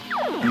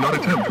Do not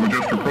attempt to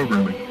adjust your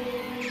programming.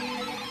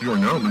 You are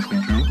now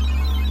listening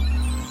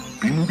to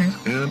B-Movies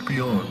and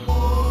Beyond.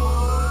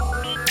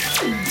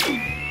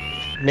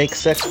 Make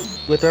sex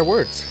with our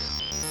words.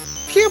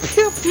 Pew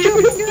pew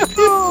pew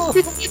pew.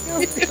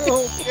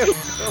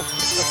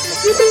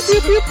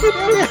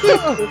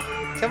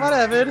 Come on,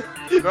 Evan.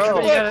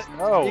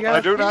 No, you gotta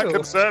I do not pew.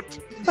 consent.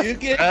 You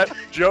get That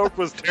joke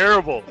was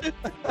terrible.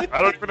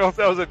 I don't even know if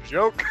that was a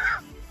joke.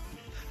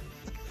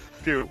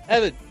 Dude,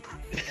 Evan.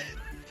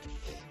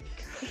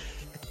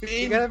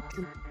 You gotta.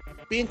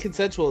 Being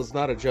consensual is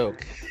not a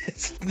joke.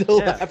 It's no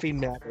Yeah. laughing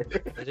matter.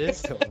 It is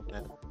so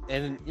bad.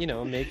 And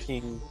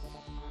making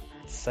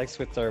sex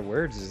with our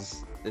words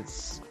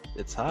is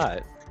it's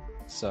hot.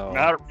 So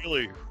not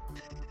really.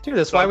 dude,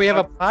 that's why we have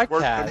a Sometimes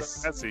worse than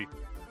podcast. messy.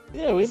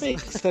 Yeah, we make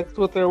sex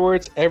with our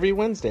words every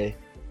Wednesday.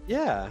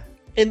 Yeah.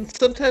 And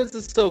sometimes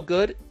it's so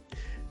good,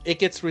 it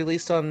gets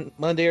released on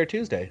Monday or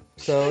Tuesday.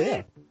 So,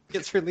 yeah.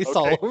 It's released Okay.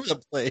 all over the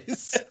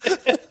place.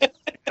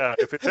 Yeah,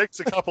 if it takes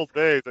a couple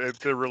days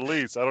to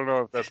release, I don't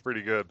know if that's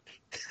pretty good.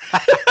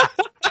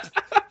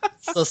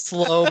 It's a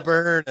slow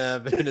burn,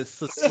 Evan.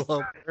 It's a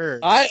slow burn.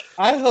 I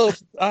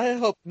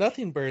hope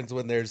nothing burns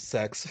when there's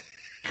sex.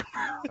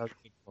 That's a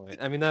good point.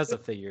 I mean, that's a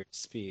figure of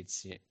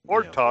speech.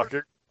 Or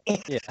talking.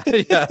 Yeah.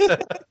 Yeah.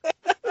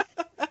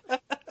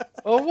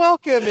 Well,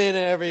 welcome in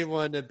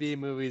everyone to B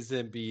Movies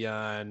and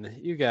Beyond.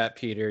 You got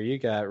Peter, you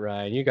got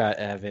Ryan, you got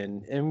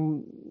Evan,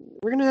 and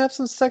we're gonna have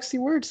some sexy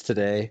words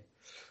today.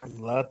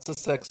 Lots of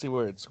sexy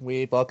words.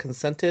 We've all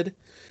consented.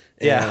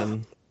 Yeah.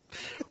 And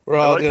we're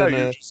I all like how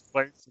gonna. you just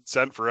claim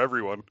consent for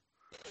everyone.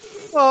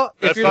 Well,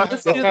 if That's you're not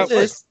listening how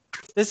to it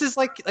this is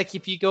like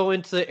if you go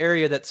into the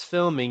area that's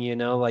filming,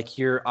 like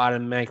you're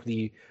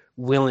automatically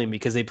willing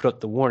because they put up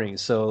the warning.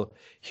 So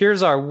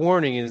here's our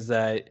warning: is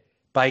that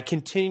by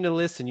continuing to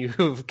listen, you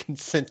have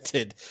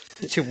consented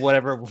to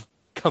whatever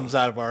comes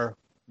out of our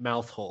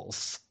mouth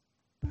holes.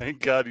 Thank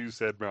God you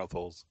said mouth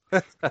holes.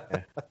 I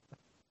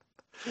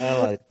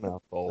like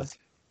mouth holes.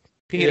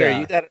 Peter,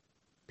 Yeah.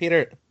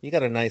 you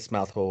got a nice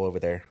mouth hole over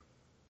there.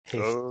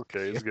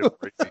 Okay, it's getting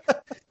crazy.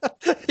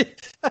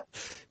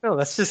 No,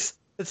 it's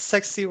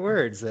sexy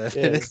words.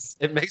 Yes.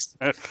 It makes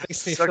me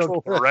feel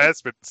Sexual good.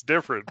 harassment is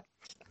different.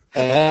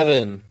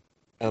 Evan,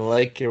 I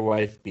like your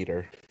wife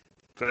beater.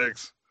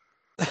 Thanks.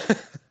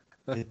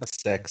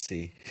 It's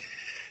sexy.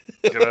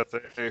 Get out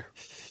there.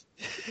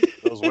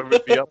 Those women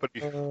be up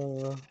and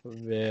Oh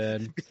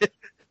man.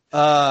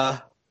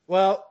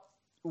 Well,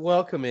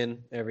 welcome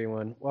in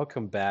everyone.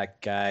 Welcome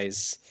back,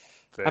 guys.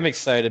 I'm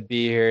excited to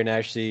be here and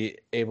actually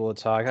able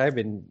to talk. I've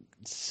been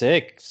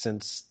sick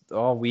since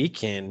all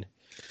weekend.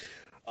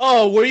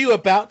 Oh, were you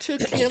about to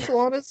cancel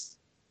on us?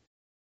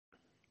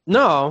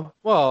 No,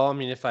 well, I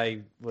mean, if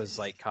I was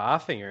like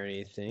coughing or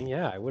anything,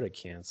 yeah, I would have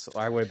canceled.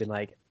 I would have been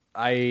like,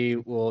 I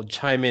will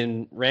chime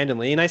in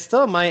randomly, and I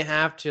still might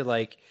have to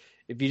like,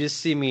 if you just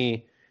see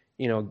me,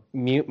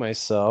 mute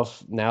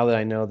myself. Now that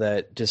I know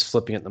that just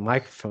flipping at the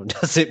microphone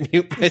doesn't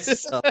mute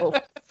myself,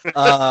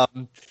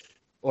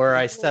 or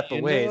I step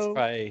away, it's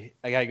probably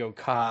I gotta go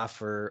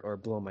cough or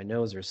blow my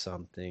nose or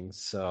something.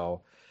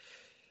 So,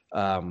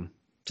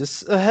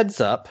 just a heads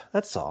up.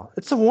 That's all.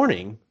 It's a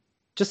warning.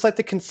 Just like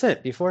the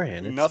consent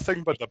beforehand. It's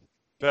nothing but the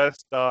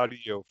best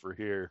audio for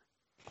here.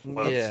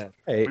 Yeah.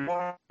 great. We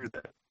want to do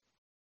that.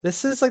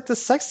 This is like the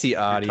sexy You're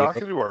audio.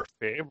 talking to our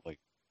family.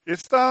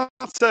 It's not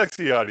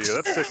sexy audio.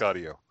 That's sick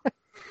audio.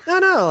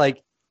 No,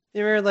 like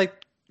you remember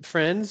like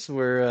Friends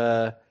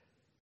where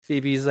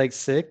Phoebe's like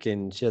sick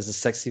and she has a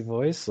sexy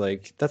voice.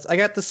 Like I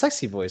got the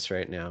sexy voice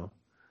right now.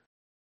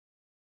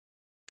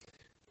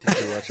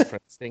 Did you watch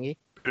Friends thingy?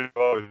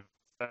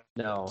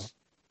 No.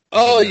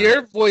 Oh, Yeah.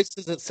 your voice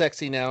isn't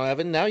sexy now,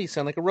 Evan. Now you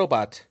sound like a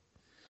robot.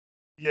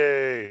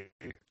 Yay.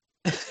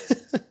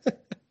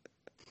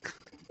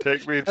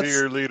 Take me to That's-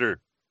 your leader.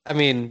 I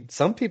mean,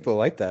 some people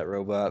like that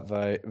robot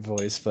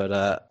voice, but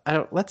I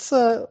don't. Why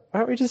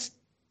don't we just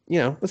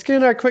let's get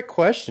into our quick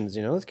questions.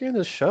 Let's get into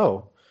the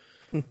show.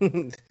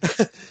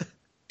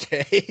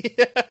 Okay.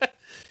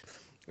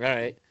 All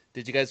right.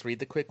 Did you guys read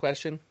the quick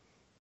question?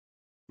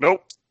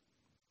 Nope.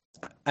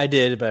 I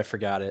did, but I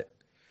forgot it.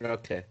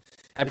 Okay.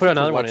 I If put you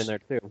another could one watch- in there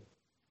too.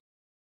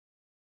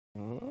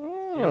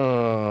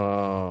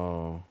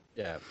 Oh.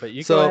 Yeah, but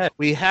you go So ahead.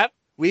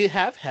 we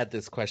have had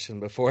this question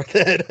before,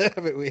 then,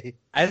 haven't we?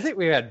 I think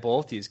we had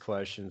both these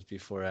questions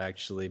before,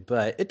 actually,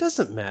 but it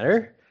doesn't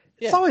matter.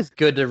 It's Yeah. always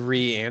good to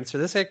re-answer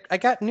this. I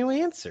got new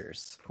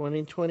answers.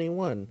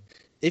 2021.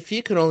 If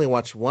you could only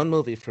watch one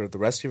movie for the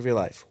rest of your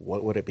life,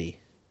 what would it be?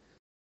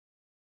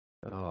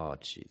 Oh,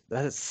 gee,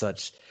 that is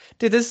such...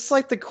 Dude, this is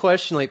like the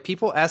question, like,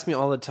 people ask me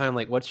all the time,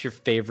 like, what's your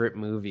favorite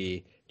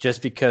movie?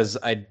 Just because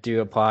I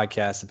do a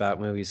podcast about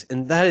movies.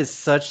 And that is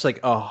such, like,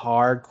 a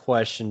hard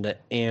question to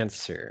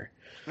answer.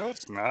 No,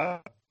 it's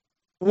not.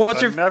 What's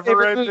A your favorite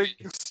never-ending movie?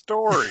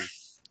 story.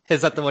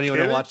 Is that the one you want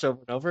to Kidding? watch over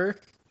and over?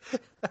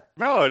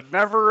 No, it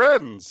never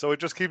ends. So it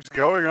just keeps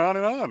going on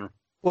and on.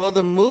 Well,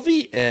 the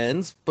movie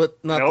ends, but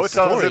not No, the it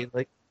story. doesn't.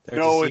 Like, There's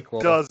No, a it sequel.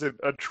 doesn't.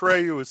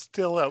 Atreyu is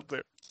still out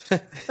there.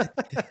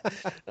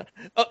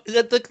 Oh,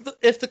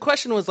 if the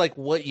question was like,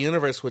 what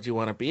universe would you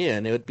want to be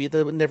in? It would be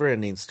the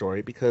Never-Ending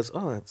Story because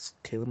that's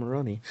Kayla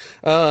Maroney.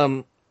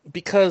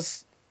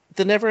 Because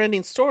the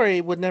Never-Ending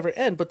Story would never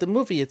end, but the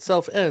movie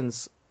itself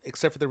ends,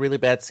 except for the really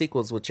bad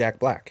sequels with Jack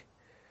Black.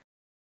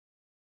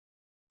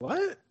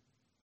 What?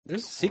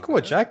 There's a sequel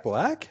with Jack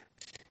Black?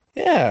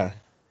 Yeah,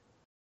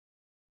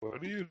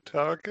 What are you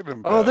talking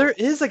about? Oh, there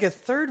is like a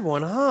third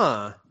one,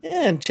 huh?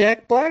 yeah, and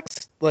Jack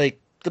Black's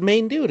like the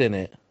main dude in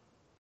it.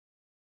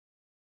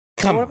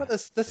 Come What on. about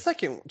the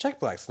second? Jack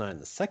Black's not in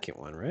the second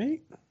one,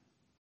 right?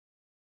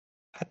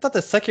 I thought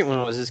the second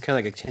one was just kind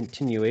of like a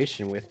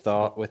continuation with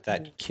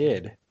that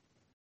kid.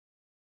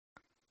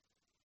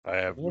 I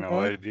have no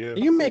What? idea. Are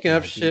you making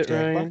up Might be shit,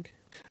 Jack Ryan? Black.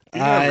 He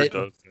never I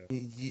does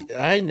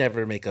that. I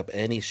never make up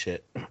any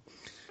shit.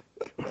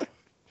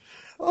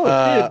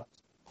 Oh, dude,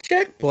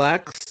 Jack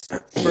Black's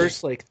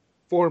first like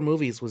 4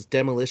 movies was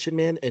Demolition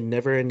Man and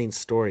Never-Ending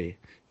Story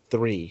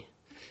 3,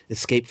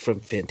 Escape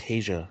from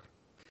Fantasia,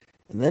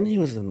 and then he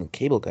was in The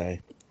Cable Guy.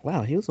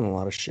 Wow, he was in a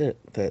lot of shit.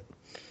 That,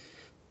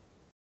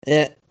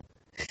 that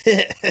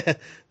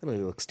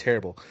movie looks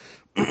terrible.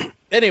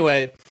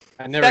 Anyway,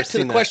 I've never back to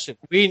seen the that. question.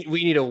 We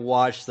need to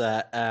watch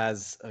that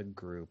as a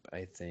group.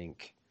 I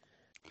think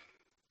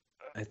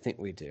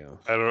we do.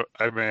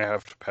 I may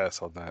have to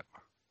pass on that.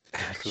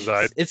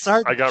 'Cause It's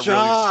our I got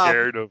job. really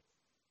scared of.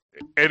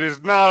 It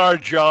is not our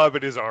job.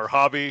 It is our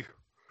hobby.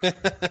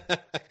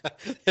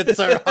 It's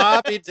our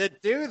hobby to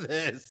do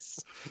this.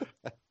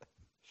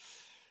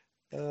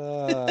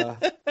 That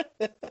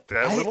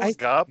little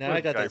goblin Now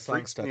I got guy that song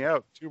freaks stuck. me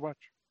out too much.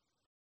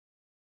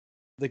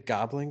 The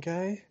Goblin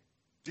guy?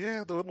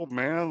 Yeah, the little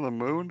man on the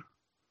moon.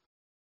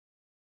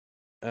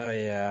 Oh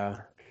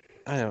yeah.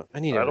 I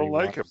need. I to don't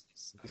like rewatch him.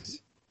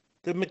 this.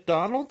 The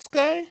McDonald's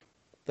guy,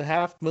 the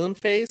half moon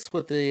face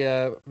with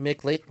the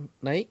Mick Late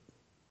Night.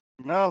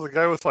 No, the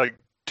guy with like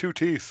 2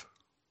 teeth.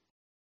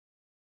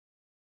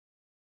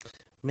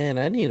 Man,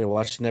 I need to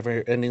watch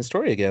Never-Ending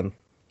Story again.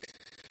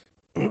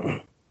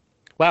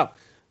 Wow,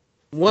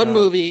 one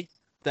movie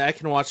that I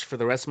can watch for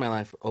the rest of my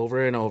life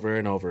over and over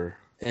and over,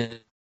 and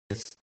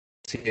it's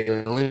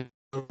the only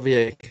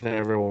movie I can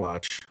ever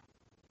watch.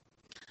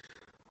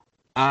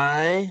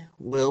 I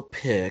will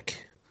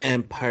pick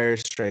Empire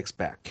Strikes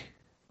Back.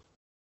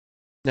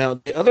 Now,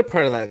 the other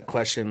part of that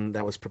question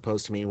that was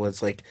proposed to me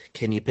was like,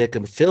 can you pick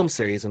a film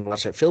series and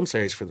watch that film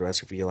series for the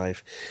rest of your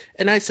life?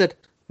 And I said,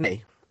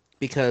 nay,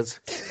 because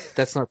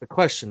that's not the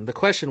question. The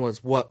question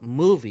was, what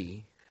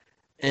movie?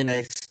 And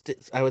I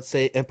would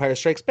say Empire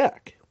Strikes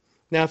Back.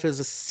 Now, if it was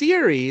a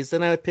series,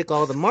 then I would pick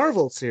all the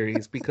Marvel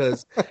series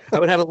because I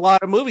would have a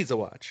lot of movies to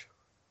watch.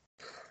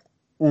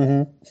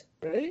 Mm-hmm.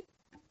 Right?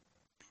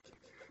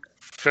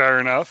 Fair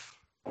enough.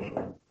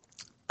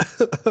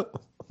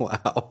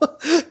 Wow.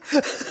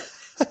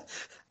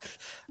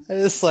 I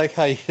just like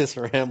how you just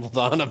rambled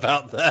on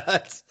about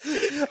that.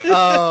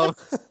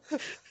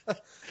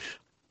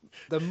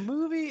 The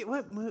movie,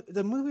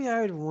 the movie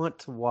I would want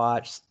to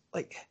watch,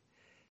 like,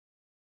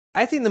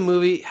 I think the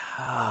movie,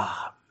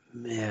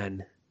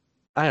 man,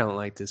 I don't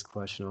like this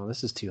question. Oh,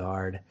 this is too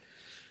hard.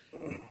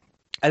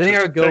 I think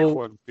I would Pick go.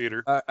 one,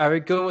 Peter. I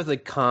would go with a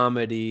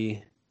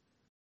comedy.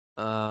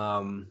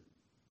 Man,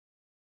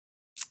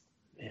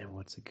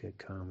 what's a good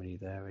comedy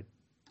that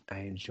I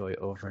enjoy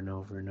over and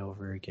over and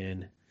over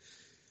again?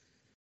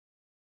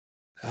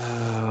 When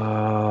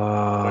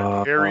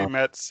Harry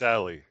Met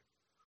Sally.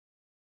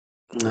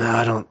 No,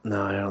 I don't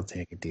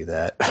think I could do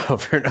that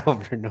over and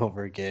over and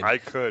over again. I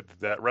could.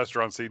 That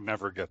restaurant scene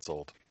never gets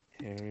old.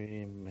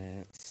 Harry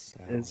Met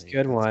Sally. It's a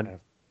good one.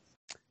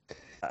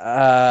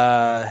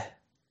 Damn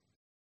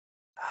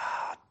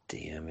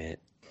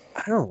it.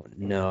 I don't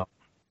know.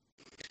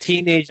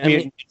 Teenage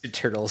Mutant Ninja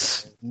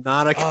Turtles.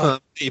 Not a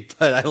comedy,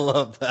 but I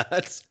love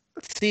that.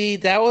 See,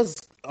 that was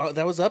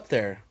up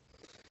there,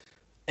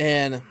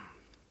 and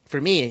for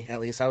me at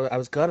least, I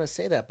was gonna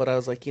say that, but I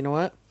was like, you know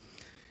what?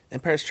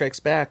 Empire Strikes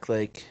Back,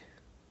 like,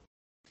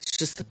 it's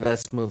just the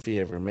best movie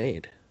ever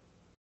made.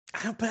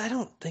 I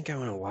don't think I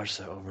want to watch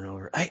that over and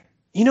over. I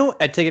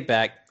take it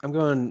back.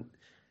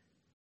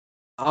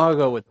 I'll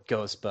go with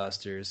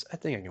Ghostbusters. I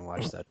think I can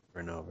watch that over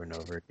and over and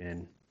over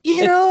again.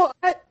 You know,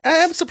 I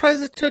am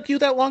surprised it took you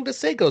that long to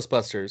say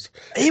Ghostbusters.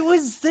 It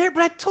was there,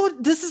 but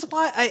this is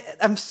why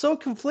I'm so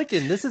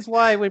conflicted. This is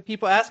why when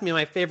people ask me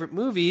my favorite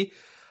movie,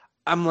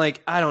 I'm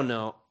like, I don't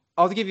know.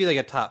 I'll give you like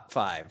a top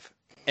 5.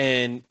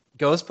 And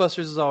Ghostbusters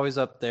is always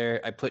up there.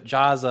 I put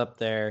Jaws up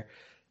there.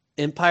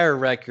 Empire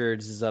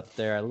Records is up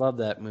there. I love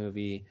that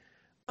movie.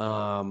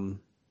 I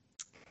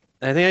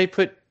think I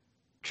put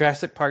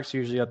Jurassic Park's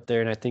usually up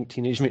there, and I think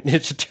Teenage Mutant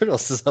Ninja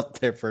Turtles is up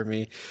there for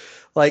me.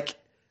 Like,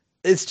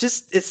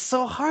 it's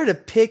so hard to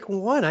pick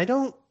one. I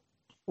don't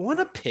want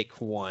to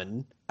pick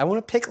one. I want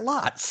to pick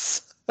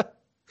lots.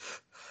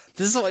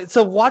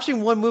 So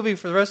watching one movie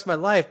for the rest of my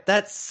life,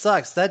 that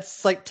sucks.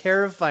 That's like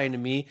terrifying to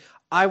me.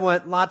 I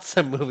want lots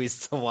of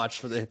movies to watch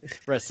for the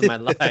rest of my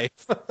life.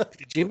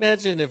 Could you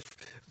imagine the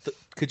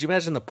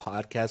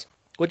podcast?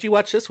 What'd you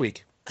watch this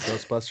week?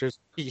 Ghostbusters.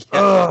 Yeah.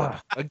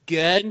 Ugh,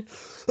 again.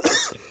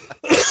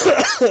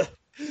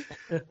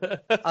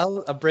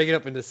 I'll break it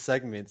up into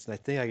segments, and I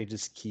think I could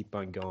just keep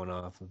on going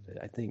off of it.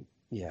 I think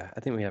we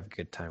have a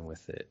good time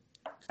with it.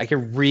 I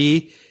can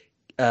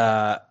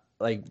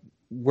like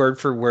word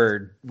for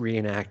word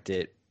reenact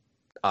it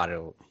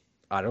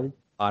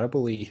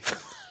audibly.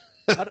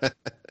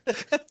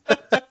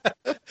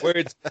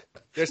 Words.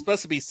 They're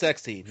supposed to be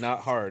sexy,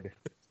 not hard.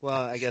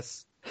 Well, I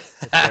guess.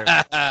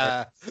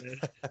 It's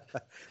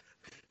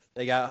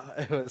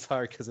It was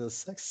hard because it was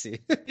sexy.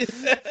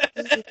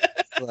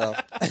 Well,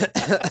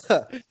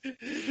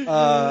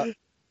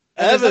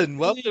 Evan,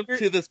 welcome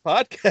to this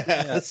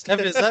podcast. Yeah.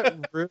 Evan, is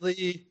that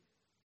really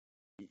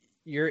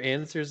your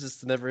answers? Is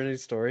the never-ending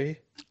story?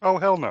 Oh,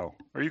 hell no.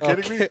 Are you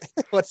kidding me?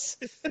 What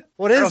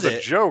That is was a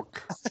it?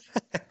 joke.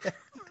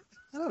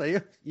 I don't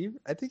know.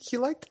 I think you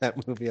liked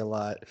that movie a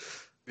lot.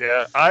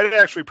 Yeah, I'd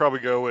actually probably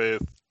go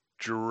with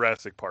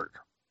Jurassic Park.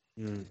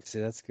 See,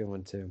 that's a good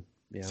one too.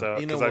 Yeah. So,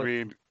 You know because I what?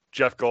 mean,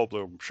 Jeff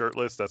Goldblum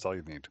shirtless, that's all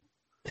you need.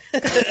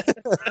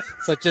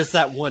 So just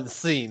that one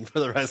scene for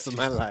the rest of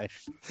my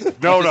life.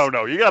 No.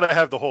 You got to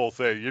have the whole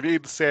thing. You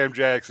need Sam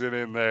Jackson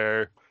in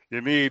there.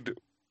 You need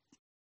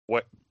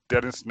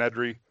Dennis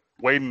Nedry,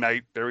 Wayne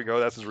Knight. There we go.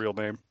 That's his real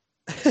name.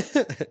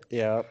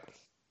 Yeah.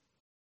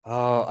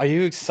 Oh, are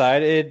you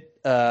excited?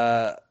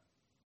 There's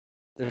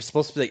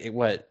supposed to be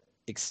like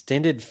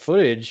extended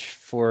footage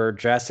for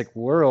Jurassic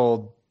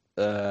World.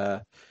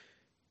 What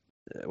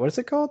is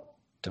it called?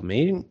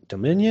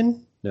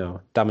 Dominion?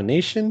 No,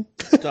 Domination.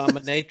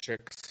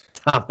 Dominatrix.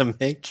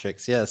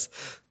 Dominatrix, yes,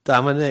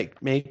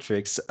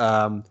 Dominatrix.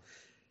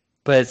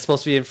 But it's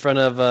supposed to be in front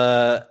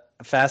of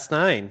Fast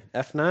 9,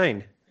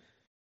 F9.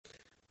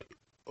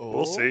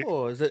 We'll see.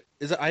 Oh, is it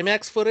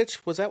IMAX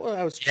footage? Was that what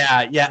I was?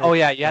 Yeah. Oh,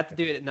 yeah. You have to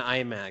do it in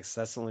IMAX.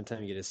 That's the only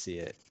time you get to see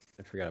it.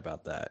 I forgot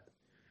about that.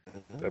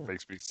 That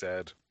makes me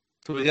sad.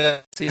 So we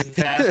got to see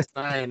Fast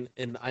 9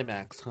 in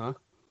IMAX, huh?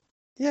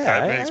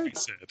 Yeah, That makes me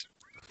sad.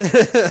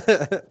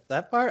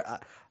 that part,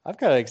 I'm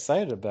kind of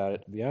excited about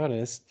it, to be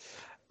honest.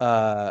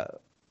 Yeah,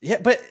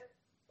 but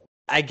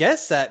I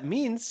guess that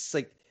means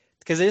like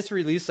because they just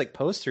released like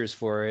posters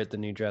for it, the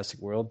new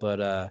Jurassic World.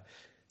 But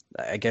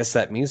I guess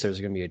that means there's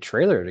going to be a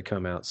trailer to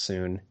come out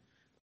soon.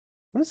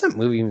 When is that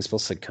movie even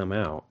supposed to come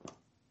out?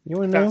 You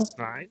want to know? Fast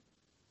 9.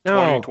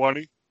 No.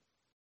 2020.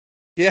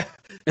 Yeah,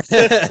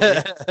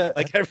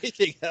 like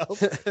everything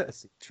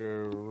else.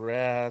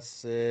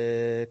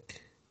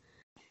 Jurassic.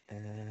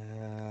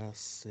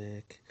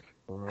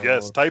 World.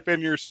 Yes, type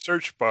in your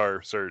search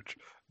bar search.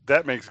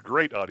 That makes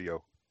great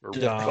audio. Or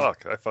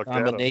fuck, I fucked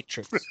that up.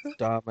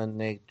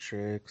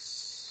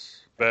 Dominatrix.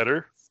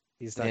 Better.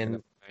 He's not going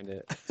to find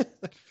it.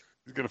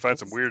 He's gonna find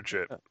some weird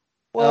shit.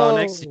 Oh,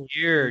 next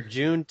year,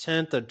 June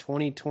 10th of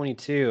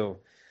 2022.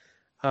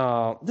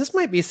 This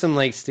might be some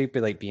like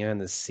stupid like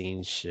behind the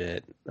scenes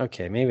shit.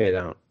 Okay, maybe I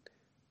don't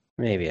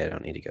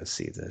need to go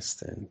see this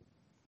then.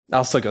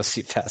 I'll still go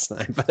see Fast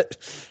 9, but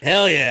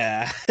Hell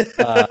yeah.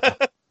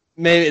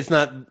 maybe it's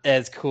not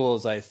as cool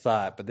as I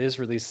thought. But they just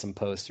released some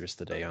posters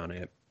today on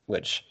it,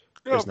 which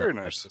there's very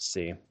not nice much to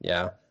see.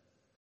 Yeah.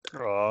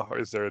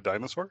 Is there a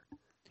dinosaur?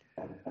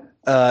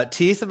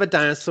 Teeth of a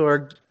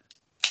dinosaur,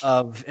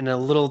 and a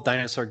little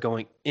dinosaur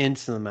going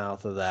into the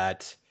mouth of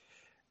that.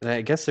 And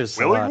I guess there's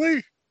a lot,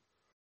 Willingly?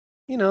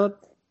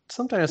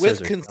 some dinosaurs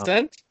With are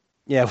consent?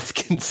 Yeah, with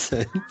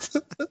consent.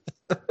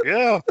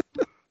 Yeah.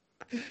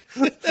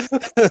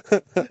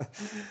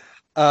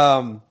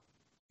 I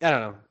don't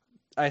know.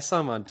 I saw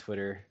them on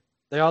Twitter.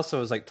 There also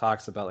was like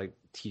talks about like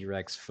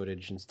T-Rex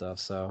footage and stuff.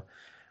 So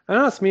I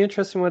don't know. It's gonna be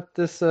interesting what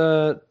this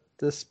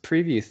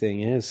preview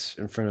thing is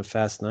in front of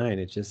Fast 9.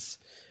 It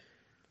just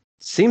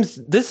seems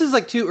this is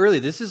like too early.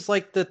 This is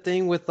like the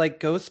thing with like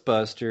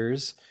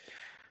Ghostbusters,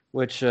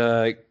 which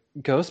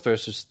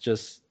Ghostbusters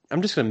just.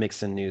 I'm just gonna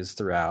mix in news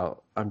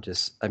throughout. I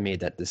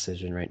made that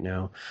decision right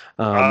now.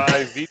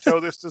 I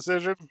veto this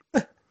decision.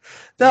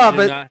 No, You do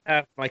but not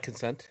have my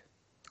consent.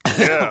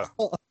 Yeah.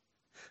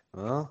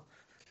 well,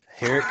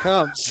 here it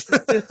comes.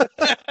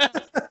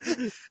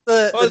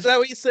 Oh, is that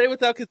what you say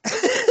without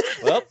consent?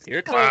 Well, here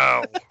it comes.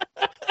 Wow.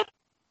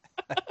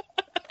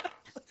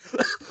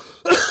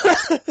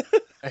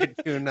 I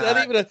do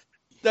not.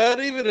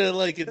 Not even a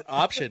like an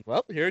option.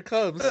 Well, here it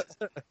comes.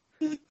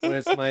 When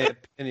it's my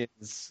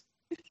opinions,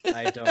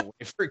 I don't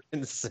wait for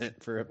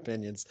consent for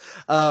opinions.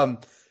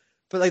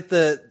 But like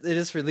they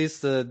just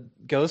released the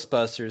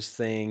Ghostbusters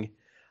thing.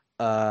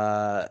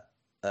 A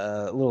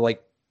little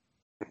like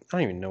I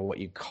don't even know what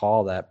you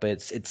call that, but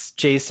it's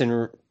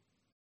Jason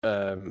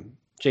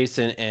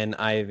and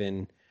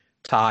Ivan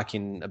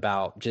talking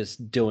about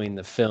just doing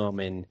the film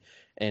and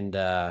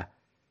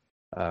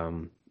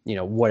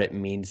what it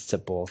means to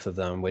both of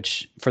them,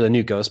 which for the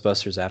new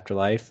Ghostbusters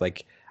Afterlife,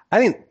 like I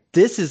think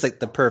this is like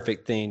the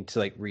perfect thing to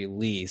like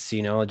release,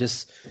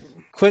 just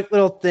quick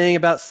little thing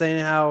about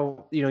saying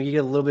how, you get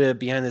a little bit of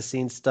behind the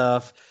scenes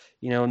stuff,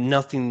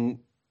 nothing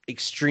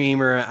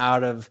extreme or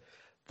out of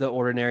the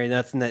ordinary,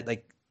 nothing that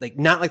like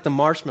not like the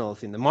marshmallow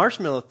thing. The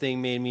marshmallow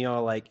thing made me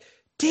all like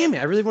damn it,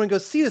 I really want to go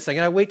see this. I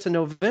gotta wait till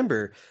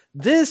November.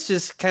 This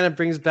just kind of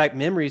brings back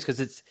memories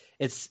because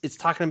it's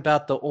talking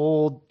about the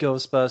old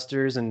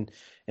Ghostbusters and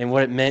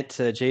what it meant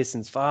to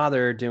Jason's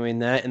father doing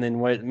that, and then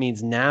what it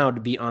means now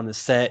to be on the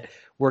set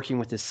working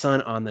with his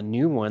son on the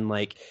new one.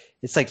 Like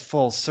it's like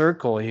full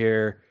circle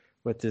here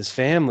with this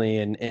family,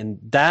 and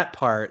that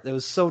part that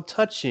was so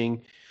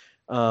touching.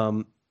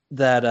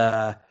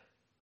 That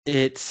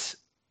it's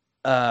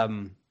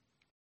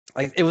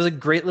like it was a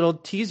great little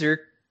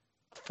teaser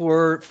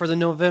for the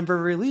November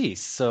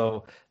release.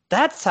 So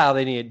that's how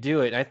they need to do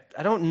it.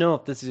 I don't know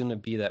if this is going to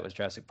be that with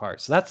Jurassic Park.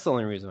 So that's the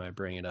only reason I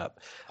bring it up.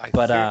 I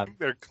But, think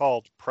they're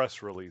called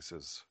press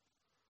releases.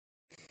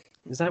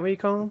 Is that what you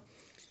call them?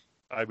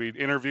 I mean,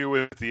 interview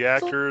with the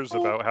actors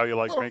about how you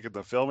like making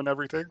the film and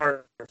everything.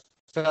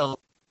 So,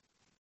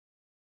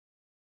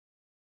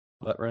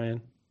 What,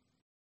 Ryan?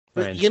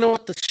 but Ryan. you know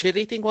what the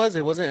shitty thing was?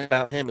 It wasn't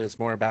about him. It was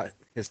more about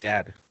his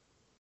dad.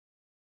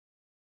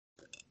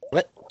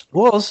 What?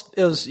 Well,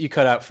 it was you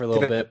cut out for a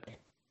little bit.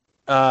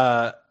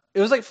 It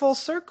was like full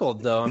circle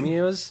though. I mean,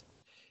 it was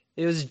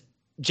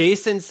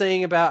Jason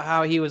saying about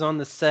how he was on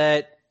the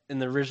set in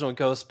the original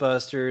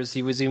Ghostbusters.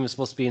 He was even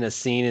supposed to be in a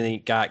scene and he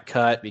got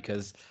cut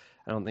because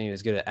I don't think he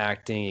was good at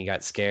acting. He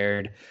got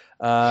scared.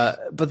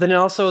 But then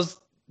also was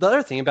the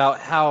other thing about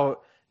how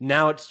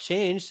now it's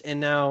changed and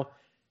now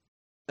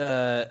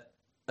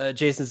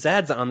Jason's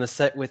dad's on the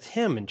set with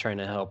him and trying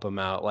to help him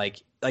out.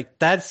 Like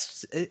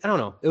that's I don't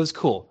know. It was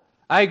cool.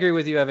 I agree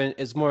with you, Evan.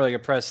 It's more like a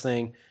press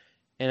thing.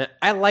 And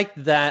I like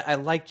that. I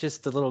like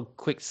just the little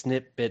quick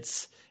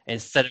snippets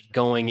instead of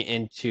going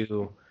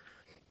into,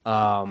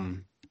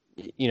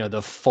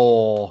 the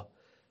full,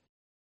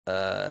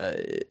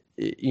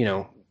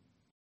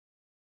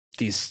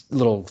 these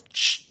little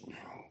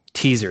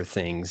teaser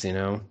things.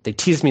 They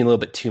teased me a little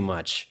bit too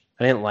much.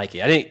 I didn't like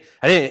it.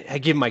 I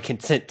didn't give my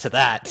consent to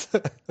that.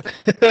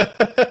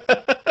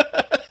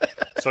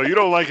 So you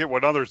don't like it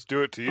when others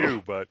do it to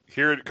you, but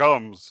here it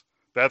comes.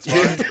 That's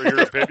fine for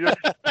your opinion.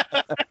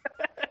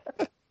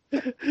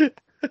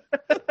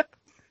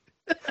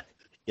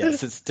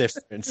 Yes, it's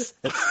different.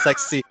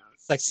 It's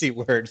sexy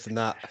words,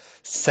 not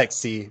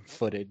sexy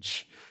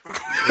footage.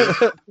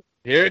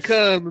 Here it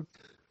comes.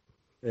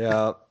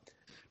 Yeah.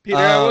 Peter,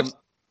 I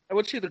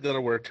want you to go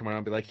to work tomorrow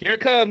and be like, here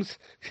it comes.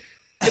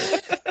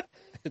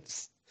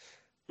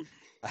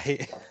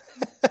 I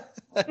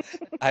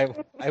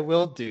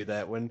will do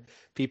that when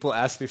people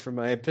ask me for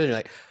my opinion.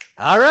 Like,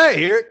 all right,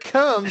 here it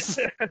comes.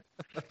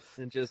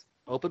 And just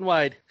open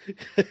wide.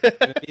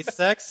 Gonna be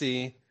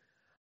sexy.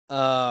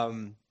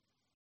 Our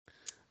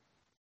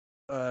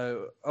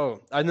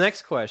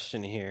next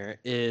question here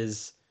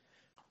is,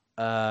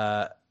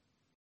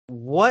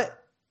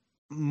 what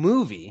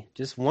movie,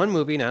 just one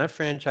movie, not a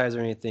franchise or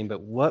anything, but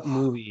what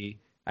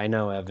movie, I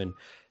know, Evan,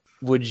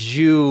 would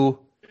you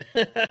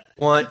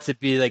want to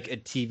be like a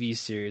TV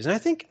series? And I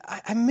think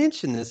I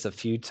mentioned this a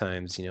few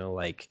times,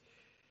 like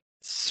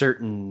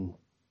certain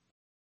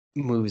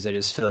movies I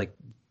just feel like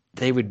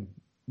they would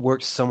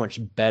work so much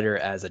better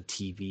as a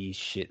TV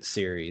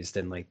series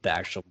than like the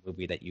actual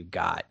movie that you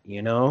got,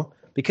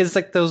 because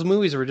like those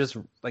movies were just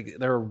like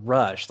they're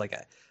rushed. Like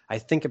I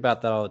think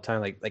about that all the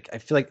time. Like I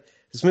feel like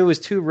this movie was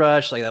too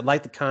rushed. Like I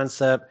like the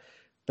concept,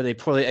 but they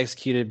poorly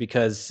executed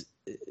because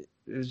it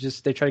was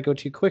just they tried to go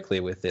too quickly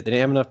with it. They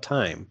didn't have enough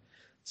time.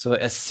 So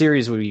a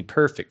series would be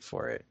perfect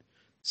for it.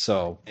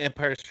 So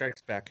Empire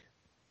Strikes Back.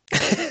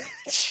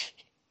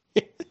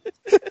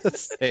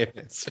 Same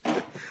answer.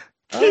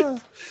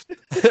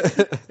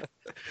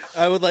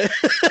 I would like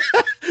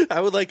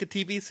a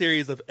TV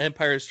series of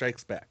Empire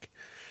Strikes Back.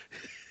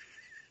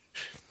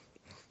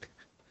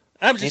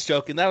 I'm just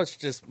joking. That was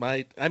just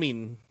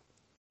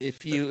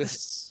if you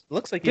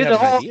looks like you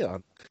have an idea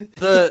on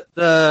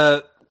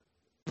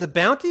the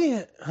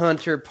bounty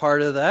hunter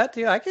part of that,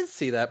 dude, I can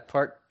see that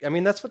part. I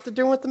mean, that's what they're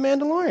doing with the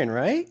Mandalorian,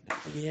 right?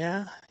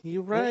 Yeah,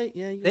 you're right.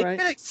 They can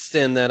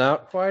extend that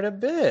out quite a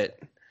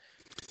bit.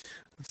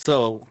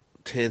 So,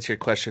 to answer your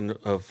question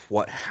of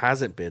what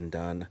hasn't been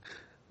done,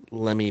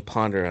 let me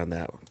ponder on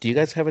that. Do you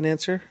guys have an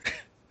answer?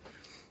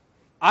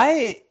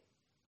 I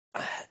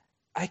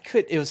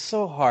could. It was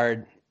so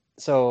hard.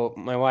 So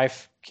my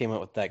wife came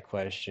up with that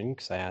question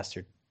because I asked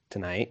her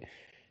tonight,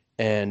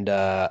 and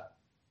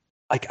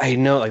I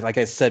know, like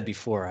I said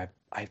before,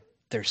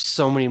 there's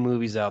so many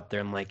movies out there.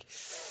 I'm like,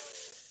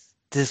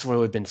 this one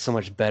would have been so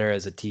much better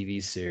as a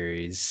TV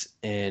series.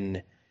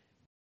 And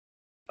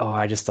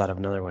I just thought of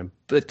another one.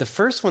 But the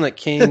first one that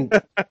came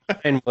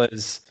in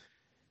was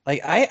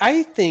like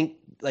I think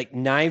like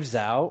Knives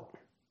Out.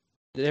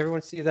 Did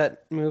everyone see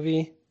that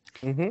movie?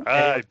 Mm-hmm.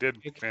 I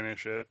didn't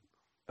finish it.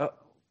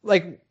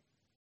 Like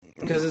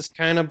because it's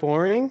kind of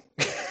boring.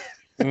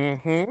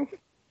 Mm-hmm.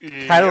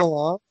 Kind of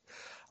long.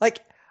 Like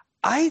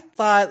I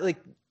thought,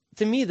 like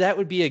to me, that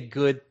would be a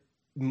good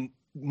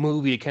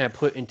movie to kind of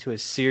put into a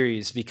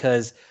series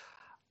because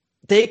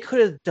they could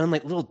have done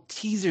like little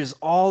teasers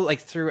all like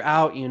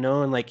throughout,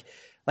 and like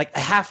a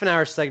half an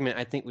hour segment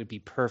I think would be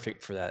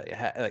perfect for that,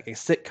 like a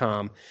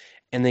sitcom.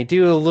 and they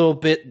do a little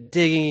bit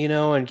digging,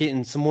 and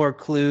getting some more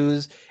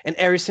clues. And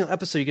every single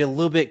episode, you get a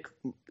little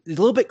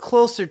bit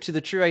closer to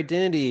the true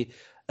identity,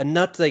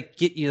 enough to like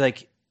get you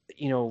like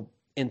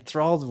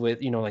enthralled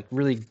with like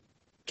really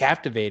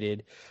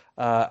captivated.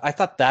 I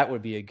thought that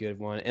would be a good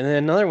one. And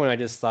then another one I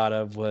just thought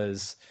of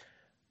was,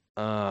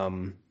 oh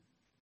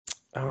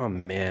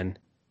man,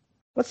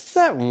 what's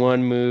that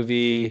one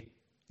movie?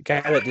 The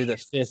guy that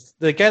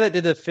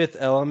did the Fifth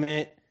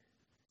Element.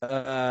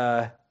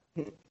 I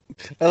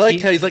like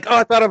how he's like, oh,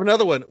 I thought of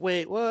another one.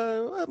 Wait,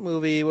 what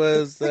movie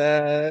was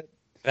that?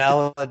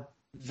 Valetian?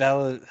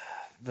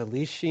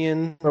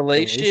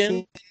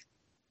 Valatian?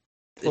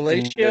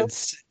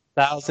 The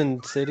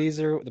Thousand Cities,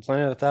 or the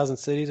Planet of a Thousand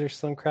Cities, or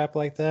some crap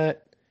like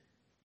that.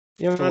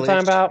 You know what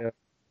I'm talking about?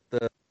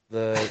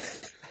 The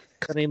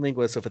cunning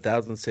linguist of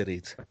 1,000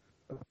 cities.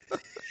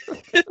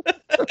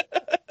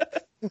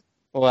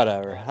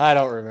 Whatever. I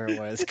don't remember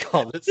what it's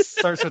called. It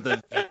starts with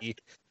a V.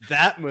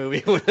 That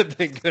movie would have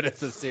been good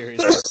as a series,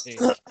 I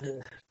think.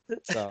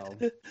 So,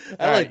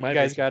 I like you my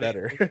guys guys got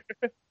better.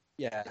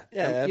 Yeah.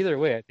 Yeah. Either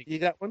way, I think You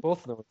got one? both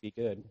of them would be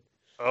good.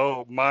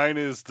 Oh, mine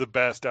is the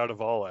best out of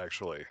all,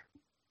 actually.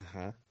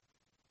 Uh-huh.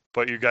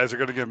 But you guys are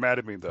going to get mad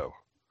at me, though.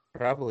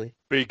 Probably.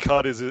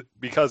 Because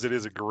it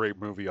is a great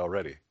movie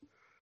already.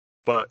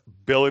 But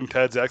Bill and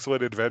Ted's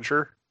Excellent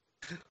Adventure?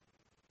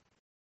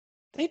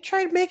 They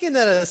tried making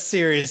that a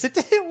series. It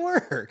didn't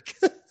work.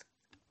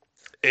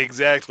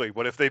 Exactly.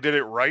 But if they did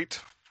it right...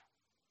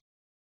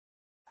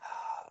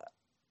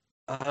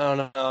 I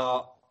don't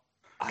know.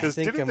 Because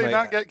didn't they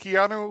not get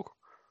Keanu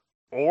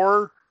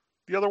or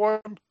the other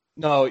one?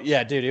 No,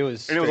 yeah, dude, it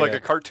was. And it was like a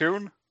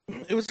cartoon?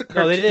 It was the No,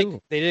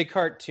 cartoon. they did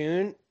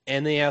cartoon,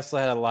 and they also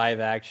had a live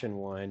action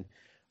one.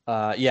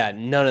 Yeah,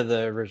 none of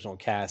the original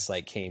cast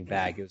came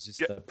back. It was just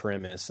the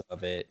premise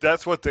of it.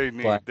 That's what they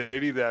need. But- They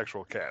need the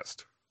actual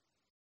cast.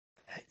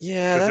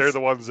 Yeah, Because they're the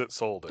ones that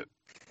sold it.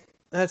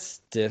 that's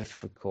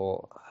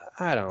difficult.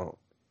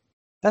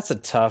 That's a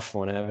tough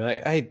one.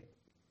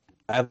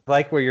 I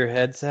like where your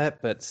head's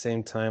at, but at the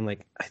same time, I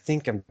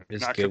think I'm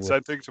just Not good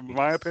consenting to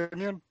my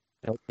opinion?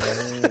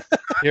 with.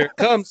 Here it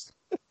comes.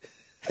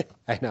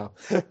 I know.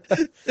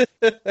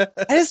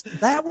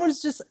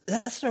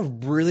 That's a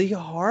really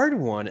hard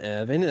one,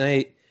 Evan.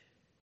 And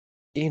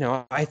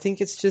I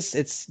think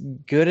it's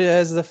good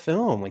as the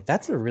film.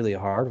 That's a really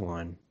hard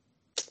one.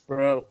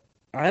 Bro,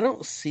 I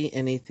don't see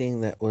anything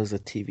that was a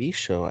TV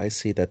show. I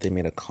see that they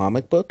made a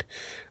comic book,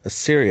 a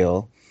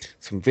serial,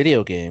 some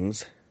video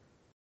games.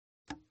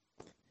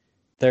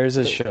 There's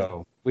a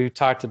show we've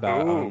talked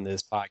about Ooh. on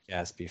this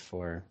podcast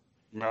before.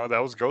 No, that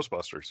was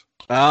Ghostbusters.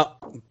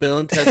 Bill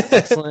and Ted's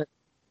Excellent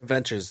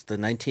Adventures, the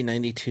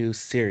 1992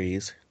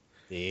 series.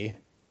 See?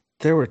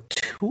 There were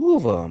two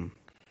of them.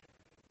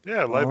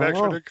 Yeah, live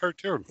action Oh. and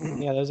cartoon.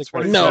 Yeah, there's a That's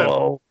what he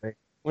cartoon. No.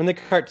 When the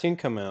cartoon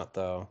come out,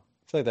 though,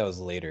 I feel like that was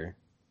later.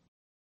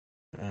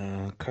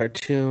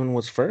 Cartoon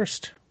was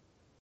first.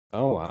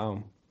 Oh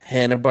wow.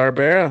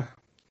 Hanna-Barbera.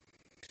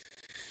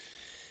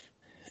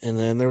 And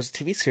then there was a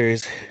TV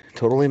series,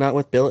 totally not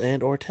with Bill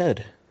and or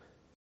Ted.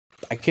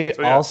 I could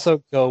So, yeah.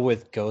 also go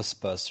with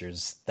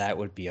Ghostbusters. That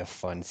would be a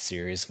fun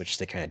series, which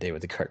they kind of did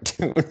with the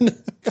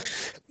cartoon.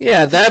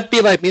 Yeah, that'd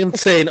be like me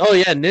saying, oh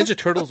yeah, Ninja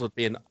Turtles would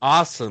be an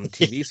awesome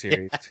TV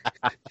series.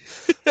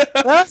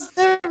 That's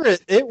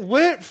different. It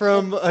went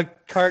from a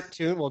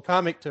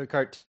comic to a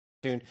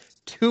cartoon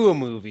to a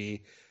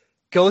movie.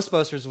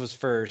 Ghostbusters was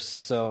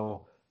first,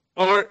 so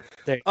Or,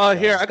 there you oh, go.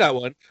 here, I got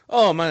one.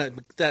 Oh, my,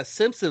 that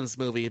Simpsons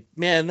movie,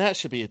 man, that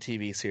should be a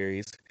TV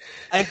series.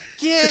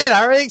 Again,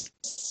 I already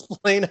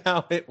explained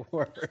how it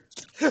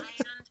worked.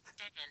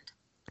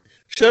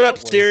 Shut up,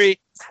 What was- Siri.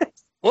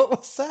 What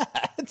was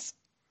that?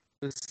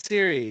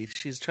 Siri,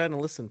 she's trying to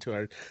listen to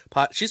our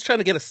pot. She's trying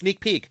to get a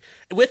sneak peek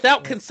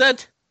without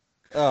consent.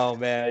 Oh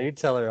man, you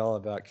tell her all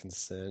about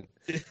consent.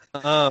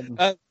 Ryan,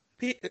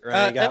 you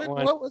got Evan,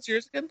 one? what was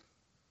yours again?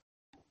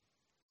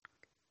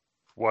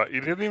 What?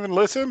 You didn't even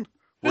listen?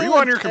 Were Bill you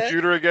on and your Ted?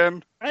 computer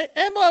again?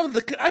 I'm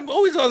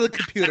always on the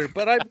computer,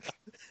 but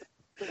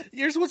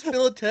yours was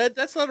Bill and Ted.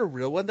 That's not a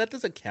real one. That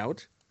doesn't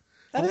count.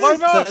 Why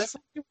not? That's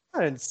what you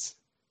want.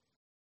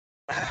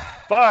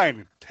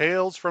 Fine.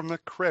 Tales from the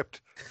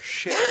Crypt.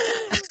 Shit.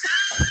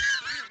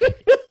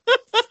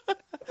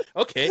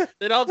 Okay,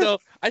 then I'll go.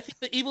 I think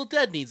The Evil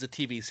Dead needs a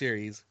TV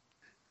series.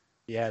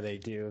 Yeah, they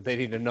do. They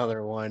need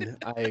another one.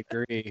 I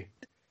agree.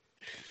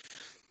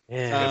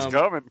 Yeah. It's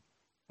coming.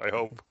 I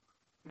hope.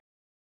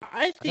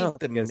 I think don't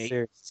think it's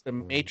serious. the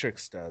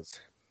Matrix does.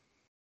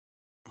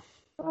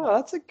 Oh,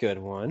 that's a good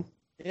one.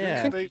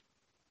 Yeah.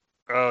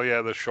 Oh,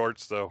 yeah, the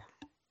shorts, though.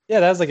 Yeah,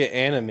 that was like an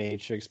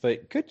animatrix,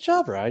 but good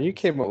job, Ryan. You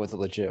came up with a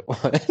legit one.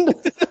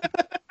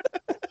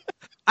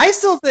 I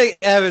still think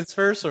Evan's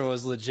first one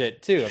was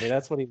legit too. I mean,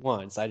 that's what he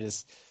wants. I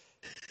just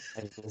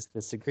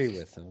disagree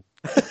with him.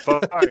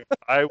 Fine.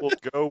 I will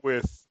go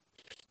with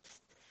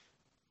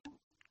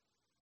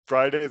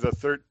Friday the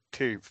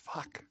 13th.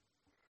 Fuck.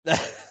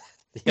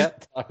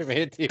 Yep,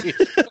 automated TV.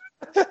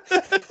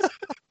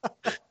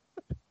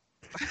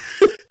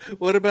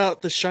 What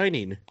about The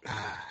Shining?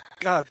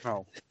 God,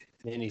 no.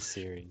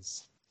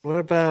 Miniseries. What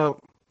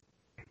about,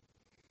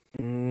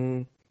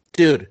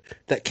 dude,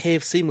 that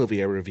KFC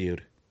movie I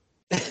reviewed?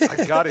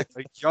 I got it.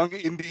 A young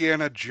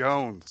Indiana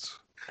Jones.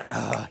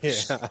 Oh, yeah.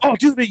 Oh,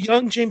 dude, a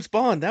young James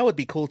Bond. That would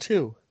be cool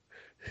too.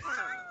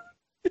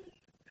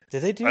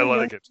 Did they do I a like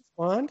young it. James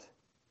Bond?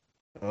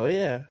 Oh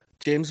yeah,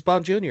 James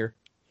Bond Jr.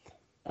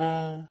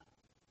 I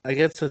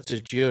guess it's a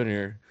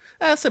junior.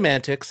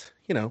 Semantics,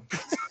 you know.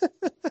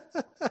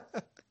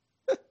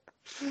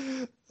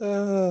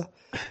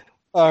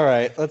 All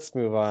right, let's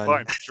move on.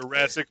 Fine.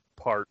 Jurassic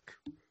Park,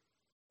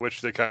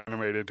 which they kind of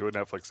made into a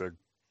Netflix thing.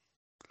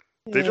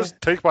 They Yeah, just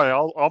take my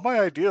all my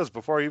ideas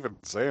before I even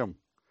say them.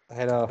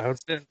 I know. I was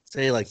gonna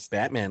say like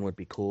Batman would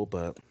be cool,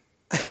 but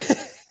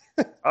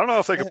I don't know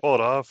if they can pull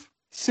it off.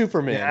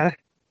 Superman.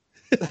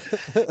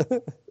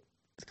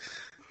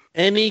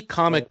 any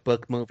comic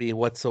book movie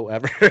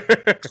whatsoever.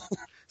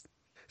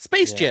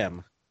 Space Yeah.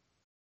 Jam.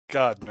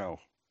 God, no.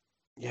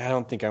 Yeah, I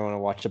don't think I want to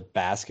watch a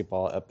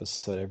basketball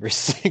episode every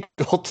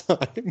single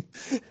time.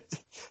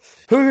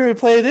 Who are we gonna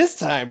play this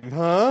time,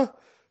 huh?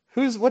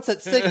 What's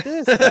at stake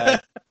this time?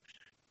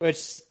 Which,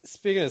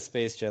 speaking of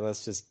Space Jam,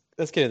 let's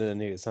get into the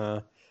news,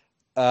 huh?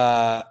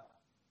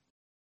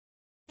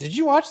 Did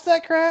you watch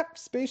that crap,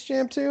 Space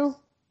Jam 2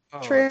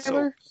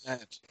 trailer?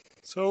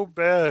 So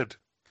bad.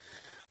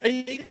 Are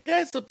you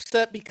guys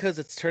upset because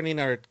it's turning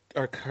our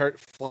cart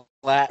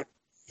flat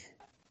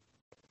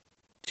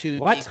 2D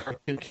What?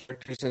 cartoon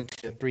characters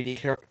into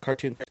 3D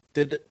cartoon?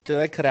 Did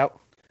I cut out?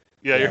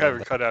 Yeah, you're Yeah.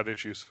 having cutout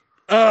issues.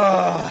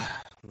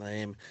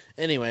 Lame.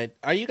 Anyway,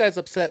 are you guys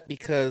upset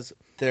because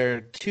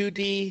they're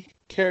 2D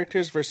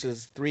characters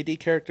versus 3D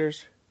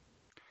characters?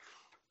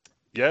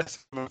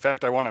 Yes, in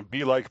fact, I want to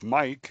be like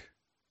Mike.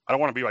 I don't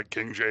want to be like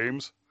King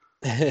James.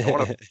 I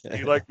want to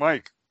be like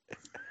Mike.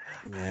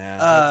 Yeah.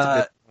 That's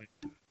a good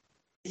point.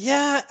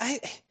 Yeah,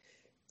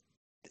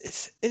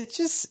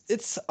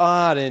 it's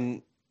odd,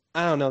 and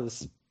I don't know,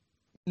 this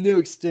new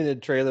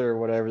extended trailer or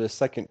whatever, the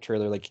second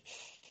trailer, like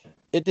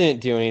it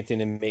didn't do anything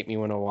to make me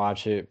want to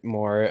watch it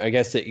more. I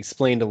guess it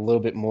explained a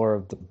little bit more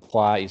of the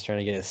plot. He's trying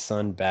to get his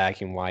son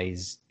back and why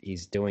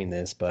he's doing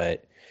this,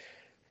 but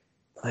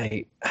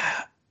like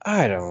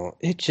I don't.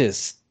 It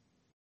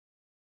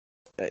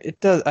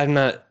does.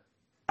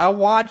 I'll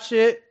watch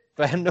it,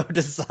 but I have no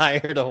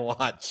desire to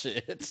watch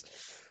it.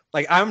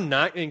 Like, I'm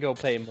not going to go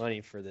pay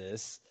money for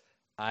this.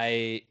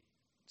 I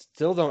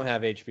still don't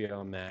have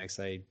HBO Max.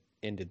 I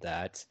ended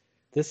that.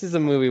 This is a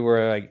movie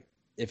where, like,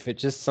 if it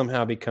just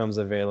somehow becomes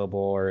available,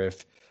 or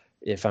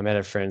if I'm at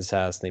a friend's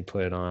house and they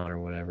put it on or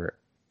whatever,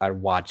 I'd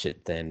watch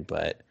it then.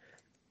 But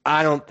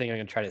I don't think I'm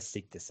going to try to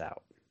seek this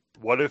out.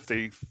 What if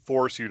they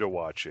force you to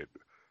watch it?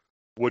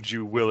 Would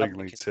you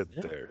willingly Okay. sit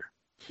there?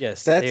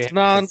 Yes, That's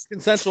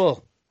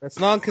non-consensual. That's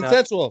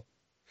non-consensual.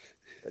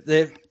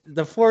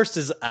 The force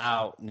is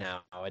out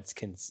now. I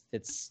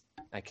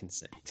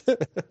consent.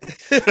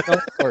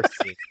 Don't force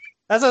me.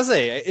 That's what I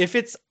say. If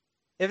it's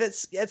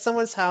at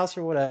someone's house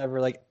or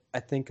whatever, like I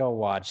think I'll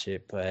watch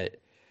it, but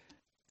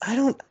I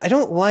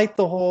don't like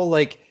the whole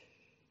like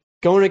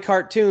going to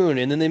cartoon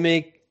and then they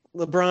make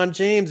LeBron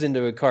James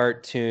into a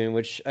cartoon,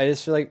 which I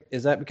just feel like,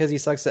 is that because he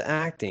sucks at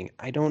acting?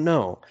 I don't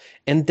know.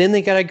 And then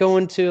they got to go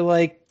into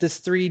like this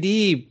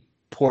 3D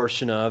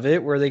portion of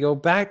it where they go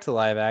back to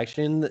live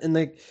action and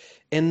the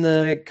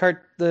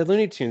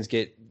Looney Tunes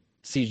get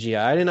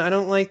CGI'd, and I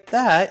don't like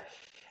that.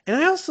 And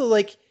I also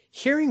like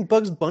hearing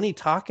Bugs Bunny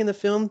talk in the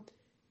film.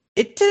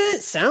 It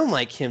didn't sound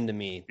like him to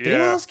me. Did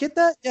anyone Yeah. else get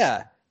that?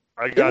 Yeah.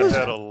 I got was-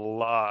 that a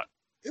lot.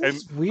 It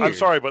was And weird. I'm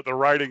sorry, but the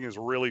writing is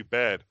really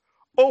bad.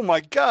 Oh my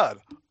God,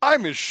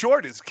 I'm as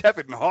short as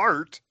Kevin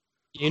Hart.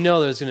 You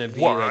know there's going to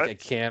be What? like a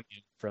cameo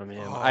from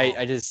him. Oh.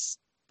 I just,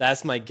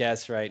 that's my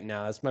guess right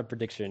now. That's my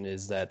prediction,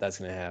 is that's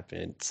going to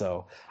happen.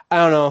 So I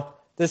don't know.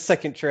 This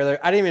second trailer,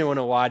 I didn't even want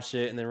to watch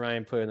it, and then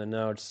Ryan put it in the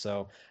notes,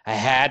 so I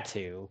had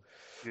to.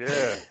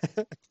 Yeah,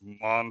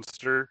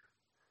 monster.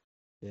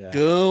 Yeah.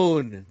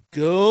 Goon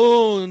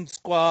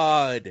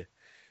Squad.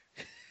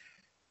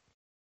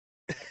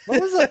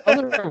 What was the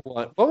other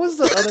one? What was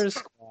the other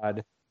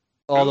squad?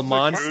 Oh, the It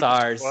was Goon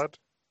Monstars. Squad.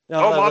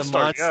 No, Oh, the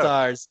Monstars, yeah.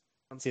 Monstars.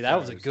 See, that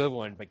was a Monstars. good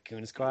one, but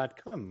Goon Squad,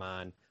 come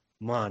on.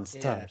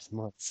 Monstars,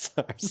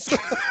 Monstars.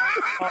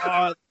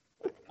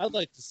 I'd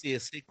like to see a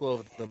sequel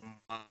of the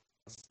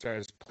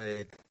Monstars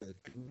played the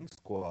Goon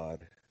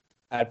Squad.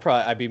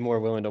 I'd be more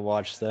willing to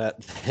watch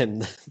that than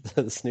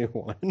this new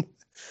one.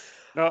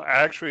 No,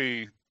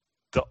 actually,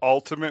 the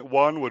ultimate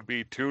one would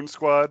be Toon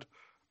Squad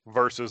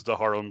versus the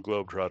Harlem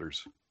Globetrotters.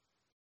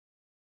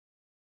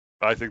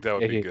 I think that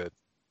would Yeah, be you- good.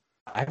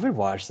 I would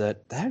watch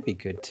that. That'd be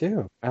good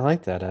too. I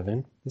like that,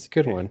 Evan. It's a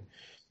good one.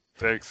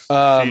 Thanks.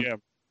 Um,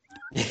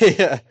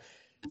 TM.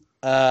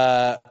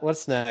 yeah.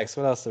 What's next?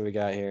 What else do we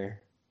got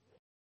here?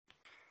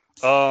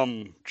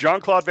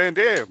 Jean-Claude Van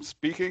Damme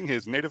speaking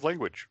his native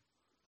language.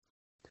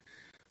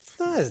 It's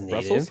not as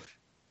native. Brussels?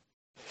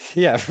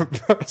 Yeah, from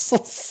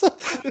Brussels.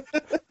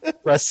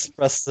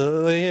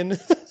 Brazilian.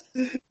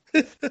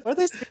 What are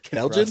they speaking?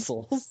 Belgian?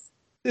 Brussels?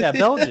 Yeah,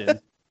 Belgian.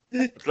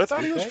 I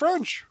thought he was Okay.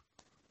 French.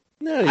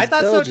 No, I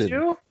thought Belgian.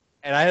 so too.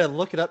 and I had to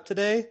look it up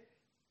today,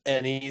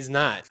 and he's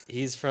not.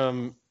 He's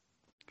from.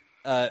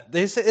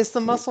 They say it's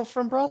the muscle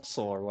from Brussels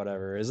or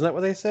whatever. Isn't that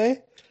what they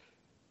say?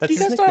 That's Do you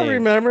his guys not nickname.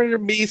 remember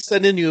me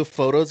sending you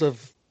photos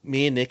of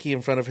me and Nikki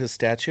in front of his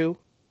statue?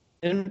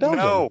 In Belgium.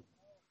 No,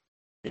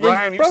 In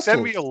Ryan, you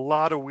send Brussels. me a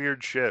lot of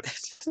weird shit.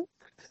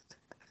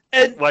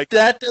 And Like-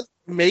 that doesn't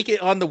make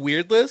it on the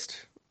weird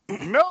list?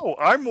 No,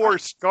 I'm more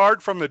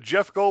scarred from the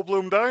Jeff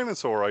Goldblum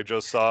dinosaur I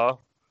just saw.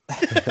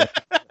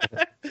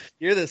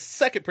 You're the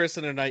second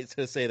person tonight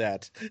to say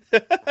that.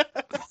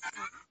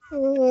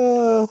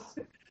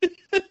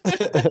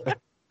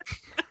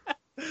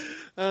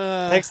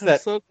 Text I'm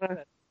that. so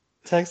glad.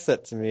 Text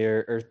that to me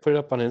or put it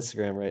up on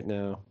Instagram right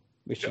now.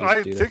 We should just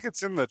I do think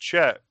it's in the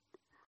chat.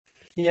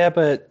 that. Yeah,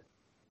 but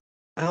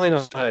I only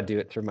know how to do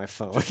it through my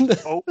phone.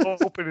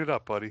 Open it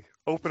up, buddy.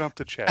 Open up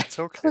the chat. It's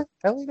okay.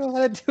 I only know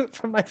how to do it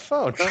from my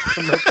phone, not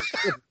from my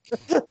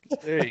computer.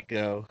 There you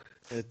go.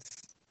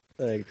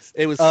 Thanks.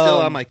 It was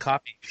still on my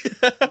copy.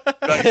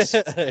 Nice.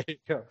 There you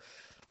go.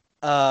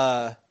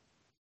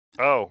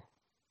 Oh.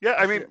 Yeah,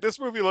 I mean, this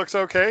movie looks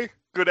okay.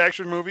 Good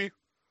action movie.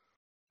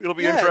 It'll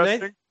be Yeah,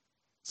 interesting.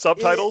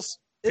 Subtitles.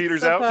 It's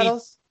Peter's out.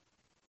 subtitles.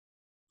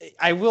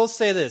 I will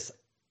say this.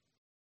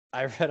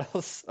 I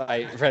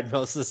read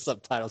most of the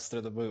subtitles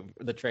through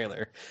the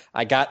trailer.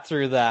 I got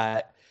through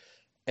that,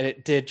 and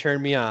it did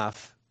turn me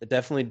off. It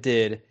definitely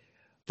did.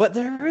 But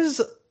there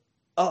is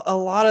a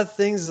lot of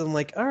things. I'm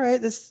like, all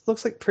right, this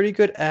looks like pretty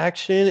good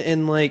action,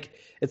 and like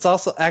it's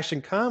also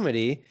action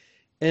comedy,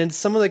 and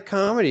some of the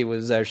comedy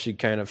was actually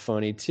kind of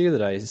funny too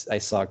that I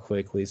saw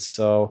quickly.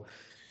 So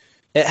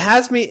it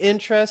has me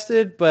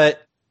interested,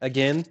 but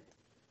again,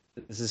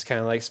 this is kind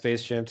of like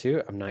Space Jam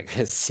 2. I'm not going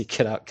to seek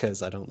it out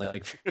because I don't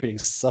like reading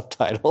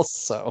subtitles.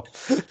 So,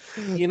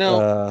 You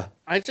know,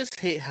 I just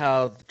hate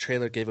how the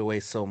trailer gave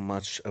away so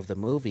much of the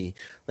movie.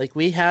 Like,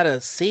 we had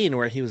a scene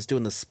where he was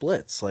doing the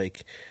splits.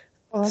 Like,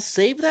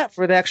 save that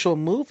for the actual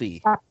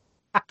movie.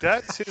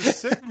 That's his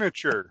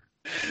signature.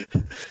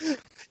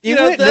 you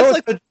know, wouldn't that's know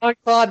like- it's a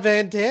Jean-Claude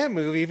Van Damme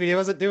movie if he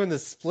wasn't doing the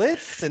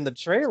splits in the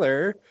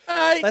trailer.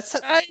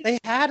 They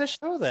had to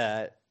show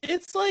that.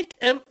 It's like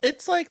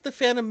the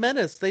Phantom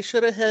Menace. They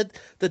should have had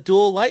the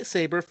dual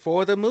lightsaber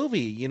for the movie.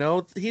 You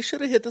know, he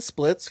should have hit the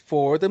splits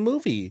for the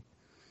movie.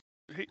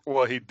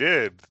 He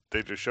did.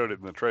 They just showed it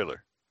in the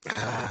trailer.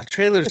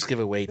 Trailers give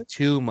away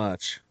too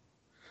much.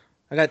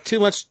 I got too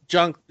much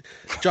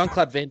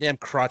Jean-Claude Van Damme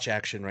crotch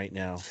action right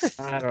now.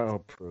 I don't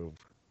approve.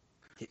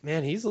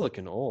 Man, he's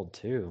looking old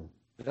too.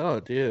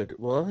 Oh, dude.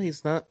 Well,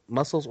 he's not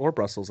muscles or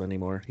Brussels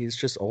anymore. He's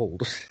just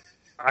old.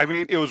 I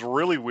mean, it was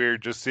really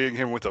weird just seeing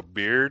him with a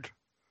beard.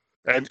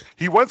 And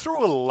he went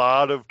through a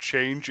lot of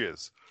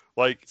changes.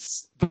 Like,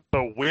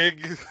 the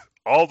wig,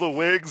 all the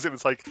wigs, and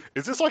it's like,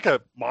 is this like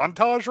a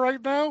montage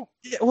right now?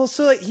 Yeah, well,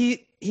 so like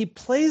he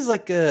plays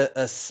like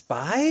a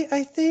spy,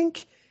 I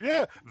think.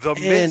 Yeah, the And-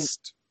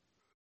 Mist.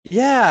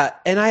 Yeah,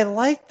 and I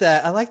like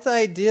that. I like the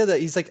idea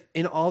that he's like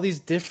in all these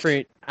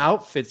different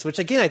outfits, which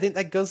again, I think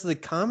that goes to the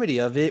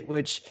comedy of it,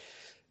 which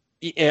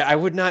yeah, I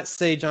would not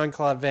say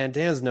Jean-Claude Van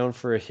Damme is known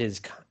for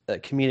his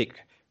comedic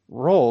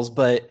roles,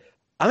 but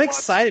I'm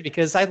excited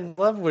because I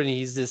love when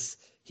he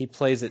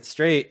plays it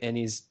straight and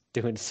he's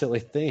doing silly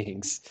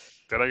things.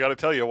 Then I got to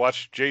tell you,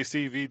 watch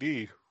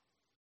JCVD.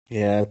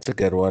 Yeah, it's a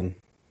good one.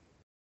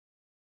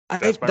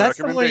 That's my the one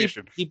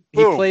recommendation. He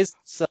Boom. plays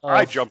himself.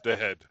 I jumped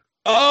ahead.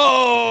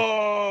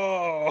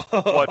 Oh!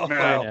 What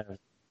now? Yeah,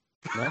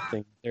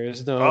 nothing. There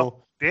is Oh,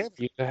 no. damn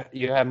it.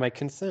 You have my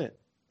consent.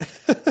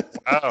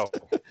 Wow.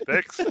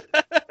 Thanks.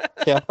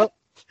 Yeah. Well,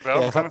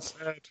 Yeah. kind of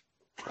sad.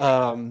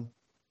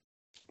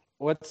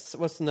 What's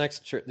the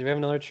next? Do we have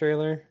another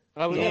trailer?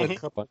 Oh, we got a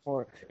couple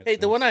more. Hey,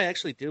 the one I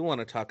actually do want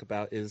to talk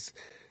about is,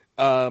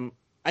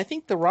 I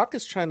think The Rock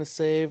is trying to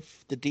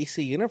save the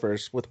DC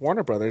universe with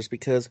Warner Brothers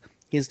because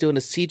he's doing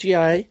a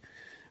CGI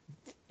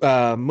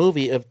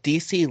movie of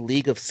DC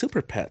League of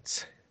Super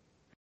Pets.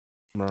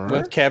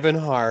 With Kevin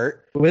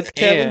Hart. With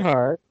Kevin And-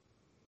 Hart.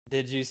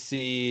 Did you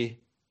see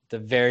the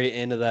very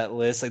end of that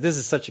list? Like, this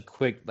is such a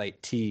quick like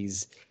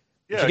tease.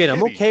 Which, Yeah, again, I'm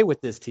kitty. okay with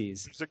this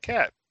tease. There's a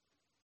cat.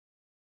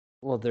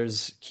 Well,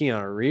 there's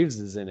Keanu Reeves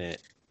is in it.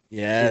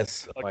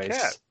 Yes. A Twice.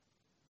 cat.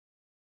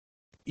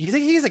 You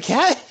think he's a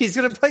cat? He's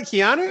gonna play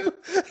Keanu?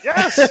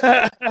 Yes.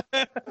 That's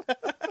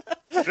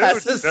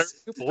Dude, a they're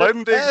super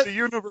blending pet. the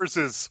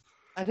universes.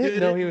 I didn't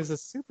Dude, know he was a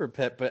super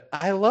pet, but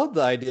I love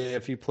the idea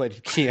if he played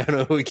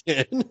Keanu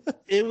again.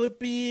 It would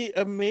be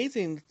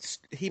amazing.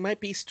 He might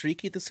be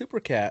Streaky the Super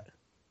Cat.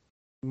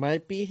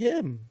 Might be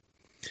him.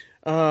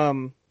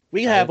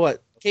 We have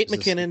what? Kate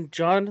Krasinski. McKinnon,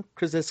 John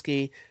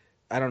Krasinski.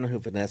 I don't know who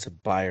Vanessa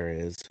Bayer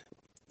is.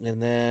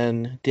 And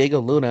then Diego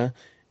Luna.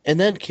 And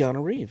then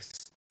Keanu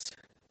Reeves.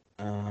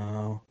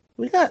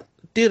 We got...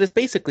 Dude, it's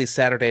basically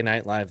Saturday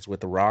Night Lives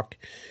with The Rock,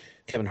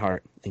 Kevin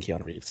Hart, and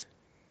Keanu Reeves.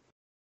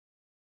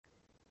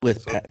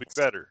 With So it'll pets.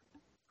 be better.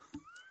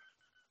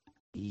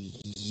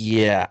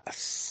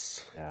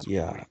 Yes.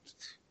 Yeah.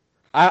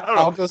 I don't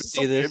know. I'll go It's see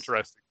something this.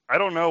 Interesting. I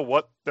don't know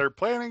what they're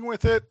planning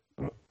with it.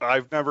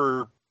 I've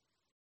never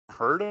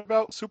heard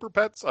about Super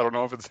Pets. I don't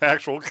know if it's an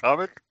actual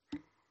comic.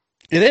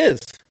 It is.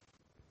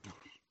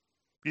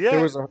 Yeah,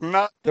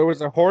 There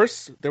was a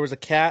horse, there was a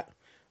cat,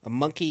 a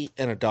monkey,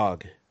 and a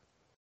dog.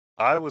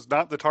 I was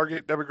not the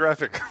target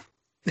demographic.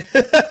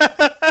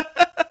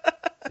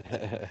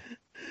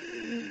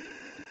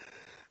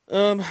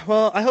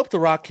 Well, I hope The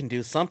Rock can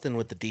do something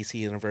with the DC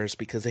universe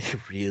because they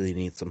really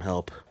need some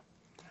help.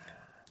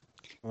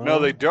 No,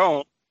 they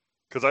don't,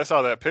 because I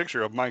saw that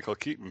picture of Michael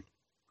Keaton.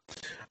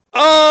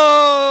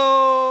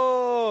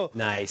 Oh!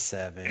 Nice,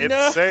 Evan.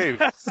 It's saved.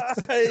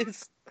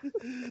 Nice.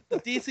 The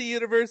DC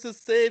universe is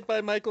saved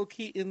by Michael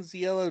Keaton's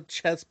yellow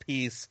chess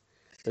piece.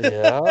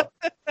 Yeah.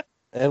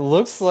 It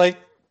looks like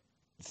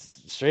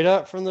straight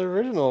up from the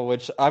original,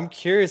 which I'm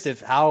curious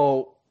if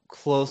how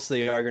close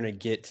they are going to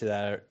get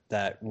to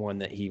that one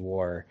that he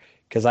wore.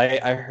 Because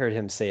I heard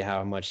him say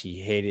how much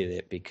he hated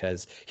it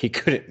because he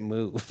couldn't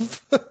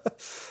move.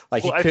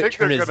 Like he couldn't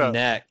turn his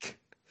neck.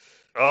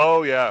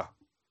 Oh, yeah.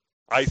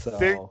 I So-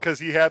 think because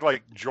he had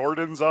like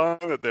Jordans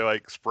on that they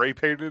like spray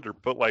painted or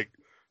put like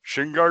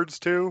shin guards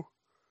to.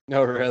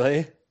 No,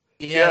 really?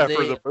 Yeah, they-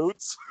 for the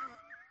boots.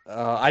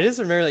 I just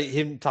remember like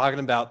him talking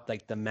about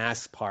like the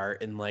mask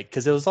part and like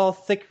because it was all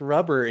thick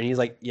rubber and he's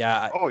like,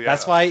 yeah, Oh, yeah.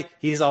 that's why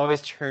he's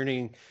always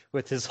turning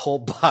with his whole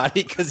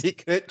body because he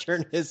couldn't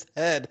turn his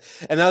head.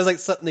 And that was like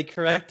something they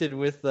corrected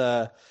with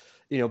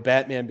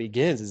Batman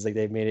Begins. Is like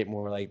they made it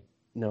more like,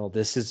 no,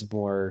 this is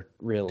more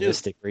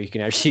realistic where you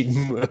can actually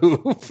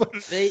move.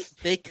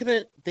 They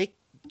couldn't. They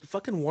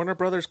fucking Warner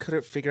Brothers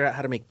couldn't figure out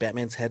how to make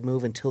Batman's head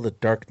move until The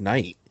Dark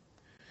Knight.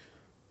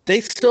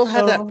 They still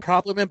have that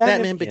problem in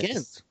Batman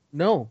Begins.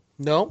 No.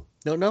 They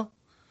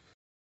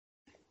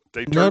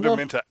No, turned no. him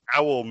into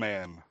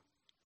Owlman.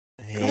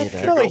 I I hate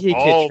feel it. like he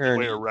all could the turn.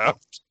 way around.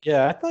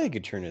 Yeah, I thought he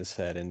could turn his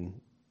head in.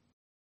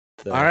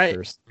 The All right,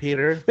 first.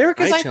 Peter.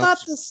 Because I challenge-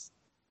 thought this.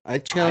 I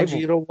challenge I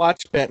will- you to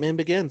watch Batman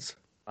Begins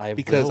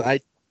because will.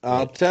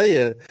 I'll tell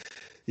you,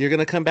 you're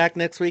gonna come back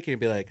next week and you'll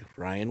be like,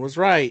 Ryan was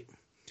right.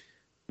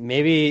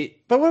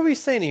 Maybe, but what are we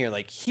saying here?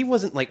 Like he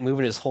wasn't like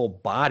moving his whole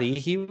body.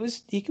 He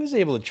was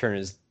able to turn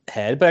his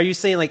head. But are you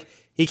saying like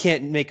he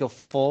can't make a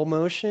full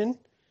motion?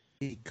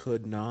 He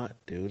could not,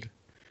 dude.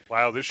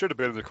 Wow, this should have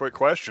been the quick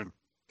question.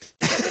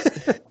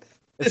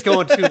 It's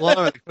going too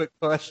long with a quick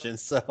question.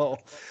 So,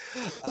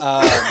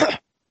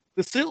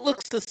 The suit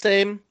looks the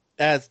same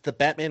as the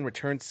Batman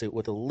Returns suit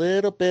with a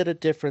little bit of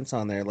difference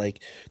on there.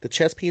 Like the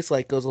chest piece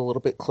like goes a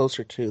little bit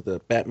closer to the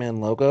Batman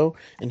logo,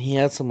 and he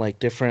has some like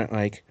different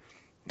like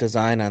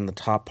design on the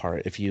top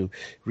part. If you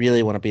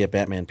really want to be a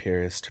Batman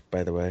purist,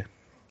 by the way.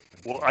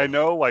 Well, I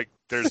know like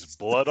there's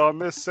blood on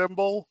this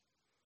symbol.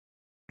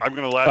 I'm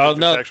gonna laugh Oh, if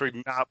no. it's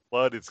actually not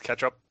blood, it's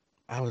ketchup.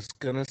 I was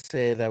gonna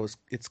say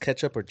it's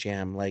ketchup or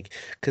jam, like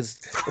because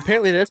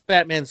apparently this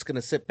Batman's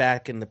gonna sit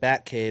back in the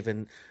Batcave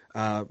and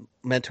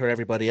mentor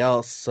everybody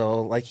else.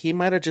 So like he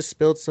might have just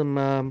spilled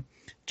some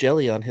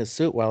jelly on his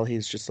suit while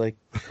he's just like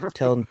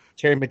telling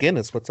Terry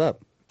McGinnis what's up.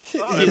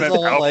 Oh, he's and then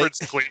all Alfred's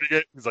cleaning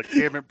it. He's like,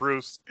 damn it,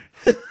 Bruce.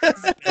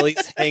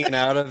 Billy's hanging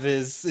out of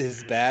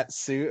his bat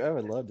suit. I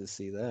would love to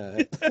see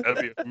that. That'd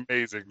be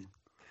amazing.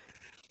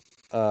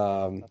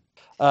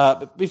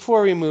 But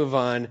before we move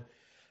on,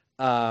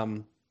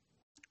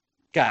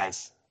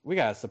 guys, we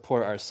gotta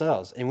support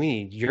ourselves, and we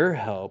need your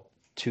help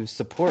to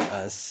support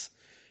us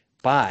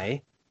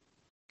by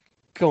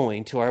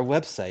going to our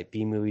website,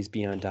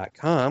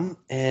 bmoviesbeyond.com,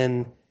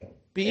 and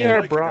Be And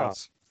our Liking bra.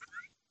 us.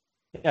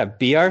 yeah,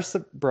 be our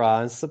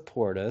bra and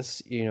support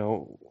us. You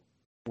know,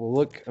 we'll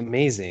look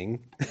amazing,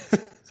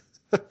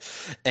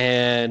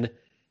 and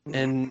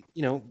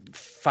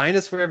find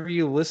us wherever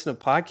you listen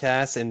to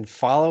podcasts and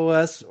follow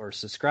us or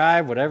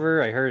subscribe,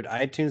 whatever. I heard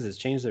iTunes has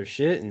changed their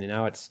shit, and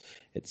now it's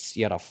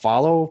you gotta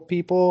follow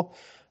people,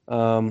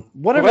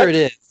 whatever Correct. it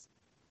is.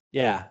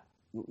 Yeah,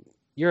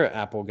 you're an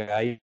Apple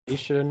guy. You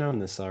should have known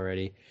this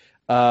already.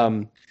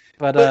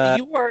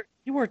 But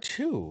you are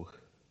too.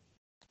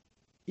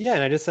 Yeah,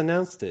 and I just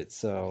announced it,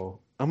 so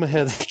I'm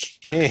ahead of the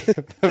game.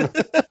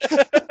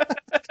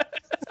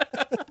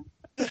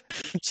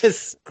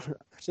 just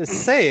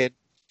say it.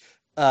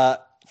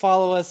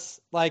 Follow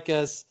us, like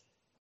us,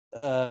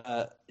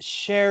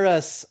 share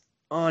us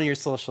on your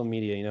social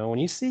media. You know, when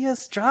you see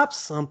us drop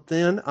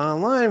something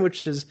online,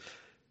 which is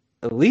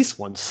at least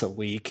once a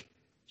week,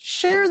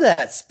 share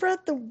that. Spread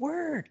the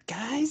word,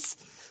 guys.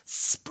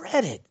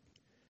 Spread it.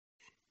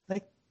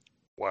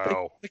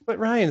 Wow. Like what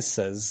Ryan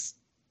says,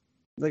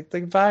 like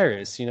the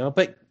virus,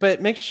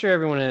 But make sure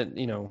everyone,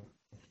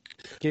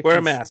 get Wear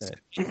a consent. mask.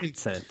 Get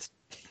consent.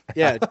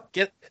 Yeah,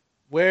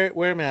 wear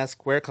a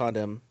mask, wear a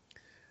condom,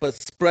 but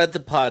spread the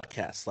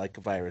podcast like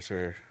a virus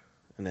or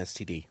an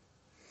STD.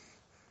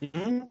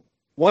 Mhm.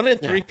 1 in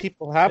 3 Yeah.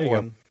 people have There you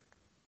go. one.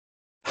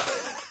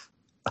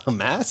 A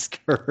mask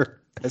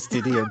or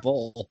STD or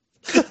both?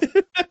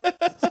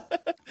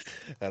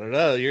 I don't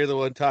know. You're the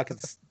one talking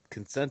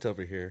consent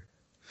over here.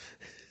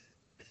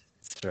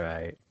 That's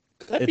right.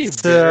 That'd be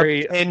It's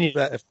very. opinion,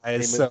 that-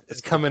 guys, so it's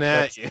coming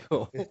at you.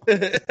 All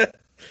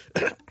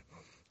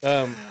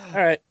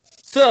right.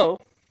 So,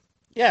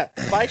 yeah,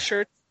 buy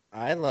shirts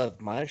I love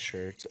my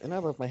shirts and I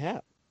love my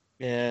hat.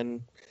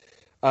 And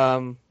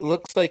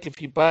looks like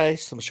if you buy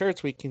some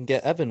shirts, we can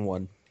get Evan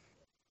one.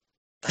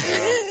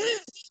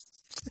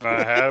 It's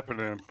not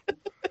happening.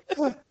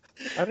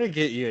 How to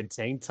get you a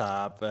tank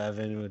top,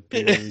 Evan, with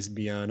Movies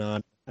Beyond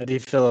on? How do you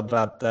feel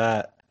about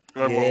that?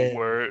 I Yeah. won't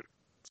wear it.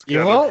 It's You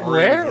gotta won't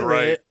breathe wear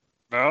right. it.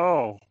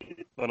 No,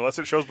 unless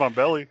it shows my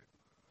belly.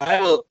 I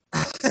will.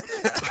 I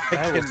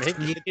can make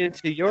you sneak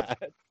into your. I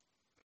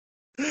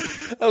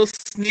will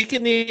sneak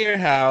into your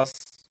house,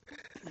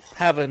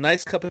 have a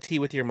nice cup of tea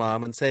with your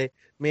mom, and say,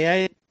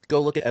 "May I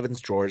go look at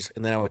Evan's drawers?"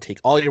 And then I would take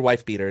all your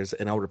wife beaters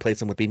and I'll replace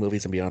them with B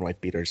Movies and Beyond wife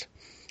beaters,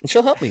 and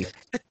she'll help me.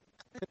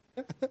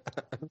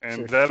 And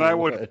Sure then she I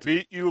would would.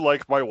 beat you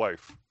like my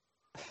wife.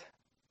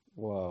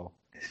 Whoa.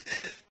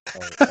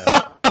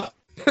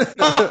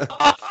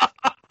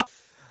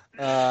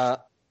 All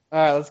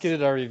right, let's get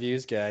into our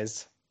reviews,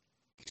 guys.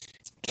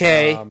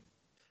 Okay.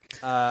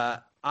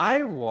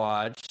 I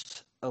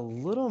watched a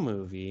little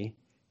movie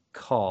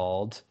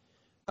called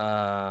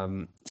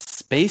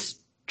Space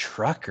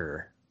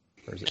Trucker.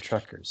 Or is it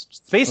Truckers?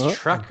 Space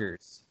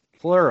Truckers,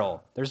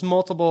 plural. There's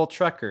multiple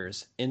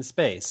truckers in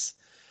space.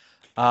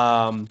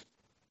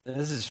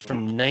 This is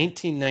from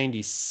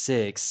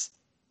 1996,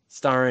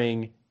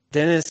 starring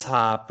Dennis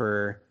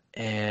Hopper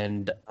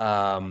and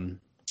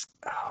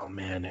oh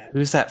man,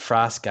 who's that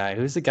Frost guy?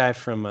 Who's the guy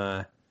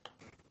from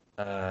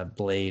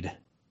Blade?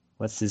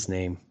 What's his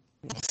name?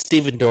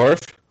 Steven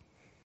Dorff.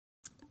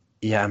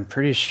 Yeah, I'm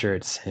pretty sure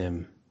it's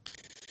him.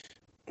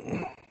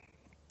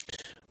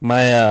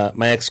 My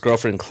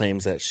ex-girlfriend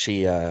claims that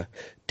she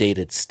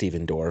dated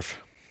Steven Dorff.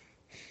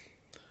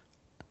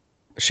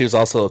 She was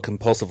also a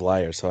compulsive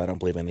liar, so I don't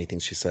believe anything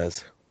she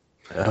says.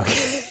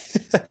 Okay.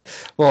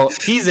 Well,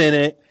 he's in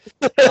it.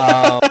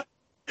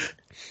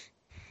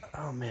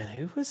 Oh man,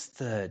 who was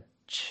the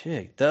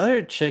chick? The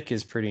other chick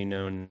is pretty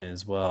known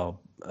as well.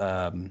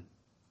 I feel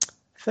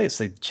like it's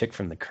the chick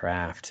from The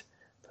Craft,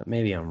 but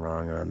maybe I'm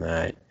wrong on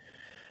that.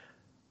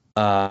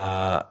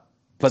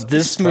 But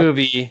this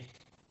movie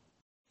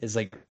is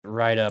like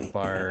right up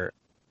our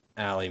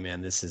alley,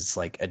 man. This is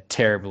like a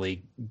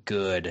terribly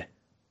good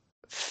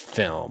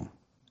film,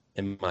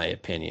 in my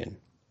opinion.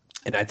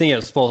 And I think it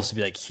was supposed to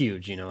be like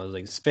huge, you know, it was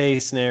like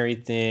space and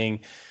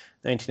everything.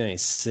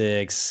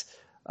 1996.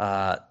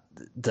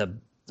 The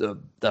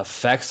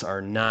effects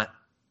are not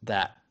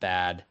that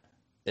bad.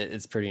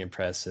 It's pretty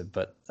impressive,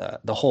 but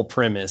the whole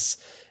premise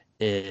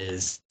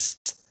is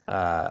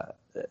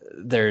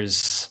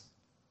there's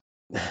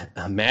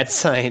a mad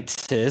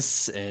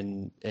scientist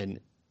and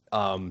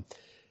I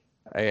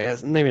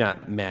guess maybe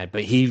not mad,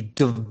 but he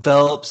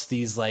develops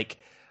these like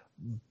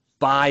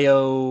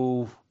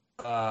bio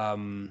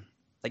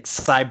like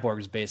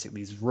cyborgs,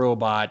 basically these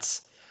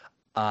robots,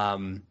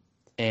 and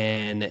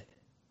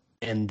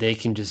they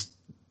can just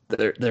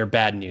they're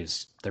bad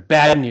news. They're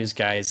bad news,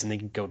 guys, and they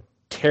can go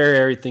tear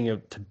everything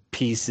to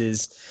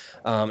pieces.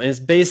 And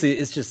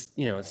it's just,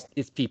 you know,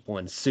 it's people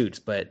in suits,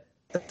 but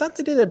I thought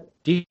they did a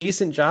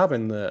decent job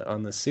on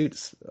the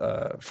suits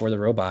for the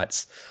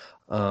robots.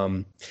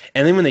 And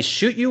then when they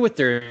shoot you with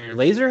their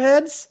laser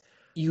heads,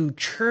 you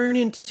turn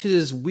into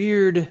this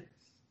weird,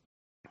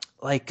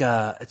 like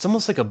it's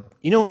almost like a,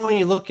 you know, when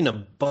you look in a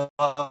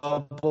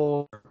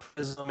bubble or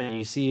prism and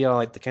you see all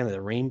like the kind of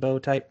the rainbow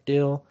type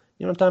deal.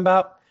 You know what I'm talking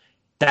about?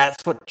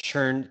 That's what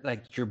churns,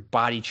 like your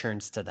body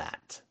churns to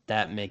that.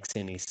 That makes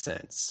any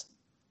sense.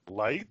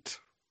 Light?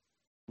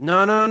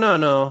 No.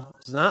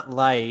 It's not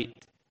light.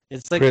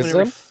 It's like Prism?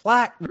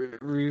 when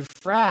it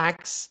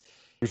refracts.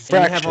 And you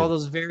have all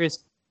those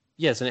various.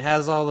 Yes, and it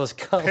has all those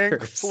colors.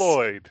 Pink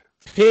Floyd.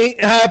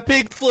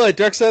 Pink Floyd,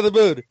 Dark Side of the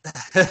Moon.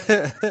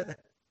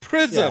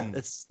 Prism. Yeah,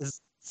 it's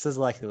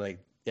exactly like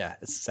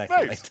it's exactly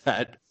Nice. like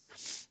that.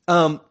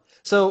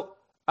 So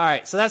all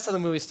right, so that's how the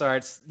movie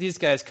starts. These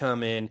guys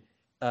come in.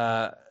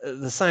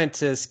 The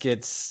scientist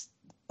gets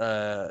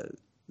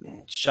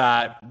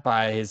shot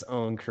by his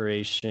own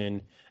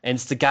creation, and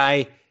it's the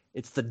guy.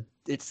 It's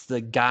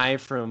the guy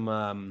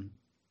from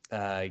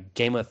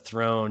Game of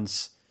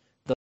Thrones,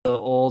 the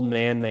old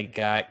man that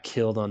got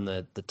killed on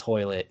the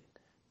toilet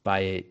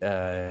by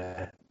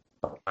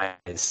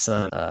his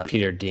son,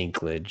 Peter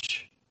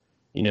Dinklage.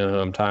 You know who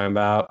I'm talking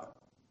about?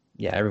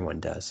 Yeah, everyone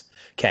does.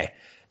 Okay,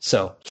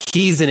 so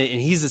he's in it, and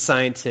he's a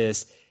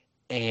scientist,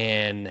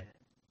 and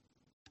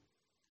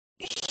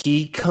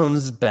he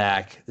comes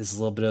back. This is a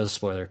little bit of a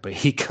spoiler, but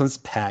he comes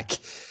back,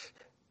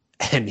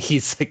 and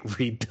he's like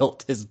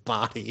rebuilt his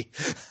body.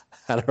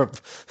 I don't know,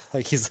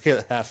 like he's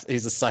a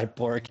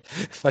cyborg,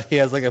 but he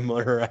has like a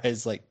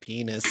motorized like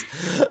penis.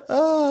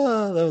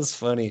 Oh, that was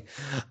funny.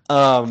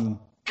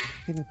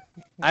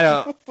 I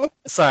don't.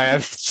 Sorry,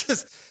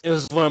 it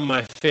was one of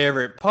my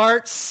favorite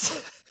parts.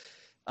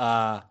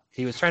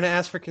 He was trying to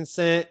ask for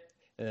consent,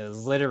 and it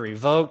was later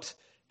revoked,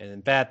 and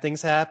then bad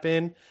things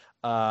happen.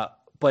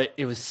 But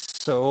it was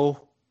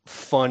so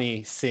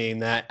funny seeing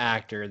that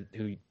actor,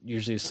 who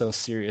usually is so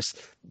serious,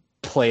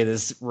 play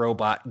this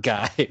robot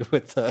guy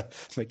with a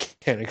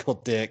mechanical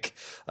dick.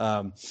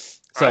 I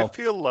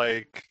feel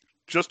like,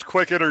 just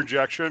quick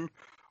interjection,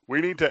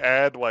 we need to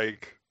add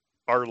like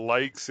our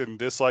likes and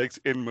dislikes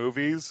in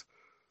movies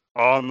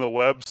on the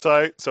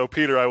website. So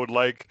Peter, I would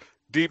like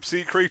deep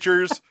sea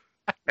creatures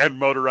and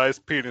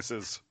motorized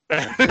penises.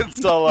 And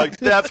so like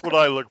that's what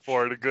I look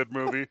for in a good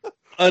movie.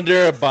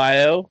 Under a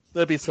bio,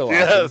 that'd be so awesome.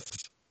 Yes.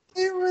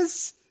 It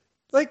was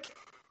like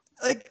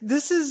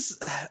this is,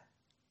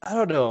 I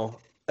don't know.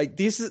 Like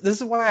this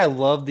is why I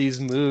love these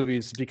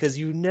movies, because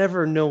you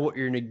never know what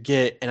you're gonna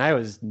get, and I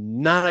was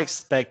not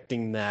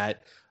expecting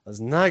that. I was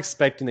not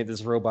expecting that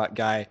this robot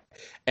guy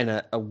and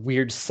a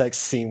weird sex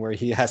scene where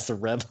he has to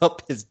rev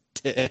up his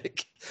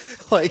dick.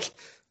 Like,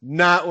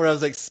 not what I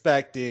was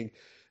expecting.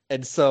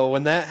 And so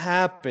when that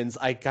happens,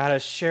 I gotta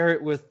share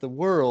it with the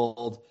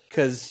world,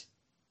 because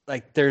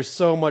like there's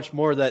so much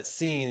more of that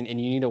scene and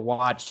you need to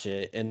watch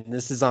it. And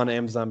this is on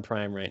Amazon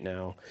Prime right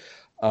now.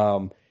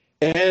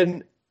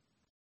 And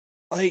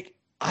like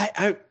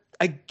I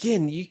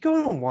again, you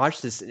go and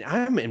watch this, and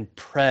I'm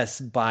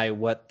impressed by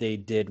what they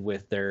did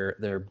with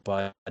their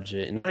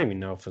budget. And I don't even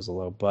know if it was a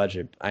low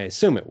budget. I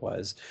assume it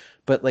was.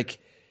 But like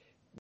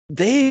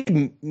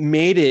they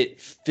made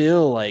it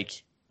feel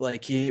like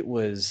it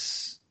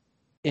was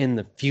in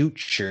the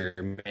future,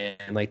 man.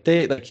 Like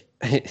they like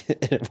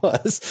it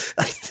was.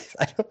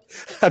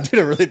 I'm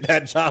doing a really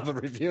bad job of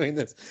reviewing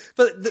this.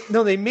 But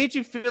no, they made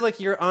you feel like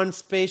you're on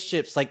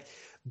spaceships. Like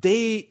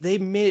they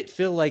made it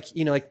feel like,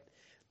 you know, like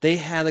they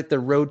had like the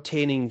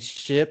rotating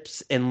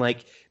ships, and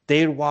like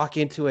they'd walk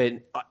into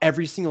it.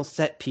 Every single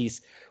set piece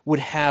would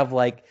have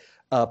like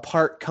a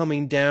part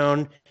coming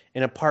down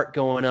and a part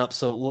going up,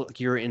 so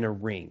look, you're in a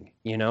ring.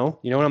 You know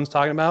what I'm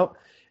talking about?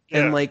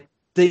 Yeah. And like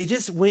they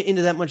just went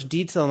into that much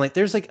detail. And like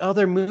there's like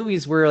other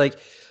movies where like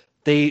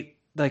they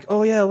like,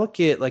 oh yeah, look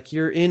at like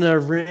you're in a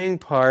ring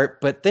part,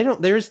 but they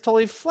don't. They're just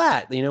totally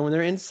flat. You know, when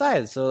they're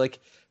inside. So like,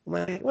 I'm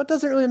like, what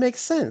doesn't really make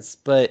sense,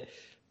 but.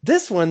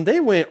 This one,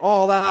 they went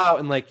all out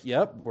and like,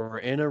 yep, we're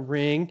in a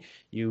ring.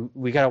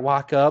 We got to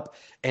walk up,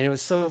 and it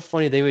was so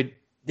funny. They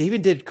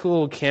even did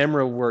cool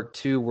camera work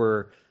too,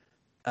 where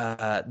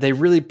they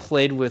really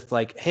played with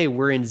like, hey,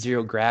 we're in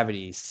zero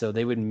gravity, so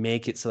they would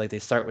make it so like they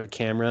start with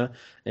camera,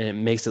 and it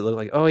makes it look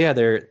like, oh yeah,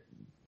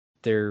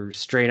 they're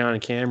straight on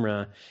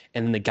camera,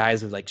 and then the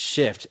guys would like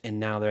shift, and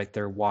now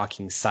they're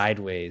walking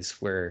sideways,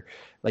 where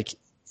like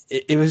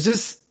it was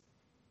just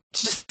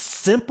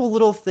simple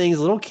little things,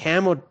 little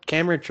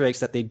camera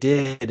tricks that they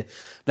did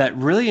that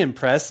really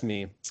impressed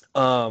me.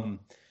 The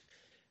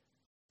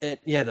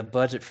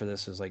budget for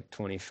this was like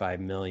 $25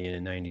 million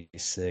in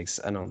 '96.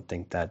 I don't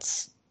think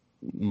that's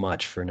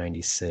much for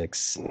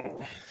 '96.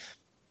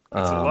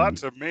 That's a lot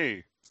to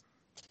me.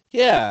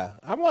 Yeah,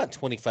 I want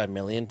 $25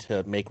 million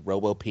to make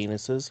robo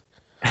penises.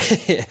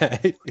 Yeah.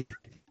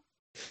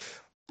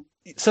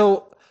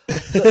 So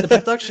the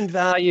production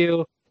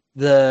value,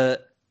 the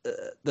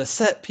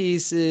set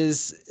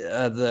pieces,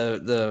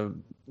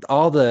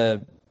 all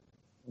the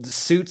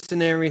suits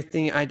and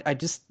everything. I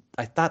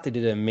thought they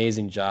did an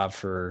amazing job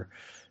for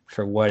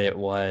what it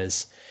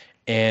was.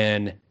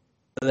 And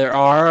there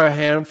are a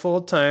handful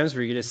of times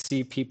where you get to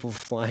see people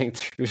flying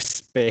through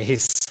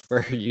space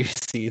where you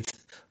see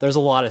there's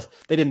a lot of,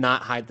 they did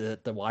not hide the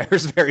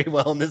wires very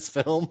well in this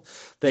film.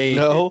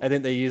 I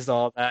think they used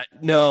all that.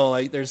 No,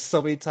 like there's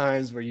so many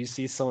times where you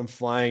see someone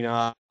flying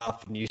off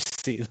and you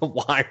see the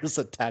wires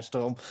attached to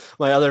them.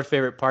 My other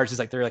favorite parts is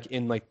like they're like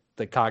in like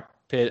the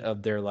cockpit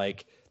of their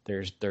like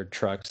their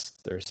trucks,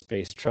 their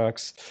space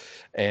trucks,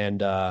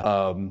 and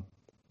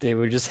they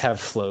would just have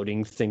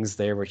floating things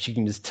there where you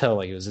can just tell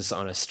like it was just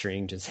on a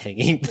string just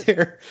hanging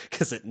there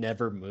because it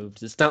never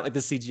moved. It's not like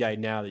the CGI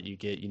now that you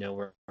get, you know,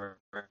 where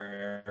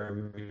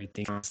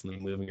everything's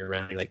constantly moving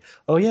around. You're like,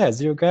 oh yeah,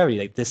 zero gravity.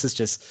 Like this is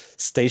just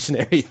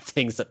stationary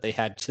things that they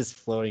had just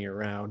floating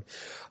around.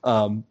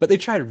 But they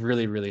tried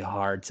really, really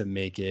hard to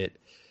make it,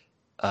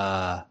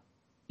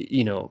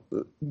 you know,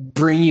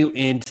 bring you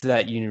into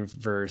that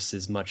universe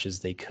as much as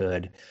they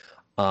could.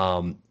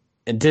 And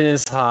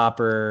Dennis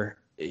Hopper,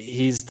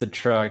 he's the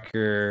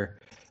trucker,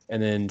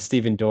 and then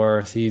Stephen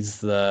Dorff,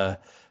 he's the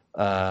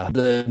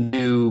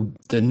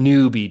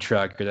newbie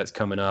trucker that's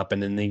coming up,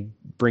 and then they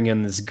bring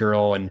in this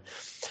girl, and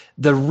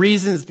the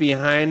reasons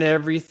behind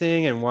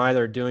everything and why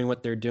they're doing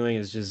what they're doing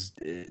is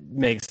just, it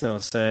makes no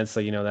sense.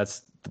 So, you know,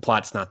 the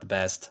plot's not the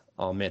best,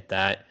 I'll admit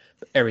that,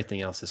 but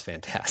everything else is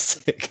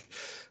fantastic.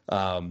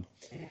 And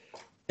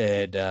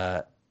it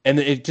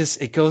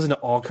goes into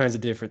all kinds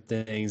of different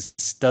things.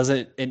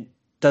 It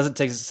doesn't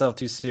take itself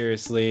too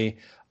seriously.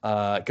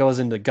 Goes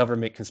into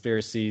government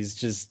conspiracies,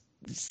 just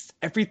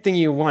everything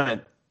you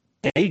want.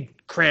 They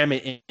cram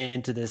it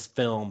into this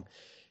film,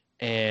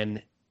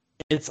 and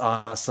it's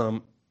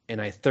awesome.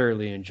 And I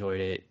thoroughly enjoyed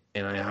it,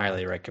 and I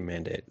highly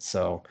recommend it.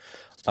 So,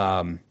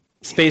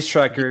 Space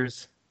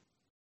Truckers,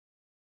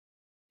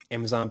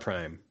 Amazon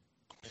Prime.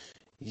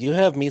 You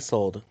have me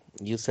sold.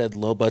 You said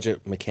low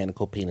budget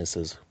mechanical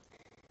penises.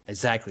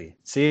 Exactly.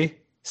 See,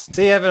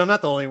 Evan, I'm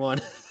not the only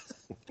one.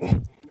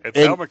 It's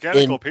how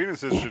mechanical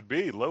penises should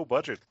be, low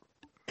budget.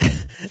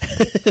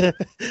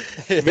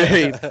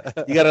 Very,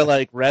 you gotta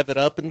like rev it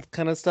up and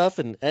kind of stuff,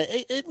 and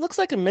it looks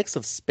like a mix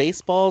of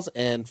Spaceballs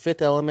and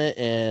Fifth Element,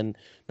 and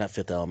not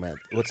Fifth Element.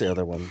 What's the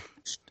other one?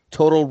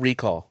 Total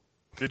Recall.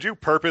 Did you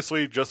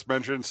purposely just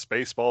mention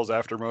Spaceballs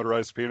after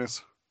Motorized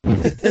Penis?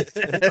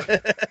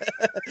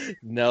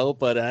 No,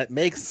 but it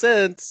makes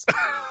sense.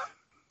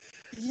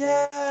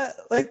 Yeah,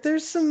 like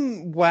there's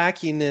some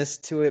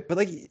wackiness to it, but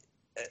like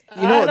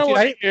I don't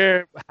want to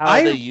hear how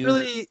I they use it.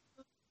 really,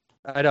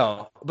 I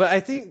know, but I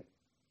think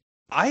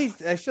I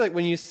feel like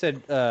when you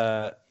said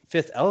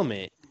Fifth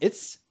Element,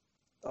 it's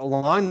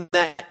along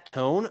that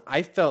tone.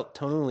 I felt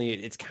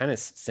tonally it's kind of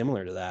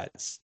similar to that.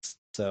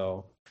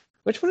 So,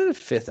 which one did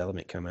Fifth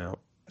Element come out?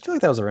 I feel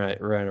like that was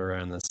right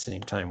around the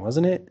same time,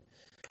 wasn't it?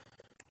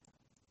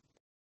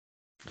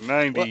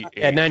 98.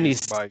 Yeah,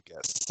 is my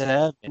guess.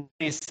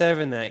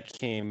 97 that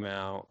came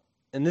out.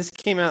 And this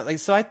came out like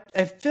so I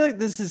feel like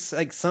this is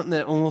like something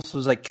that almost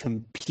was like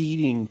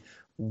competing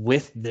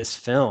with this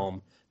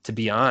film, to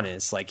be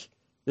honest. Like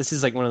this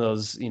is like one of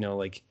those,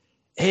 like,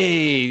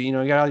 hey, you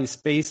got all these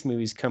space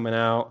movies coming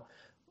out.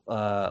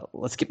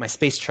 Let's get my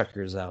space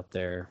truckers out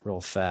there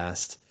real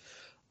fast.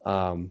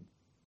 But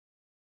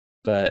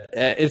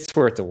it's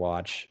worth a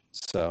watch.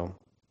 So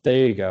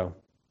there you go.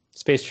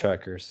 Space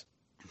truckers.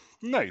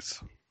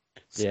 Nice.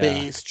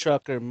 Space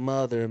Trucker,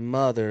 mother.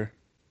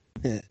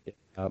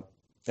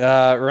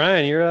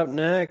 Ryan, you're up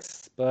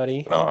next,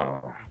 buddy.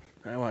 Oh,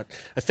 I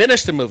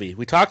finished the movie.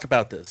 We talked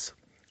about this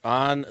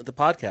on the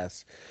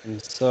podcast. I'm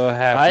so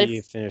happy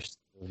you finished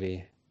the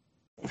movie.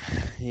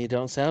 You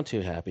don't sound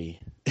too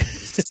happy.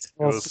 It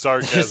was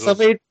sarcasm.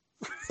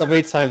 So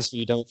many times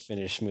you don't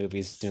finish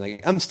movies, you're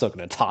like, I'm still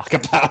going to talk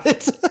about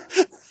it.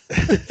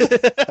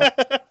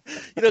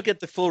 You don't get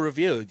the full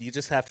review. You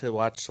just have to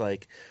watch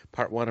like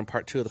part 1 and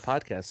part 2 of the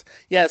podcast.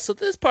 Yeah, so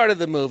this part of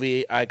the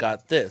movie, I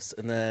got this,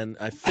 and then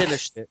I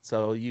finished it,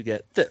 so you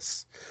get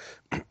this.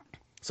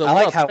 So I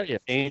like how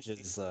it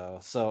changes, though.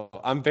 So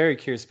I'm very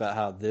curious about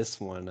how this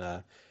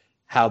one,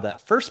 how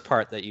that first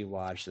part that you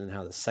watched, and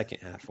how the second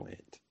half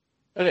went.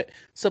 Okay,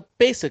 so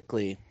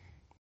basically,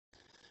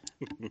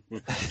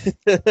 what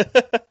did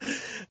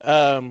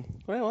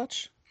I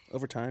watch?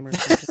 Overtime or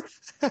something?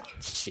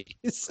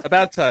 Jeez.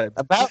 About time.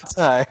 About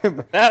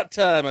time.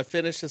 I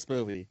finished this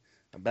movie.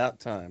 About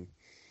time.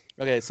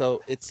 Okay,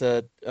 so it's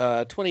a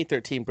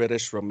 2013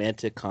 British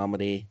romantic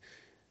comedy.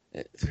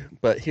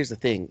 But here's the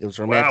thing. It was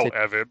romantic. Wow,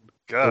 Evan.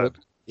 God.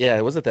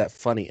 It wasn't that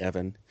funny,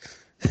 Evan.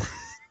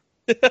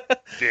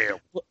 Damn.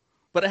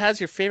 But it has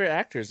your favorite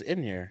actors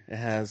in here. It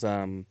has I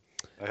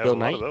have Bill a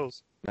lot of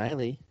those.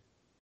 Knightley.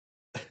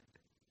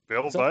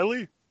 Bill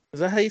Knightley? Is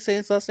that how you say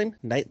his last name?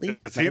 Knightley?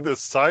 Is he the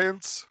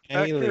science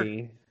actor?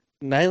 Haley.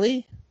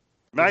 Knightley?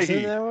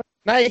 Nighy.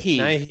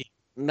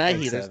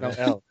 Nighy. There's no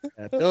L.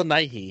 Bill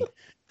Nighy.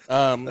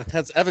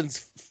 Has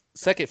Evan's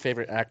second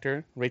favorite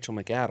actor, Rachel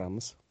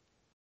McAdams.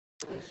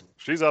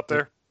 She's up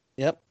there.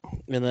 Yep.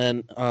 And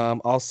then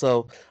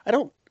also, I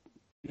don't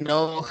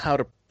know how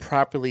to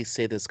properly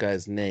say this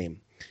guy's name.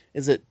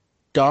 Is it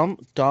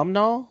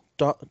Domhnall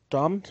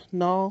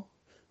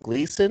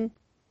Gleeson?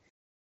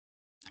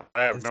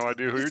 I have no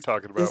idea who you're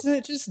talking about. Isn't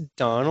it just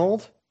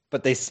Donald?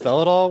 But they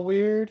spell it all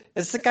weird.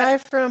 It's the guy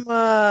from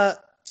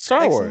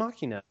Star Ex Wars.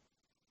 Machina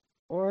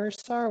or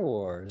Star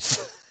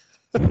Wars.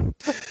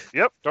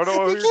 Yep, don't know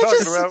what you're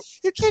talking about.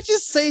 You can't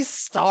just say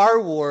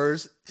Star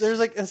Wars. There's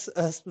like a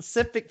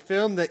specific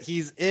film that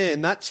he's in,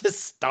 not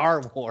just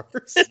Star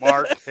Wars.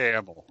 Mark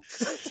Hamill.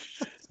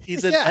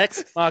 He's an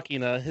Ex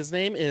Machina. His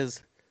name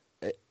is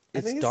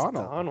It's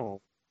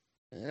Donald.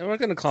 We're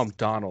going to call him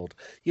Donald.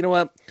 You know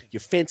what? Your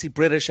fancy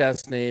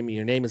British-ass name,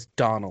 your name is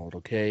Donald,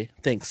 okay?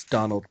 Thanks,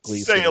 Donald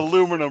Gleeson. Say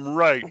aluminum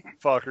right,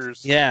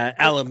 fuckers. Yeah,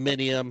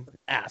 aluminium,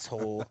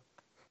 asshole.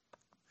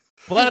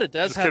 But it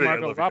does Just have kidding, I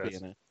Margot love you Robbie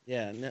guys. in it.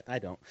 Yeah, no, I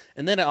don't.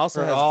 And then it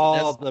also For has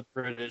all Vanessa, the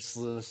British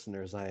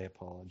listeners, I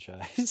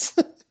apologize.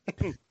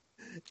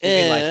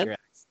 and,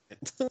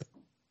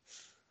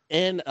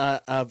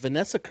 and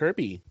Vanessa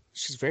Kirby.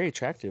 She's very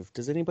attractive.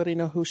 Does anybody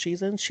know who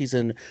she's in? She's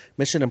in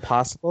Mission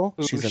Impossible.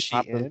 She's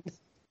in?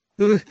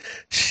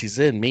 She's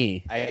in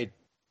Me.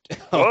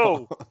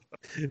 Whoa.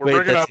 We're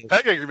bringing up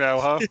that's- pegging now,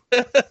 huh?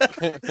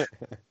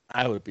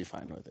 I would be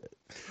fine with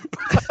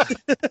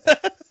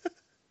it.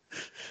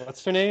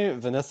 What's her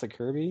name? Vanessa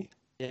Kirby?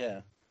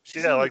 Yeah.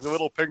 Yeah, like the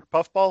little pink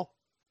puffball.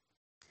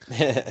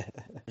 And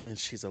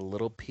she's a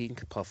little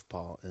pink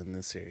puffball in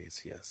this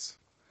series, yes.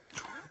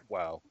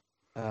 Wow.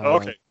 Um,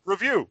 Okay,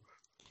 review.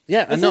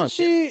 Yeah, I know. Isn't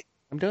she?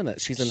 I'm doing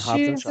that. She's in Hobbs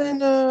and She's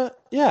Shaw.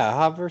 in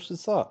Hobbs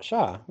versus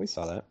Shaw. We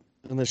saw that.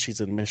 And then she's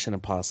in Mission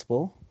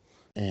Impossible.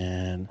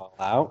 And All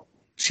Out.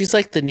 she's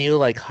like the new,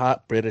 like,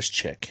 hot British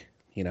chick,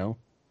 you know?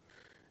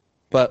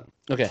 But,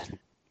 okay.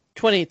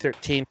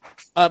 2013.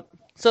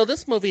 So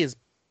this movie is...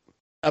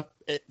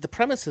 the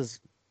premise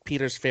is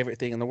Peter's favorite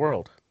thing in the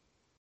world.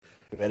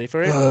 You ready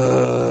for it?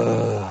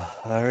 I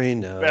already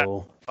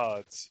know.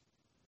 Odds.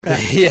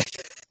 Yeah.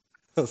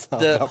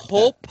 The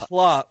whole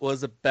plot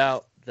was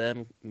about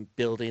them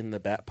building the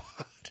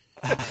Batpod.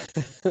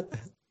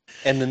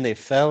 And then they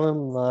fell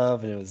in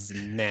love, and it was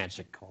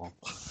magical.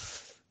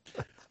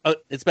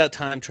 It's about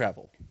time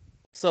travel.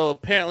 So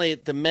apparently,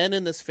 the men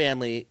in this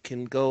family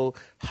can go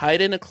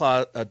hide in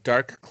a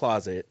dark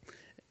closet,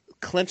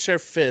 clench their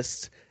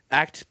fists,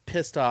 act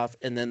pissed off,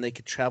 and then they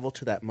could travel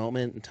to that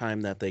moment in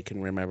time that they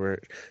can remember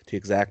the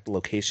exact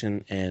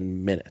location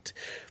and minute.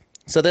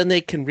 So then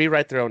they can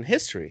rewrite their own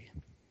history.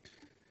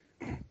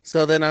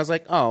 So then I was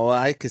like, oh, well,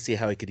 I could see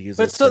how I could use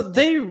But this. so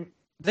they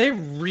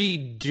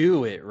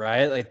redo it,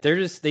 right? Like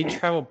they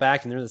travel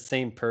back and they're the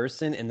same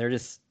person and they're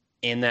just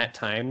in that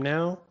time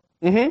now.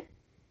 Mm-hmm.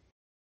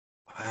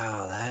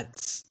 Wow,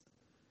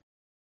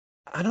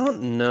 I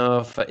don't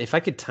know if I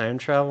could time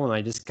travel and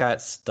I just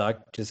got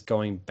stuck just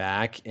going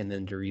back and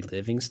then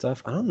reliving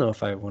stuff. I don't know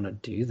if I want to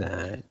do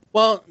that.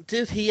 Well,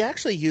 dude, he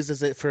actually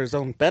uses it for his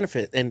own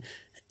benefit, and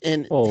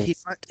Well, he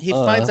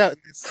finds out.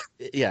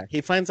 Yeah,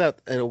 he finds out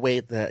in a way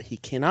that he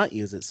cannot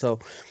use it. So,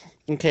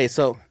 okay,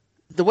 so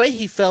the way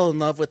he fell in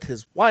love with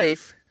his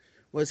wife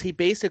was he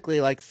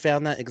basically like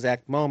found that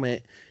exact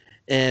moment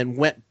and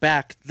went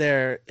back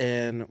there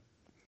and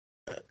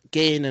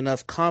gained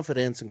enough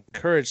confidence and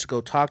courage to go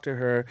talk to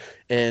her,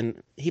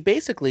 and he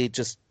basically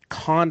just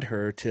conned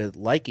her to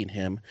liking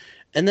him,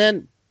 and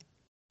then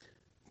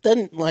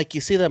like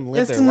you see them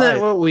live isn't their that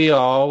life. what we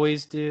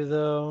always do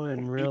though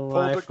in real pulled the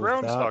life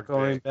Groundhog without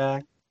going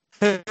Day.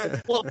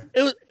 back? Well,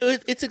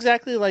 it's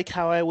exactly like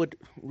how I would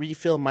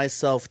refill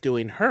myself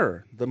doing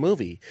Her, the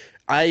movie.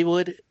 I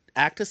would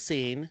act a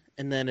scene,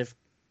 and then if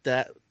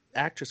that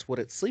actress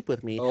wouldn't sleep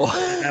with me, Oh.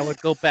 I would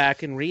go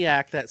back and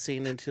react that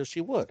scene until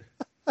she would.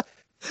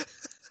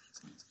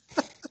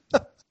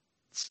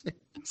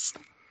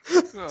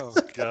 Oh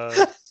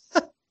God.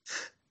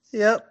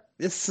 Yep,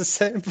 it's the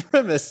same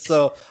premise.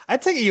 So I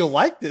take it you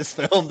like this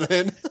film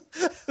then.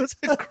 It's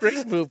a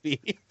great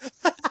movie.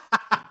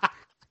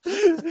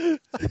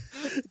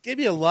 Gave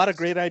me a lot of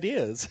great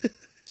ideas.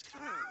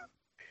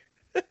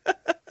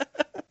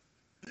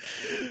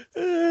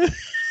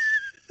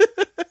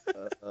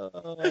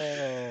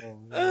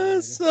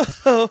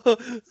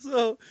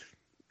 So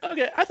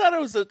okay, I thought it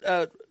was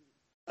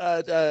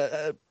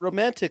a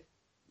romantic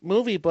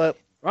movie, but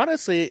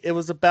honestly, it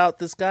was about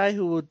this guy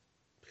who would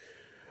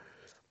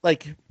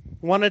like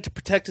wanted to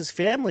protect his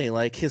family.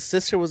 Like his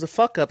sister was a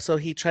fuck up, so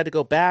he tried to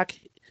go back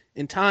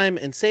in time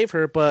and save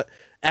her. But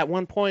at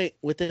one point,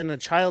 within a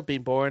child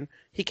being born,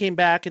 he came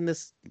back and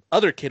this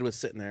other kid was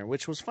sitting there,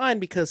 which was fine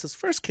because his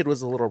first kid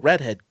was a little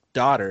redhead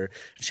daughter.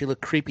 And she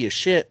looked creepy as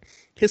shit.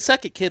 His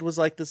second kid was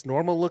like this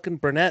normal looking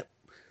brunette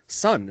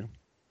son.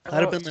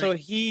 I'd have been so like,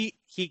 he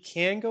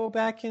can go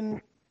back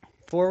and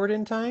forward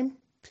in time?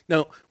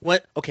 no,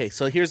 what? Okay,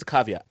 so here's the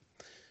caveat.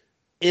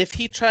 If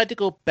he tried to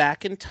go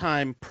back in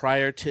time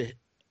prior to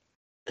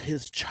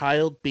his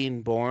child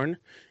being born,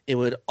 it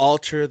would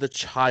alter the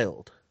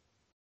child.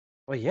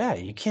 Well, yeah,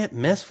 you can't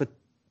mess with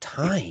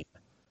time.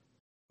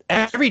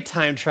 Every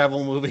time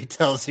travel movie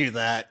tells you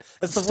that.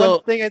 That's the So-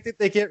 one thing I think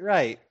they get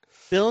right.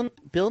 Bill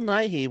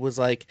Nighy was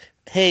like,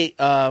 "Hey,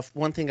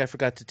 one thing I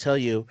forgot to tell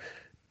you: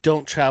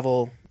 don't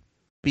travel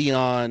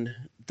beyond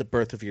the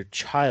birth of your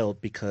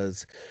child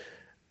because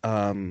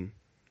then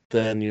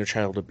your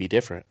child would be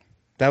different."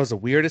 That was the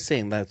weirdest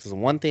thing. That's the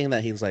one thing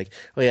that he was like,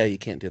 "Oh yeah, you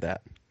can't do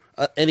that.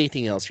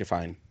 Anything else, you're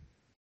fine."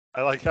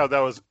 I like how that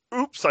was.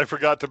 Oops, I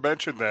forgot to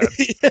mention that.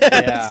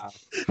 Yeah.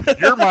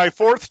 You're my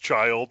fourth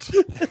child.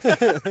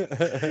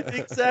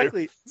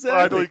 exactly.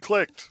 Finally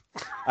clicked.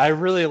 I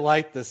really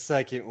liked the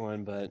second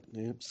one, but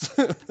oops.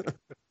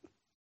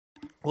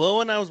 Well,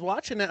 when I was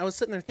watching it, I was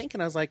sitting there thinking,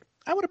 I was like,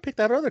 I would have picked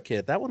that other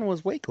kid. That one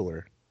was way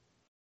cooler.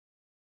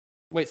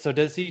 Wait, so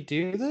does he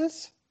do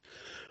this?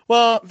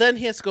 Well, then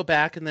he has to go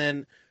back and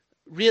then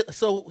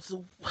so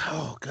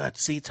oh god,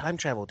 see, time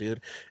travel, dude.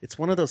 It's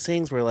one of those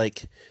things where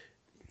like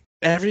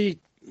every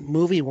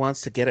movie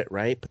wants to get it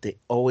right, but they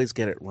always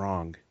get it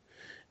wrong.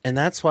 And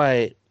that's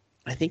why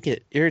I think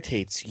it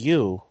irritates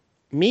you.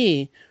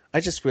 Me,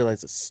 I just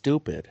realize it's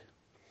stupid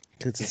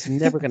because it's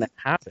never going to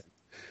happen.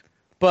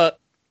 But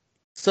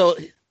so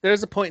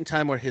there's a point in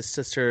time where his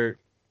sister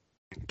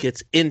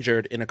gets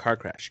injured in a car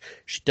crash.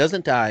 She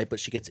doesn't die, but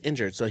she gets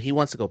injured. So he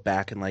wants to go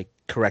back and like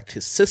correct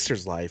his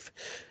sister's life.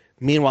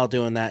 Meanwhile,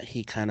 doing that,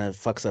 he kind of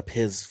fucks up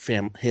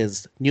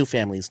his new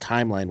family's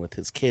timeline with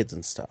his kids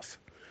and stuff.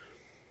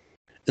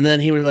 And then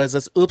he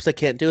realizes, oops, I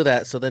can't do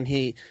that. So then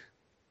he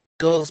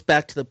goes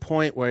back to the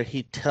point where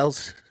he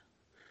tells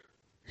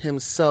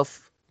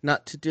himself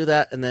not to do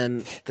that. And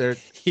then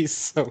He's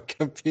so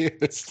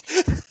confused.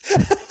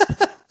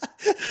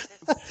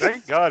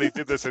 Thank God he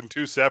did this in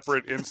two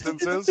separate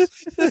instances.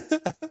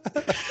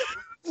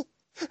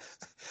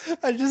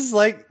 I just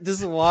like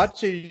just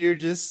watching you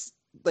just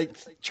like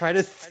try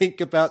to think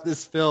about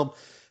this film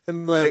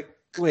and like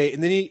wait,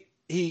 and then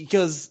he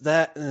goes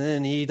that and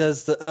then he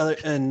does the other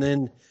and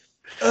then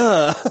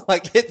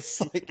like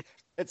it's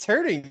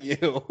hurting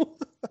you.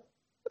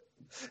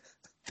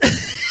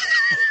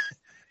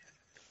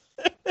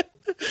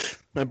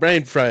 my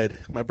brain's fried.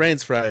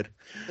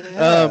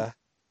 Yeah.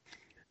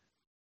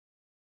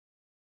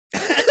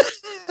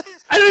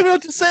 I don't even know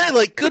what to say.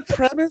 Like, good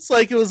premise.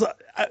 Like, it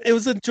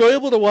was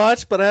enjoyable to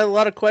watch, but I had a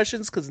lot of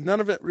questions because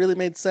none of it really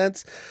made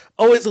sense.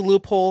 Always a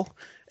loophole,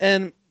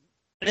 and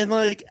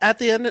like at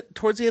the end,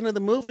 towards the end of the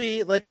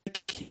movie, like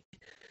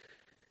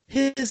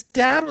his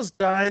dad was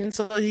dying,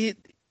 so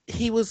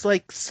he was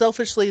like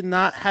selfishly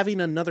not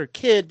having another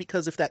kid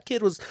because if that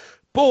kid was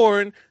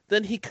born,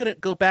 then he couldn't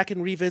go back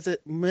and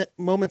revisit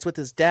moments with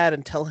his dad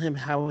and tell him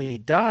how he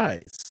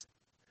dies.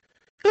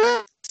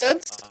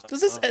 Sense?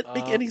 Does this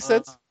make any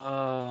sense?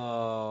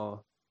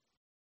 Oh,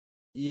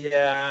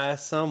 yeah,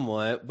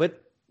 somewhat,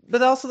 but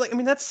also like I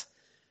mean that's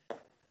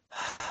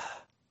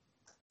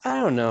I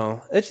don't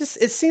know. It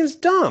seems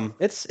dumb.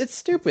 It's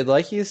stupid,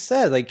 like you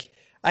said. Like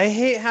I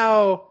hate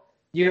how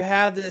you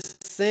have this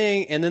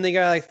thing and then they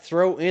gotta like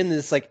throw in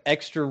this like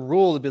extra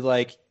rule to be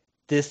like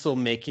this will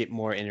make it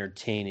more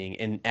entertaining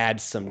and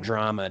add some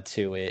drama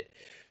to it.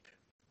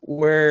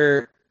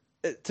 Where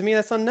to me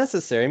that's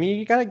unnecessary. I mean,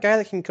 you got a guy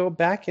that can go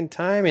back in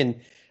time,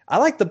 and I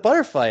like the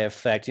butterfly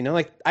effect. You know,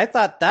 like I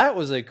thought that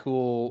was a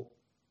cool,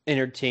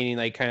 entertaining,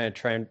 like kind of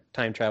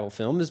time travel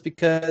film, is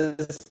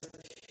because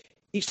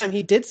each time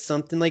he did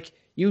something, like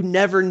you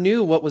never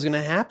knew what was going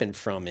to happen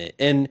from it,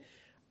 and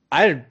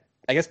I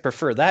guess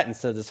prefer that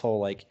instead of this whole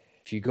like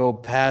if you go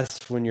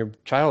past when your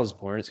child is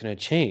born, it's going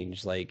to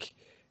change. Like,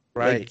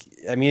 Right.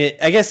 I mean,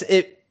 I guess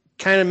it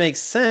kind of makes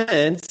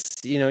sense.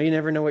 You know, you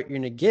never know what you're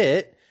going to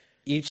get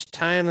each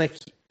time. Like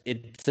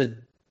it's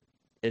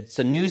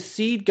a new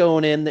seed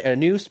going in, a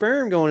new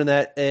sperm going in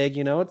that egg.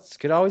 You know, it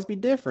could always be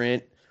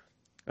different.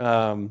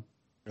 I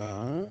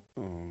don't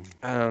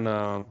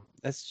know.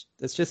 That's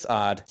just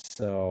odd.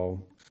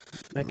 So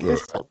I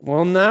guess.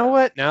 Well, now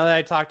what? Now that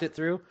I talked it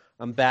through,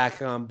 I'm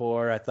back on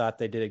board. I thought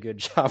they did a good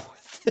job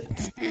with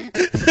it.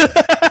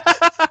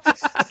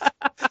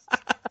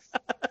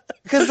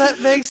 Because that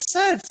makes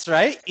sense,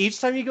 right?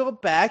 Each time you go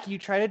back, you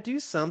try to do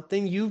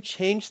something, you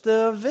change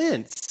the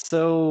events.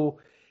 So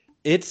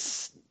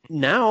it's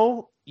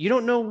now you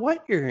don't know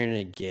what you're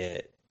gonna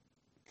get.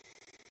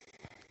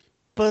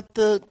 But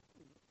the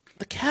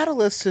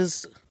catalyst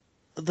is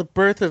the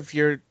birth of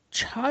your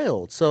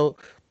child. So,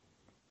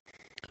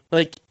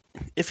 like,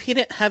 if he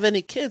didn't have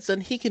any kids,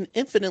 then he can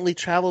infinitely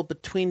travel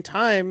between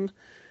time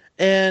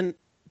and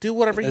do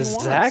whatever he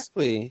wants.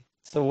 Exactly.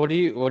 So what do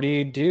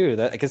you do?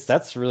 That I guess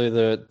that's really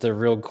the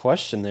real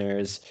question there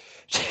is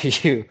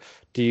do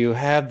you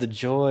have the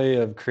joy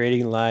of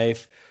creating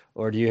life,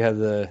 or do you have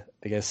the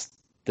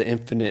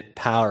infinite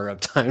power of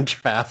time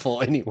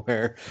travel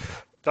anywhere?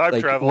 Time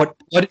Like, travel. What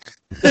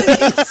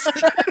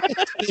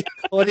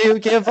what do you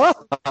give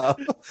up?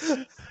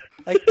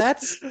 Like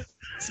that's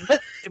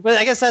but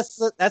I guess that's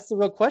the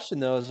real question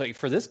though, is like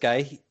for this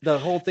guy, the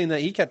whole thing that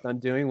he kept on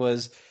doing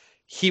was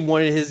he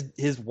wanted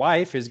his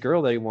wife, his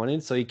girl that he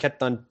wanted, so he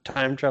kept on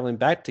time traveling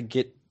back to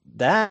get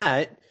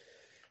that.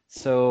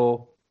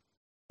 So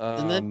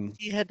and then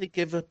he had to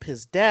give up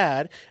his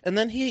dad, and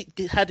then he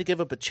had to give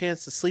up a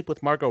chance to sleep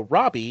with Margot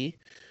Robbie.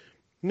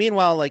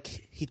 Meanwhile,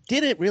 like he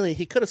could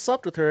have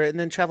slept with her and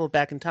then traveled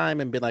back in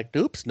time and been like,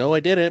 "Oops, no, I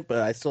didn't," but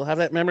I still have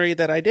that memory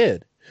that I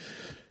did.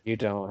 You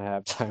don't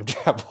have time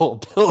travel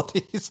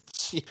abilities,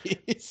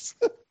 jeez.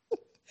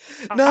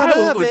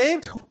 No,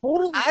 babe.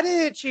 Totally. I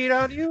didn't cheat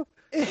on you.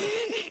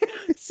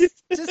 It's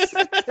just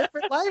a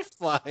different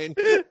lifeline.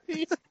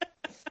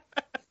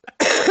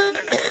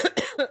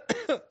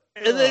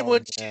 And then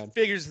when she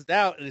figures it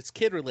out and it's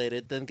kid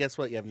related, then guess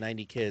what? You have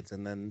 90 kids,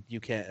 and then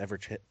you can't ever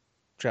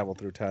travel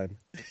through time.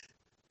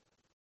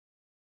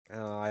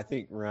 Oh, I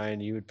think Ryan,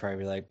 you would probably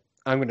be like,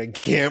 "I'm gonna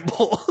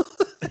gamble."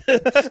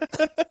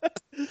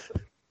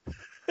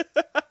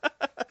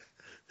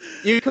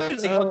 You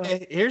could like,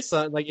 okay, here's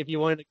something. Like if you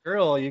wanted a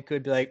girl, you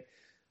could be like,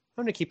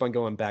 I'm gonna keep on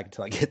going back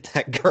until I get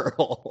that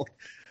girl.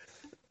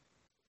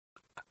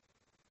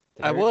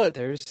 I would.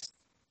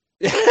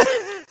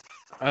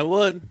 I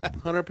would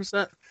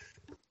 100%.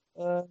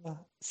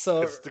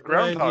 So It's the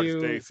Groundhog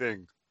Ryan, Day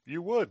thing.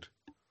 You would.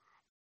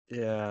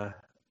 Yeah.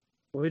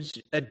 Would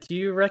you, do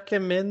you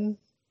recommend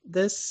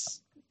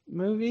this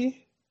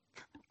movie?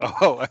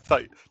 Oh, I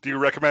thought. Do you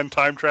recommend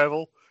time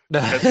travel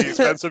at the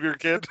expense of your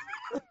kid?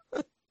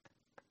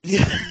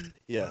 Yeah.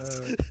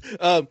 Yes.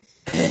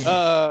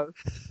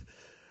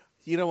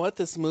 You know what?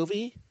 This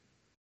movie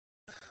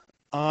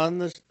on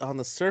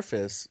the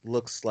surface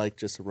looks like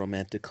just a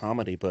romantic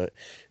comedy, but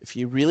if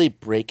you really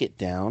break it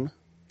down,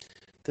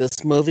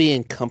 this movie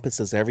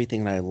encompasses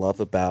everything that I love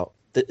about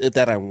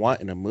that I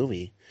want in a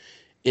movie.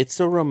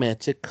 It's a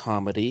romantic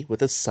comedy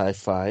with a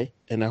sci-fi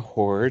and a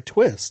horror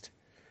twist.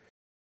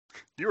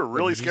 You were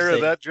really scared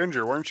of that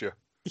ginger, weren't you?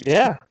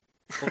 Yeah.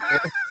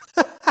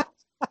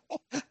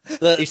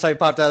 Each time he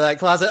popped out of that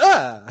closet,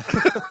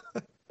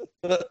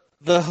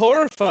 The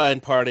horrifying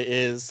part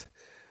is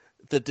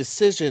the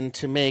decision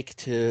to make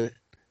to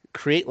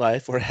create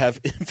life or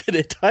have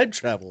infinite time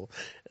travel.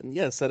 And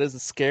yes, that is a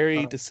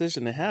scary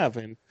decision to have.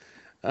 And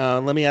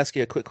let me ask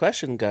you a quick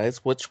question, guys.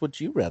 Which would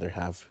you rather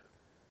have?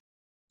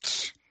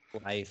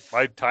 life.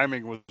 My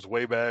timing was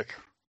way back.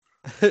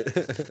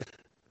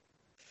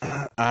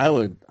 I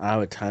would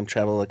time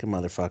travel like a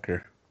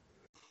motherfucker.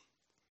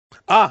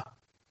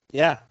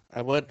 Yeah,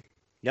 I would.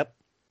 Yep.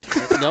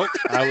 Nope.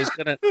 I was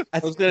gonna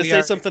we say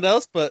are- something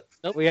else, but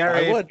nope. We I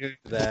already would. knew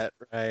that,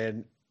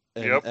 Ryan.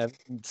 And Yep.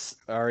 Evans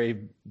already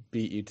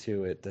beat you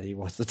to it that he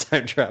wants to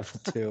time travel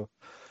too.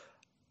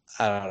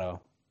 I don't know.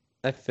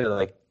 I feel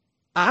like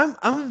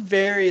I'm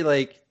very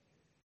like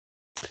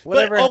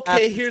whatever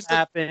okay,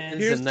 happens,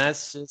 here's and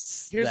that's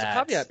just here's the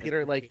that. caveat,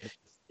 Peter. Like,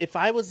 if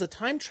I was a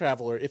time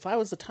traveler,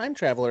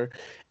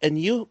 and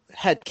you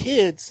had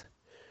kids,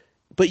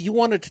 but you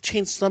wanted to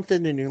change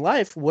something in your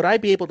life, would I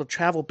be able to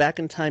travel back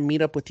in time,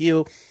 meet up with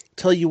you,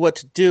 tell you what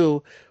to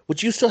do?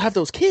 Would you still have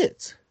those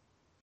kids?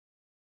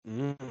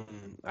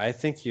 I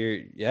think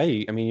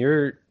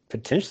you're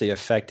potentially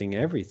affecting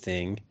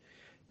everything.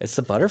 It's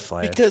the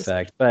butterfly Because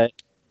effect, but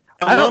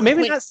at I don't. one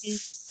Maybe point,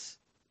 that's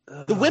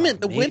the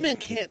maybe. women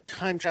can't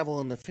time travel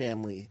in the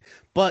family,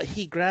 but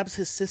he grabs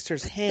his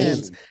sister's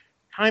hands,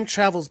 time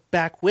travels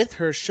back with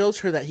her, shows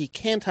her that he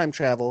can time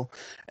travel,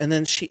 and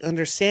then she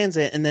understands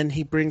it, and then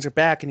he brings her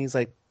back, and he's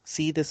like,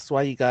 "See, this is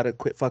why you gotta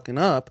quit fucking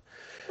up."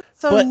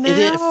 So But now, it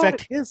didn't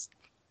affect his.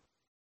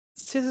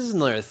 see, this is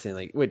another thing.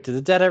 Like, wait, did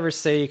the dad ever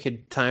say you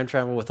could time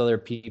travel with other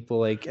people?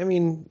 Like, I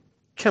mean,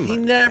 come He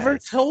on, never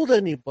guys. told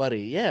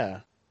anybody.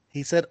 Yeah,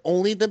 he said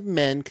only the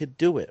men could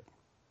do it.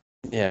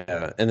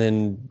 Yeah, and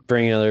then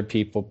bringing other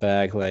people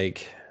back.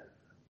 Like,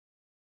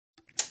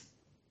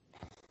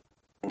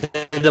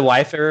 did the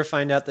wife ever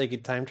find out they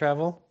could time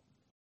travel?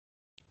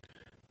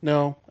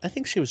 No, I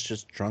think she was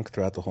just drunk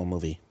throughout the whole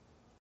movie.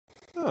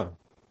 Oh,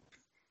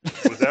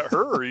 Was that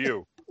her or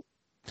you?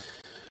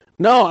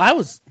 No, I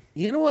was.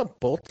 You know what?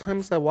 Both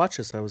times I watched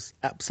this, I was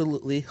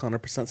absolutely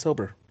 100%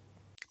 sober,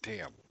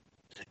 Damn.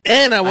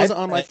 and I wasn't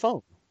on my bet-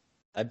 phone.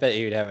 I bet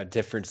you'd have a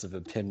difference of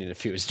opinion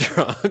if he was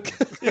drunk.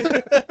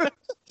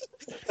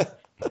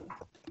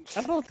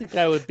 I don't think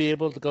I would be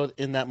able to go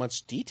in that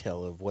much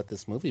detail of what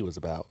this movie was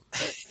about.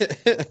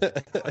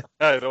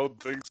 I don't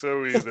think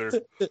so either.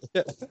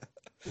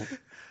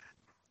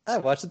 I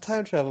watched a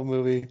time travel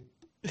movie.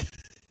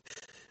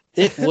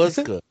 It was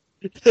good.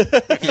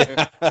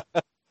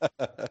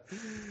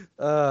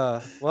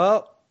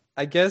 Well,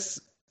 I guess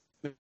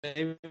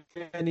maybe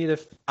I need a.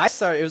 I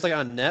saw it was like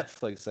on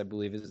Netflix, I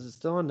believe. Is it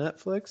still on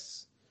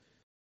Netflix?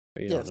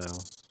 Or you don't know.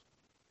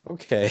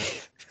 Okay,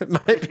 it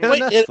might be on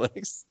Wait,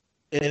 Netflix.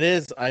 It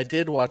is. I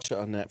did watch it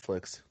on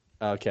Netflix.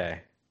 Okay,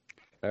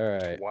 all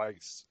right,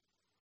 Twice.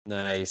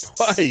 nice.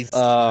 Twice.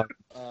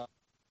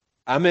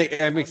 I'm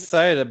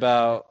excited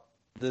about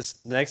this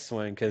next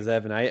one because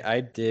Evan,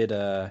 I did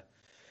I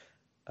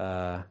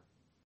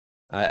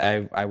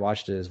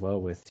watched it as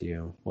well with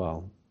you.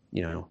 Well,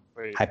 you know,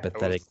 Wait,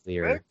 hypothetically,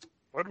 I or was sick?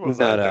 When was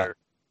No, I no. there?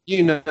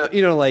 you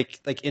know,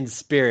 like in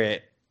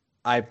spirit,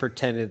 I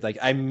pretended like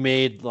I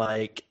made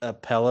like a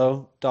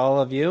pillow doll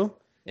of you,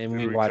 and Did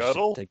we we watched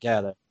cuddle? it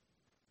together.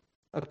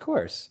 Of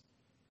course.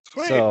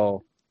 Sweet.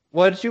 So,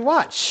 what did you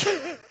watch?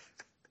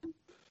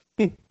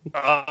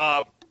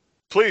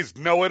 Please,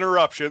 no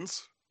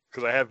interruptions,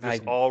 because I have this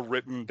I- all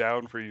written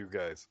down for you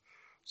guys,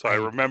 so I I-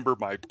 remember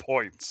my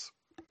points.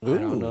 I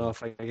don't know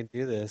if I can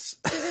do this.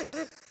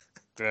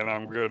 Then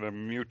I'm gonna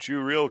mute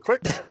you real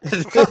quick.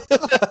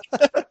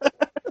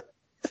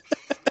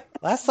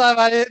 Last time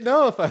I didn't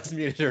know if I was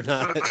muted or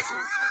not.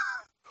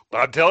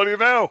 I'm telling you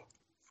now.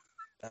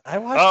 I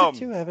watched it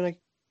too, Evan.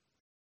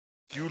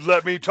 You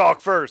let me talk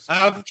first.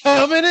 I'm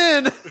coming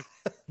in.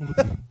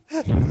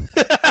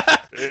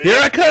 Here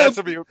I come. That's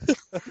a mute.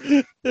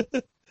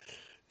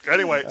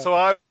 Anyway, so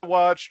I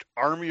watched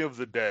Army of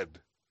the Dead,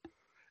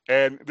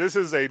 and this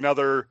is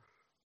another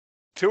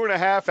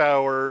 2.5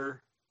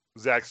 hour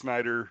Zack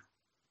Snyder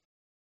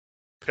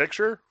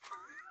picture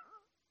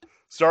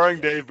starring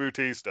Dave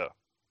Bautista.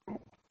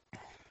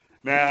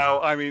 Now,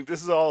 I mean,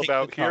 this is all Take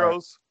about the car.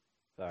 heroes.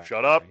 Sorry.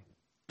 Shut up.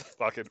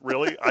 Fucking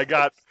really? I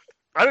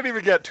didn't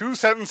even get 2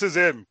 sentences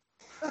in.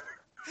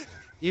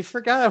 You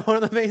forgot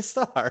one of the main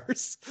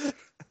stars.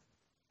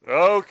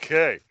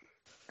 Okay.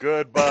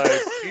 Goodbye,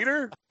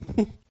 Peter.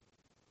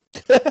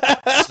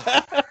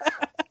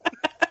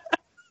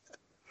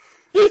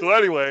 So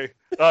anyway,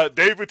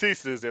 Dave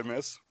Bautista is in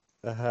this,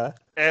 Uh-huh.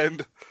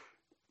 and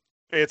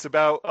it's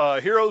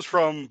about heroes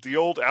from the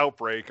old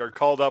Outbreak are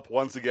called up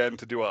once again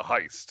to do a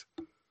heist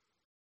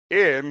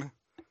in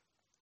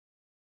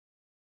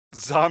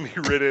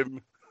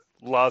zombie-ridden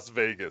Las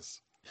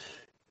Vegas.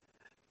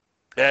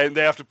 And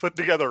they have to put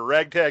together a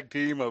ragtag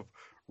team of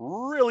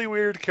really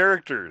weird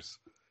characters.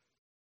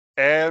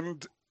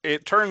 And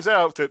it turns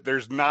out that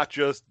there's not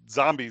just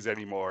zombies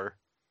anymore.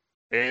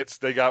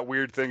 They got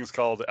weird things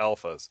called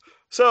alphas.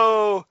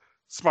 So,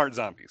 smart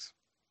zombies.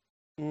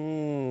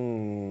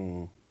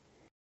 Mm.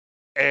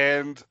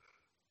 And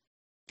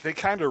they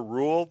kind of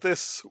rule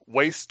this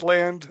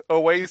wasteland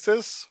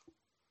oasis.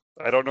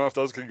 I don't know if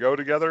those can go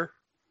together.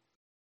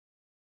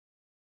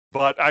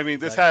 But, I mean,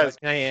 this has...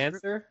 Can I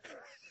answer?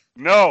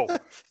 No!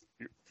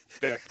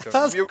 Back to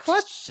That was a mute.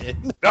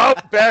 question. No,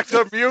 back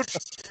to mute.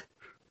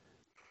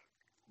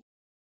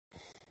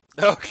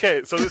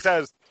 Okay, so this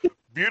has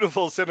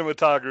beautiful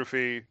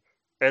cinematography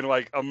and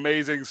like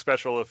amazing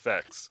special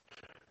effects.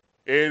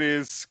 It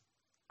is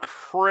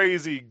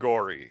crazy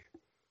gory.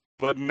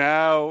 But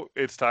now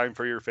it's time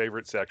for your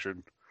favorite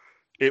section.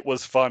 It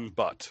was fun,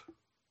 but.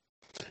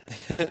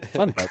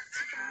 Fun part.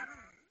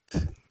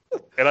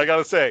 And I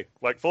gotta say,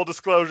 like, full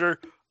disclosure,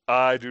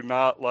 I do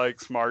not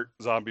like smart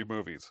zombie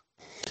movies.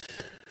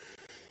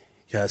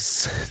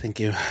 Yes, thank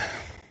you.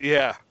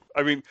 Yeah,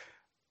 I mean,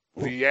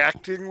 the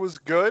acting was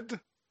good,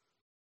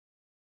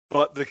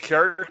 but the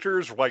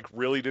characters, like,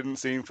 really didn't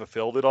seem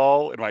fulfilled at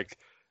all, and, like,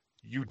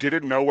 you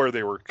didn't know where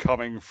they were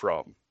coming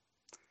from.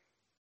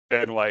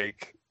 And,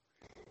 like,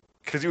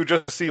 because you would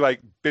just see,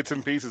 like, bits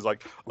and pieces,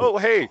 like, oh,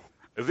 hey,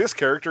 this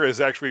character is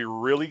actually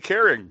really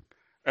caring.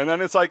 And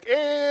then it's like,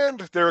 and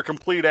they're a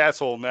complete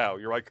asshole now.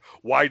 You're like,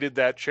 why did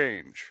that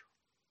change?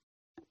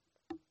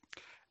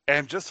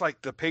 And just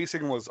like the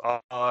pacing was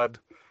odd.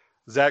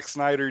 Zack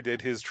Snyder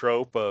did his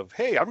trope of,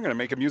 hey, I'm going to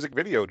make a music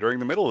video during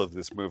the middle of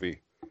this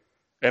movie.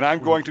 And I'm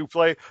going to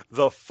play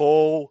the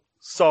full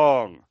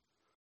song.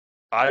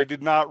 I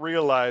did not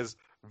realize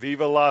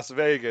Viva Las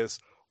Vegas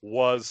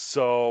was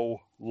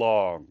so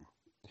long.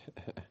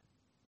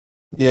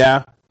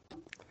 Yeah.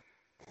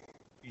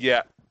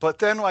 Yeah, but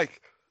then,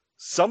 like,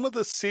 some of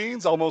the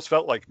scenes almost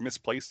felt like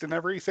misplaced and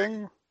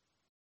everything.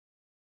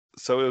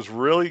 So it was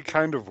really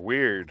kind of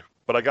weird.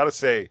 But I gotta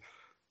say,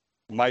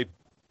 my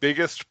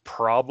biggest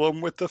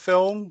problem with the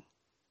film,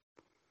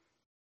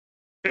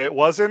 it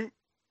wasn't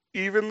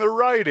even the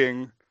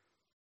writing,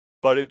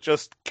 but it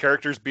just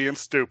characters being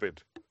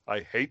stupid.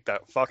 I hate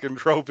that fucking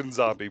trope in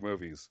zombie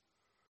movies.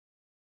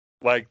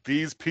 Like,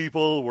 these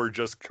people were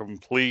just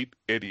complete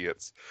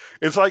idiots.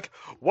 It's like,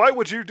 why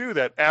would you do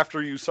that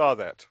after you saw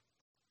that?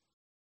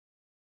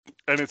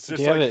 And it's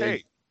just like,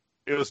 hey,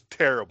 it was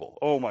terrible.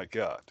 Oh my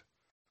god.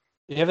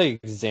 Do you have an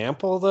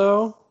example,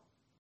 though?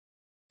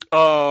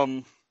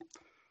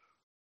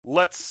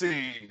 Let's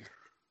see.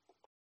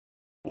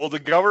 Well, the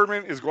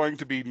government is going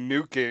to be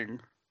nuking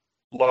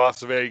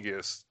Las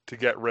Vegas to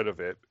get rid of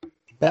it.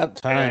 About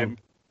time.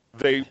 And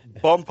they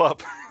bump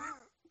up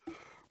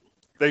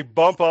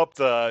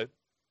the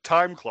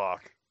time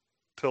clock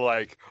to,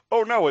 like,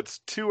 oh no, it's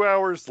 2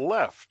 hours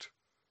left.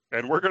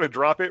 And we're going to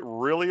drop it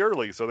really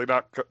early so they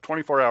knock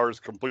 24 hours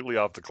completely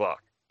off the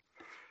clock.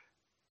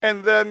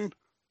 And then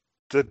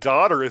the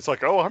daughter is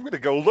like, oh, I'm going to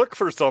go look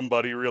for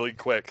somebody really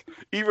quick,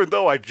 even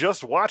though I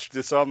just watched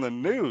this on the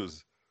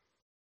news.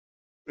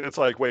 It's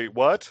like, wait,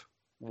 what?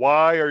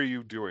 Why are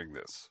you doing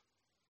this?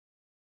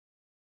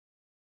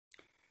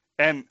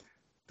 And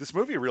this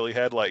movie really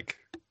had, like,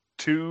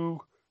 2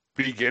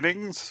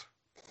 beginnings.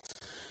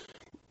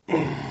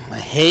 I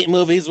hate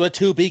movies with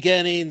 2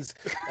 beginnings.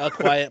 A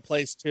Quiet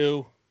Place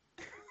 2.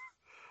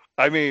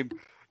 I mean,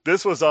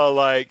 this was all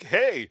like,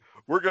 hey,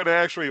 we're going to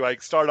actually,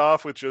 like, start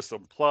off with just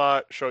some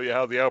plot, show you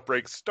how the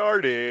outbreak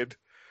started,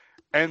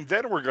 and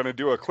then we're going to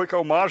do a quick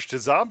homage to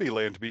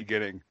Zombieland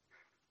beginning.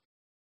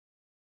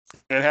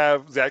 And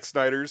have Zack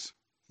Snyder's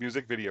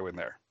music video in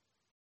there.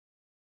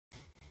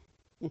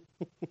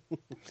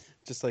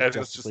 Just like it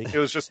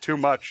was just too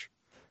much.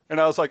 And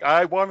I was like,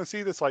 I want to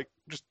see this, like,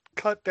 just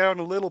cut down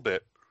a little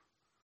bit.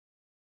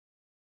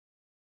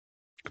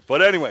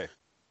 But anyway,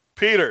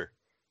 Peter.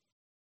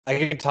 I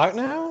can talk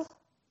now?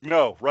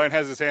 No, Ryan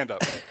has his hand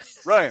up.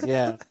 Ryan.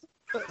 Yeah.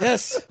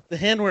 Yes, the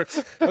hand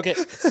works. Okay.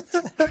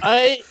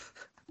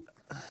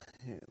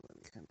 Here,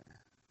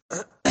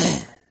 let me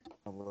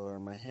I'll lower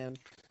my hand.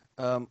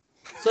 So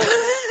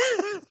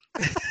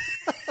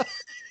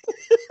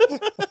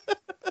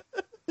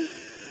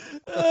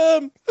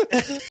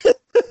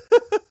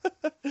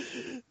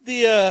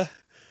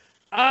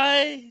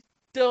I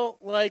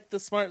don't like the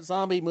smart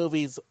zombie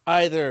movies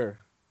either,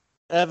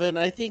 Evan.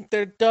 I think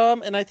they're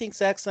dumb, and I think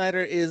Zack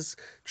Snyder is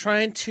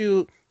trying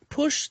to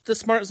push the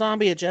smart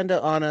zombie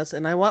agenda on us,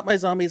 and I want my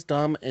zombies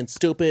dumb and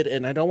stupid,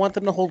 and I don't want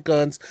them to hold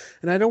guns,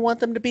 and I don't want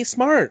them to be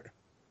smart.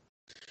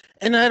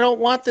 And I don't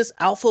want this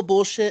alpha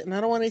bullshit, and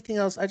I don't want anything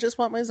else. I just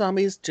want my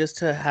zombies just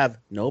to have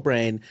no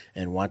brain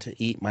and want to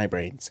eat my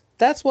brains.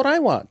 That's what I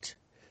want.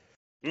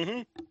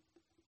 Mm-hmm.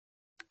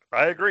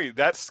 I agree.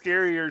 That's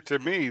scarier to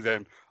me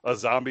than a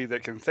zombie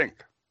that can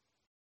think.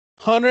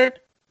 100%.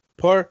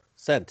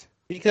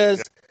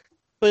 Because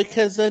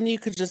then you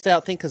could just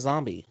outthink a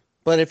zombie.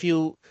 But if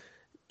you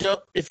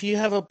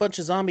have a bunch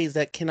of zombies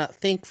that cannot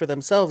think for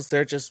themselves,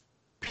 they're just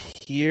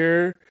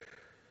pure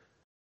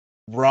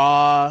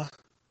raw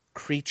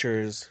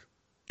creatures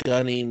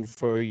gunning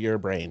for your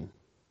brain.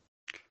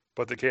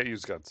 But they can't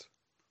use guns.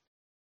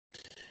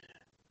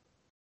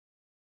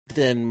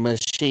 Then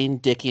machine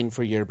dicking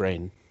for your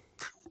brain.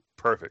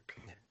 Perfect.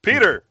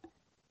 Peter,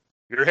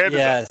 your hand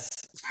is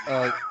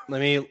up.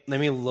 Let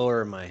me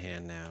lower my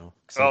hand now.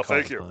 Oh,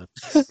 thank you.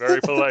 Very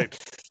polite.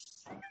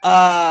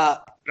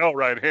 No,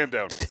 Ryan, hand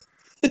down.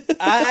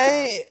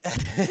 I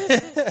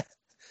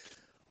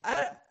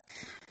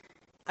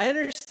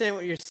understand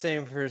what you're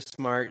saying for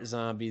smart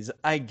zombies.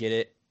 I get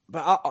it.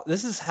 But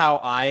this is how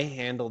I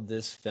handled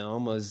this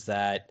film, was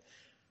that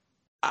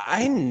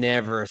I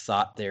never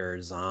thought they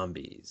were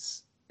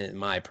zombies. in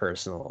my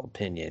personal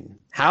opinion.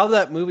 How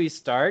that movie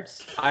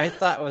starts, I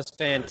thought was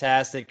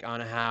fantastic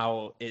on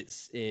how it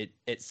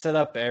set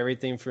up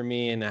everything for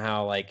me, and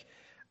how like,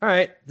 all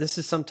right, this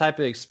is some type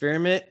of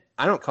experiment.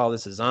 I don't call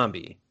this a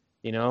zombie.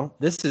 You know,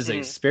 this is an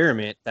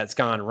experiment that's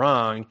gone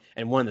wrong,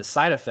 and one of the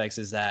side effects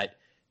is that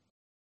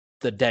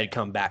the dead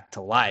come back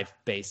to life,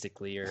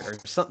 basically, or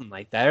something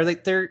like that. Or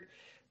like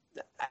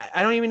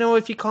I don't even know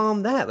if you call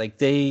them that. Like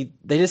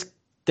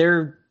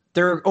they're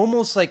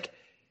almost like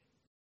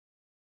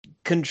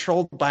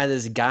controlled by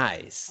this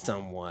guy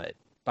somewhat,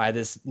 by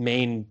this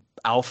main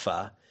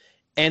alpha.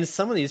 And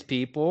some of these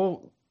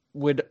people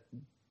would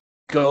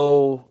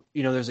go,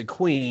 you know, there's a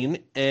queen,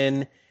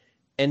 and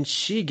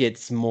she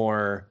gets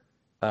more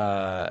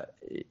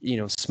you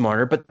know,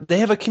 smarter, but they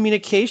have a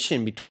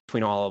communication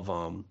between all of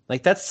them.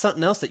 Like that's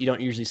something else that you don't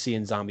usually see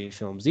in zombie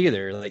films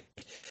either. Like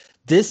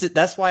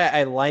that's why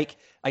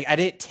I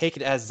didn't take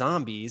it as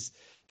zombies,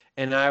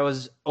 and I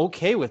was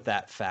okay with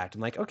that fact.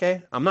 I'm like,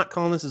 okay, I'm not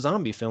calling this a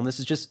zombie film.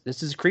 This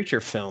is a creature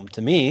film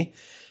to me,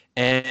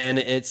 and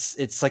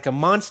it's like a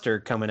monster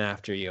coming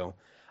after you.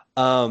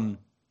 I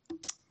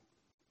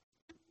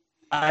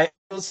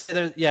will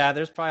say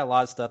there's probably a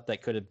lot of stuff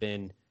that could have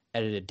been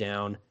edited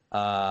down.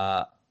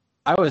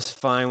 I was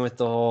fine with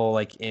the whole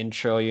like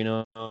intro, you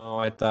know.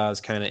 I thought it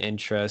was kind of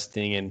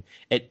interesting, and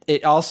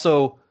it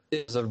also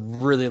is a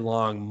really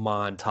long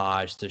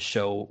montage to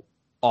show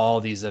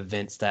all these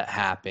events that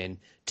happen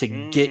to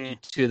get you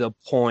to the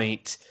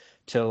point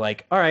to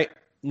like, all right,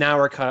 now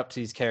we're caught up to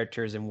these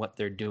characters and what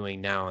they're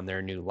doing now in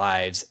their new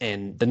lives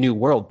and the new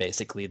world,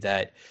 basically,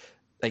 that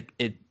like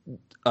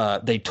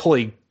they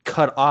totally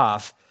cut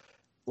off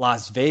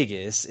Las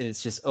Vegas, and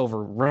it's just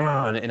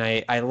overrun. And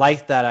I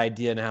like that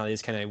idea and how they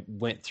just kind of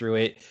went through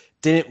it.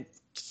 Didn't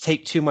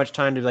take too much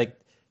time to like,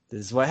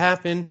 this is what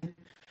happened.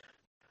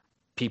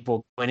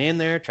 People went in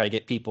there, try to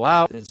get people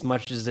out as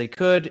much as they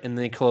could, and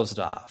they closed it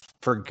off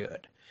for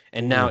good.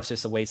 And now it's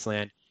just a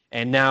wasteland.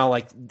 And now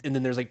like, and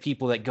then there's like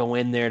people that go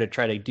in there to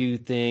try to do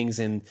things,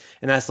 and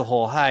that's the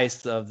whole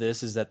heist of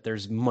this, is that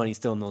there's money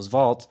still in those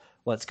vaults.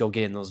 Let's go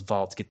get in those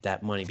vaults, get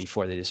that money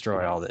before they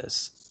destroy all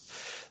this.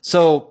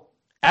 So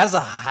as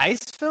a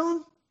heist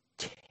film,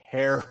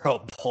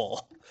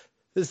 terrible.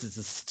 This is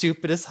the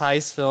stupidest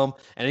heist film,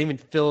 and it didn't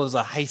even feel as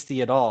a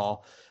heisty at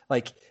all.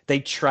 Like they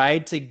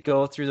tried to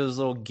go through those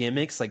little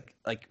gimmicks, like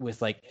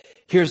with like,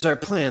 here's our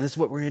plan, this is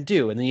what we're gonna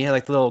do, and then you had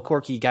like the little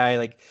quirky guy,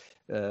 like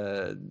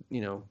you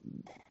know,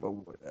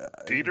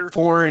 Dieter?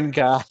 Foreign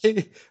guy,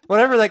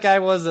 whatever that guy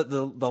was, at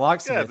the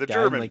locksmith the guy.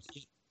 German. Like,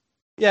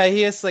 yeah,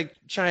 he has to like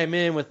chime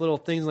in with little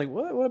things like,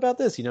 what about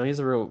this? You know, he's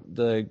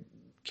the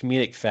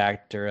comedic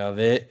factor of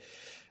it.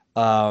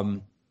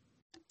 And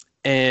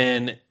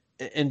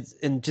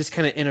just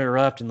kind of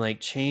interrupt and like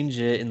change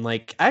it, and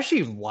like I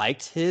actually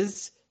liked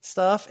his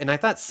stuff, and I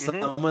thought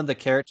some of the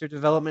character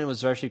development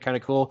was actually kind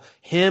of cool.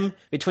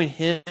 Between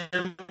him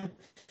and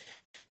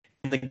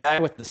the guy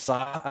with the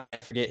saw, I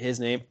forget his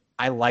name.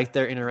 I liked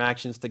their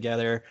interactions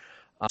together.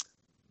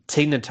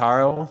 Tig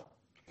Notaro.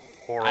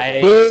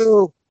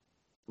 Horrible.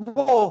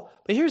 Well,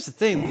 but here's the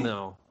thing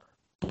though.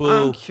 Boo.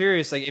 I'm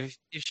curious, like if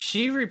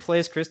she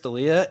replaced Chris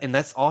D'Elia and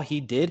that's all he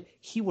did,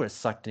 he would have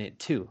sucked in it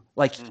too.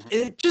 Like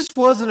it just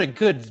wasn't a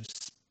good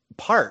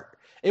part.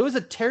 It was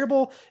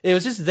it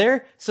was just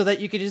there so that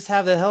you could just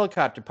have the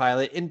helicopter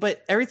pilot,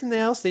 but everything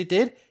else they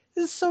did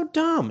is so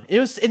dumb.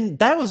 And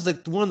that was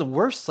one of the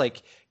worst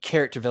like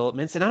character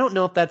developments, and I don't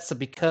know if that's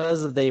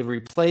because they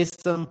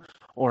replaced them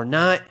or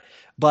not,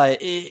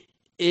 but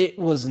it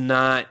was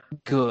not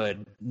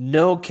good.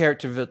 No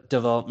character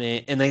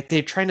development, and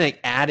they're trying to like,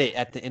 add it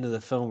at the end of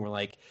the film. Where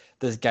like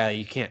this guy,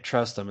 you can't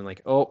trust him, and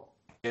like, oh,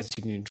 I guess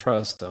you can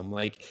trust him.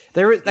 Like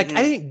there was like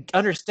I didn't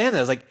understand that.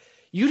 I was like,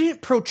 you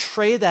didn't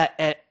portray that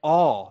at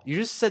all. You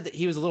just said that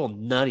he was a little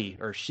nutty,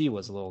 or she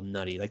was a little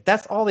nutty. Like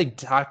that's all they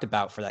talked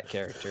about for that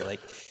character.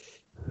 Like,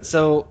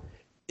 so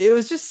it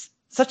was just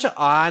such an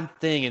odd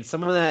thing, and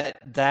some of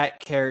that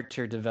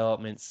character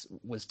developments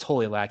was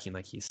totally lacking,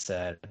 like you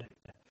said.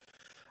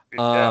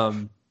 Yeah.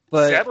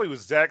 But sadly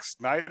with Zack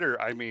Snyder,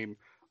 I mean,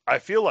 I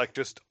feel like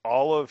just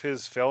all of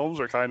his films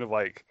are kind of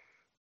like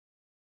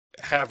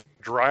have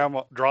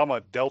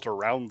drama dealt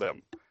around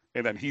them,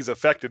 and then he's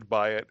affected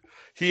by it.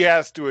 He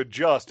has to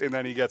adjust, and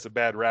then he gets a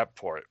bad rap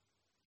for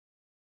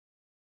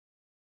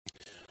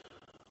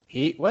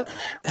it. What?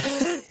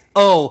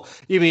 Oh,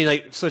 you mean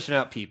like switching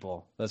out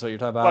people? That's what you're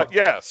talking about? But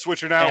yeah,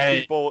 switching out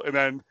people, and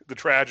then the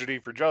tragedy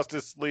for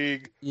Justice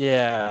League.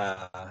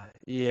 Yeah.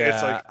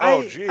 It's like,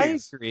 oh, geez. I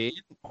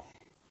agree.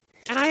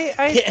 And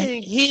I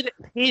think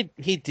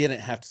he didn't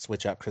have to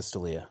switch out Chris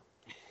D'Elia.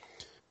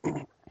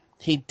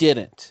 He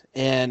didn't,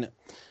 and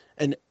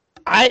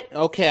I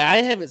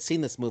haven't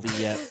seen this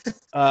movie yet,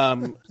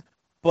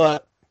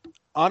 but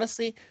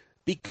honestly,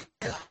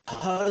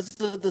 because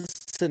of the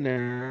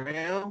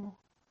scenario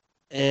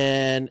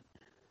and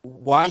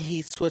why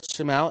he switched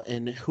him out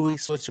and who he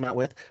switched him out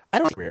with, I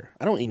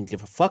don't even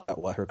give a fuck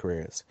about what her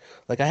career is.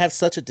 Like I have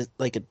such a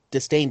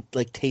disdain,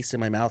 like taste in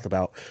my mouth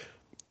about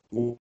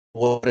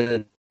what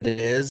it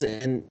is,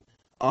 and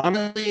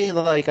honestly,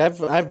 like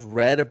I've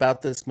read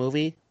about this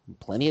movie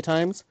plenty of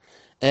times,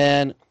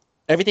 and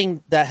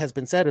everything that has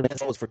been said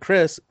was for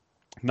Chris,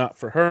 not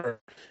for her.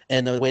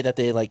 And the way that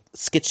they like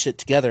sketched it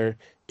together,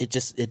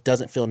 it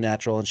doesn't feel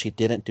natural, and she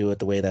didn't do it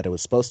the way that it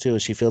was supposed to.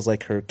 And she feels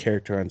like her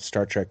character on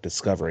Star Trek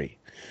Discovery,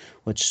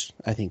 which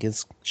I think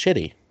is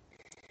shitty.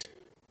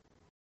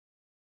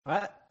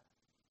 What?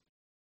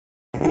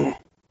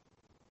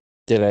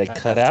 Did I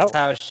cut out?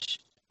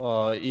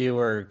 Well, you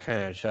were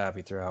kind of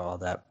choppy throughout all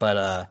that,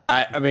 but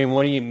I mean,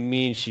 what do you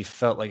mean she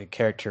felt like a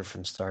character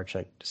from Star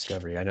Trek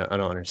Discovery? I don't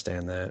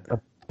understand that.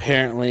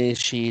 Apparently,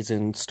 she's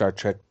in Star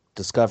Trek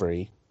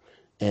Discovery,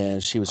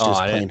 and she was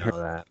just I playing didn't know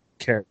her that.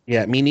 character.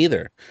 Yeah, me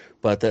neither.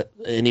 But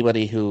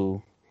anybody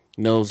who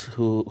knows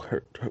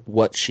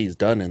what she's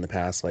done in the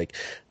past, like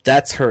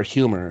that's her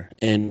humor,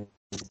 and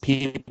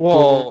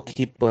people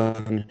keep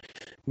on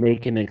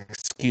making an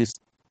excuse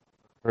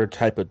for her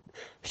type of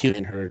humor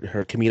in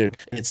her community.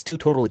 It's too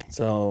totally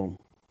so.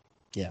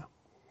 Yeah.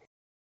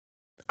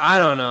 I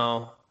don't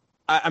know.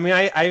 I mean,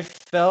 I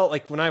felt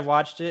like when I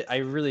watched it, I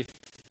really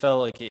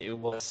felt like it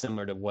was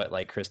similar to what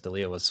like Chris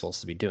D'Elia was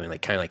supposed to be doing,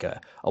 like kind of like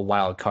a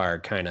wild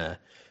card, kind of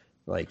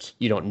like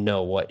you don't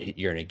know what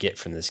you're gonna get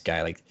from this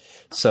guy. Like,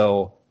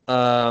 so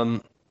I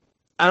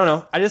don't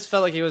know. I just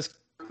felt like it was.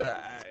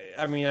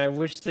 I mean, I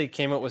wish they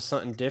came up with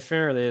something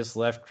different, or they just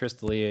left Chris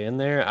D'Elia in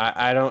there.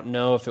 I don't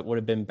know if it would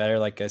have been better,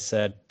 like I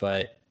said,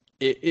 but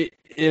it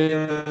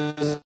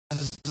was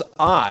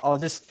odd. All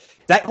this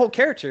that whole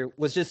character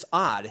was just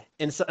odd,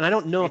 and I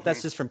don't know if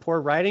that's just from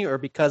poor writing or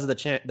because of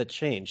the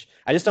change.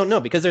 I just don't know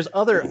because there's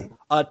other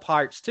odd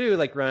parts too,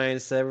 like Ryan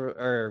said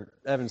or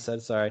Evan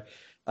said. Sorry,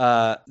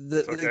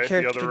 the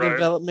character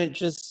development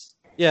just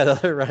the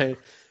other Ryan.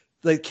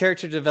 The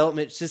character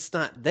development's just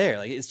not there.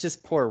 Like it's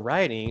just poor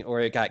writing,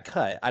 or it got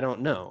cut. I don't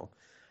know.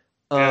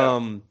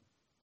 Yeah.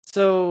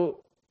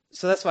 So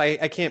that's why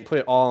I can't put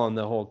it all on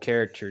the whole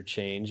character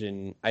change,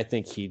 and I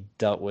think he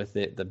dealt with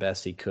it the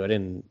best he could.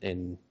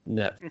 And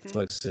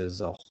Netflix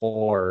is a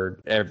whore.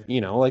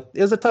 Like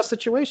it was a tough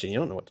situation. You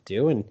don't know what to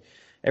do, and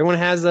everyone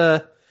has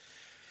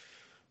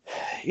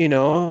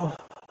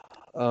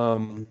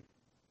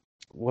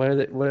what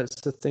is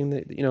the thing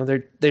that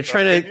they're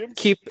trying to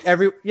keep they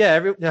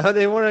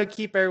want to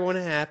keep everyone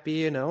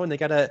happy, and they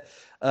got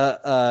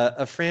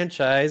a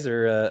franchise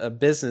or a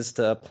business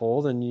to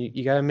uphold, and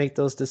you got to make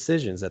those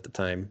decisions at the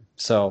time.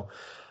 So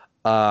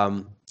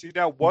see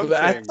now one thing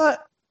I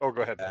thought, go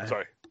ahead.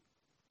 Sorry.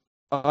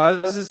 I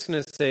was just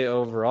gonna say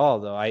overall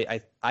though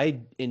I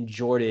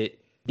enjoyed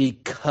it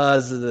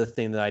because of the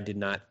thing that I did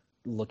not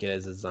look at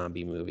as a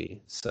zombie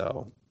movie.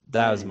 So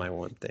that was my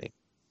one thing.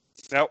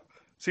 Now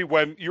see,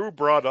 when you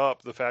brought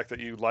up the fact that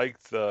you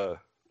liked the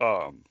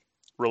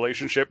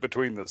relationship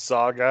between the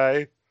Saw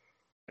guy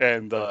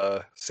and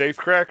the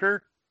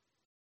safecracker,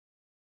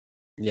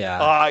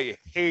 yeah, I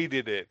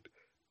hated it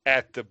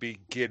at the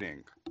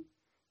beginning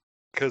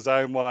because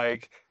I'm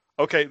like,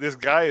 okay, this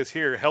guy is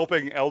here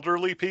helping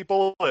elderly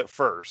people at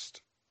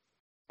first,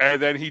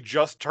 and then he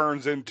just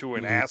turns into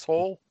an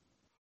asshole.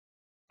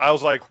 I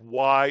was like,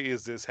 why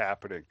is this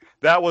happening?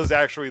 That was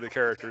actually the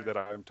character that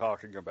I'm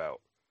talking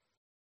about.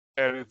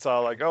 And it's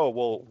all like, oh,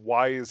 well,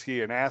 why is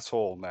he an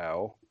asshole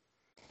now?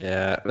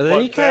 Yeah.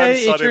 But then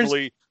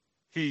suddenly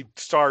he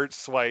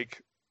starts,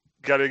 like,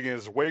 getting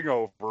his wing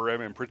over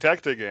him and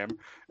protecting him.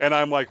 And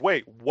I'm like,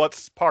 wait, what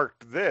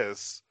sparked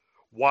this?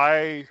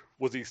 Why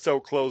was he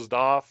so closed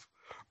off?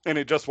 And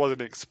it just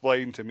wasn't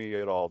explained to me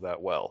at all that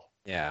well.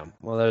 Yeah.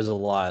 Well, there's a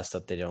lot of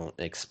stuff they don't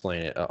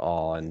explain it at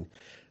all.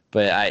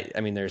 But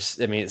I mean,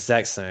 it's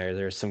Zack Snyder.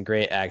 There's some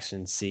great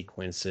action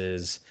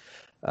sequences.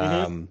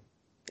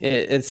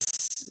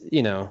 It's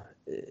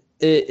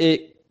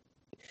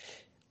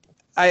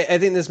I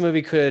think this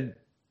movie could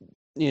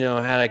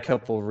had a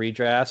couple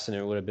redrafts and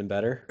it would have been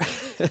better.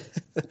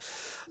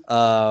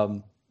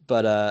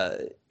 But all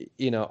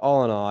in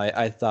all,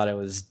 I thought it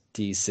was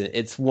decent.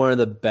 It's one of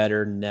the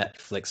better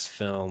Netflix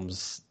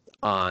films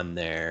on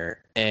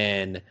there,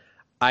 and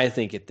I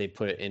think if they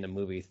put it into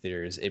movie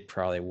theaters, it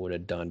probably would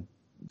have done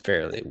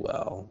fairly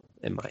well,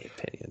 in my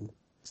opinion.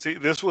 See,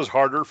 this was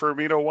harder for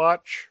me to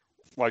watch.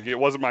 Like, it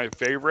wasn't my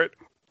favorite,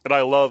 and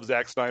I love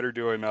Zack Snyder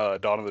doing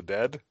Dawn of the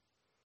Dead.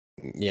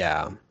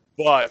 Yeah.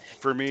 But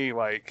for me,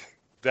 like,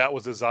 that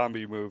was a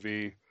zombie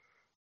movie.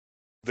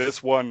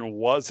 This one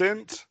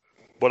wasn't,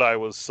 but I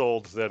was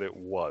sold that it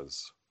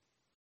was.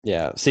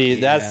 Yeah. See,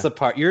 that's the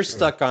part. You're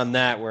stuck on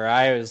that where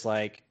I was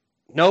like,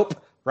 nope,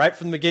 right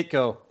from the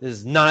get-go, this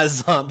is not a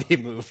zombie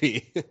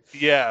movie.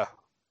 Yeah.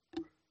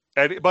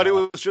 But it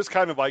was just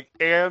kind of like,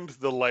 and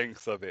the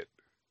length of it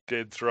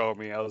did throw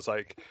me. I was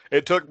like,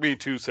 it took me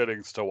 2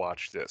 sittings to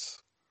watch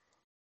this.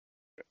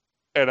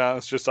 And I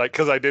was just like,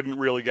 because I didn't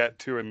really get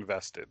too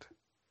invested.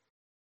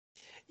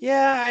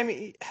 Yeah, I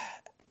mean,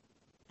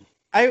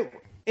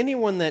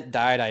 anyone that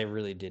died, I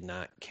really did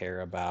not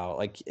care about.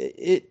 Like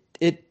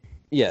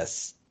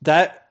yes,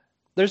 that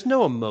there's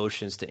no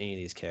emotions to any of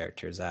these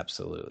characters.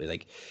 Absolutely,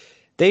 like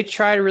they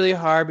tried really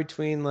hard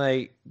between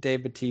like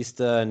Dave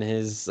Bautista and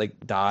his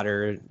like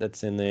daughter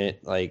that's in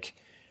it. Like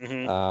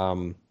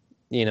Mhm.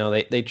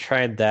 They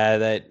tried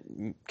that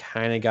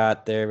kind of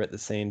got there, but at the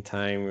same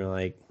time, we're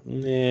like,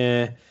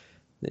 nah,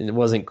 it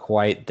wasn't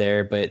quite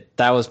there. But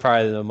that was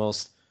probably the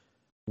most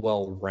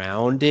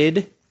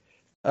well-rounded.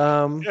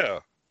 Um, Yeah.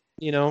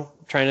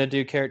 Trying to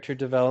do character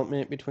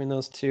development between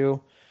those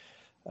two.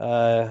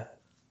 Uh,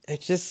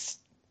 it just,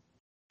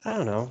 I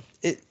don't know.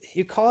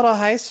 You call it a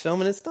heist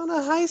film, and it's not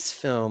a heist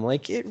film.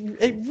 Like it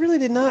really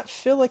did not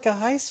feel like a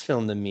heist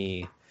film to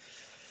me.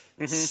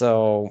 Mhm.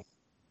 So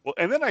Well,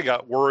 and then I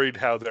got worried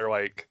how they're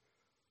like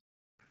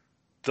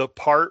the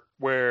part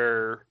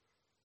where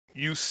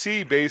you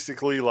see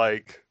basically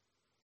like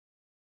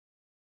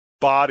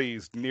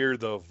bodies near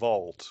the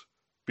vault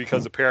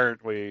because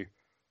apparently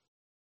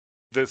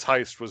this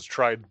heist was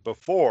tried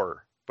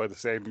before by the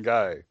same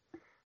guy.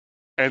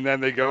 And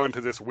then they go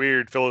into this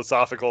weird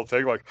philosophical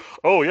thing like,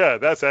 oh yeah,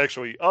 that's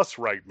actually us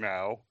right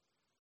now.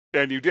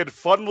 And you did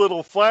fun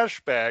little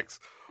flashbacks,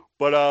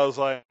 but I was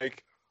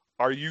like,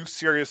 are you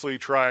seriously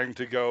trying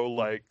to go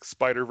like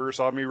Spider-Verse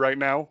on me right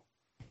now?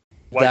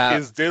 Like,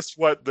 is this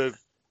what the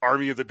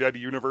Army of the Dead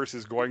universe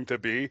is going to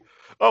be?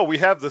 Oh, we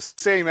have the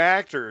same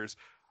actors,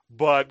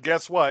 but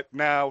guess what?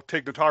 Now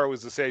Tig Notaro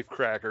is the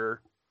safecracker.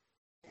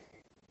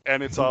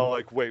 And it's all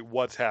like, wait,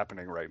 what's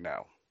happening right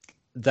now?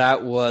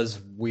 that was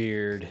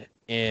weird,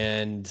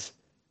 and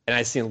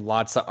I've seen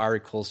lots of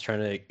articles trying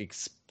to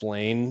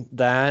explain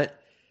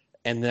that,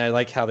 and then I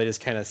like how they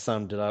just kind of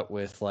summed it up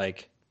with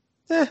like,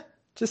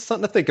 just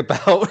something to think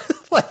about.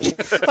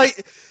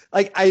 like,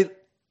 like I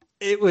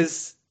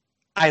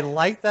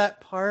like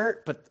that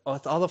part, but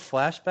with all the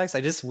flashbacks,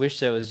 I just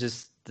wish it was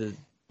just the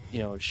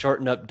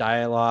shortened up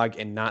dialogue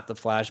and not the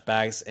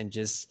flashbacks, and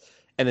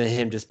then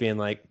him just being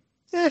like,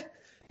 like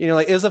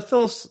it was a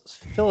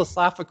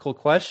philosophical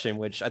question,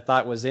 which I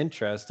thought was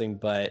interesting,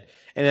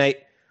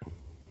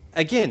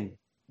 again,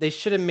 they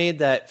should have made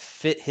that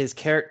fit his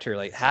character,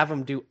 like have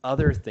him do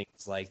other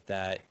things like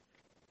that.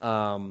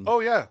 Oh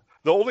yeah,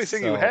 the only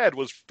thing you had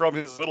was from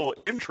his little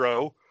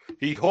intro.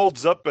 He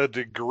holds up a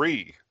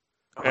degree,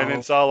 and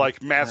it's all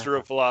like Master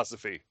of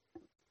Philosophy.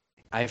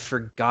 I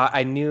forgot.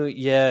 I knew.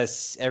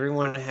 Yes,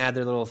 everyone had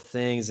their little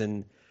things,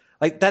 and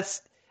like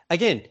that's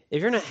again.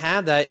 If you're gonna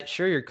have that,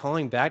 sure, you're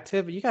calling back to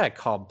it, but you gotta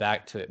call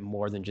back to it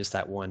more than just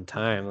that one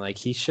time. Like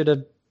he should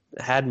have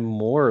had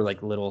more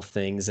like little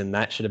things, and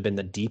that should have been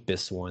the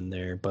deepest one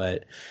there.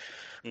 But,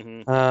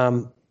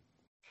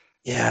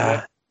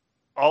 yeah.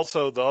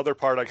 Also, the other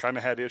part I kind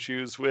of had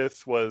issues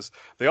with was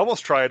they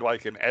almost tried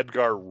like an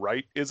Edgar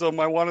Wright-ism,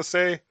 I want to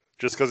say,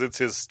 just because it's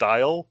his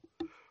style.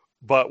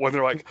 But when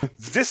they're like,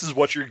 this is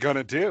what you're going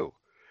to do.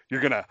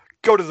 You're going to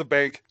go to the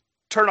bank,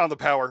 turn on the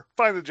power,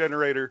 find the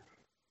generator.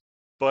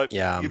 But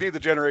you need the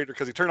generator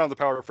because you turned on the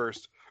power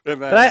first.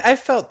 And then... But I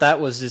felt that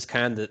was just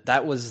kind of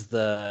that was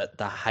the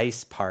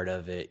heist part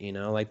of it,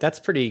 like that's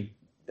pretty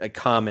a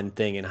common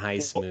thing in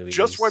heist movies.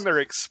 Just when they're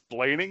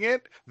explaining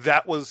it,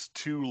 that was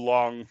too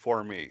long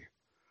for me.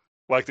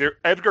 Like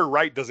Edgar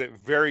Wright does it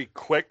very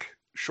quick,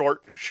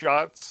 short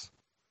shots,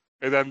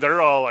 and then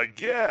they're all like,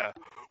 "Yeah,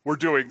 we're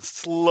doing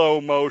slow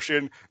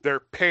motion." They're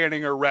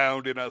panning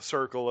around in a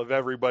circle of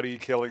everybody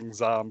killing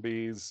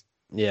zombies.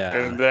 Yeah,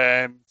 and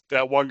then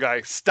that one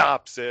guy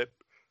stops it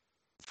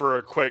for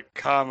a quick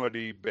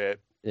comedy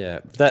bit. Yeah,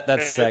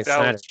 that's Zack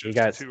Snyder.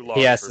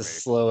 He has to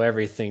slow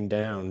everything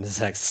down.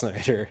 Zack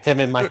Snyder, him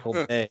and Michael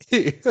Bay.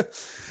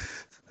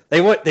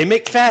 They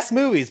make fast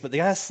movies, but they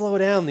gotta slow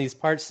down these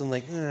parts. I'm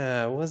like,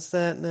 was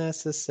that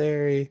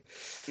necessary?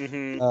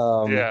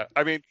 Mm-hmm. Yeah,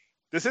 I mean,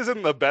 this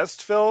isn't the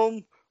best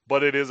film,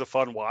 but it is a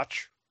fun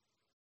watch.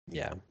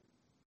 Yeah.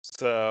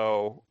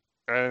 So,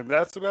 and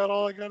that's about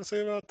all I gotta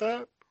say about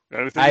that.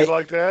 Anything you'd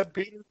like to add,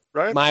 Peter?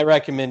 Right? My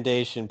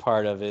recommendation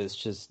part of it is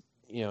just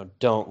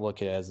don't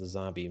look at it as a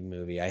zombie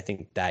movie. I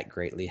think that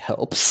greatly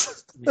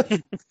helps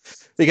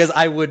because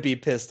I would be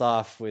pissed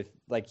off with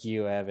like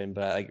you, Evan,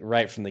 but like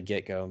right from the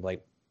get go, I'm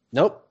like,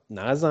 nope,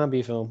 not a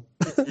zombie film.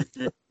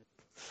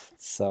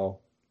 So,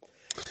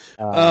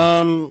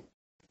 yeah.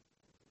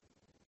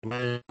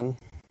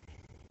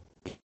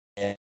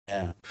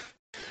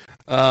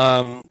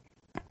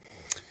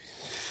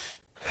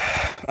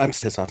 I'm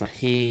pissed off.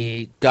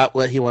 He got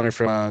what he wanted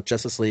from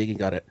Justice League. He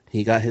got it.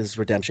 He got his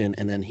redemption,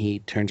 and then he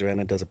turns around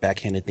and does a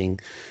backhanded thing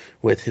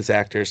with his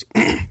actors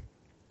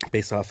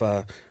based off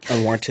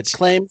unwarranted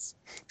claims.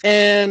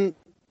 And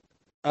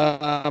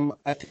I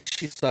think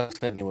she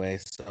sucks anyway.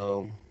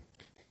 So,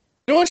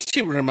 you know what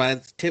she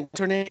reminds? What's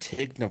her name?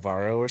 Tig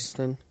Navarro or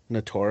something?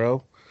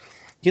 Notaro.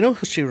 You know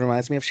who she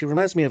reminds me of? She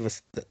reminds me of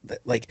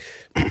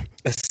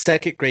a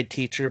second grade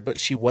teacher, but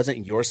she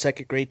wasn't your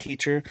second grade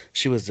teacher.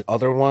 She was the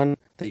other one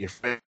that your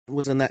friend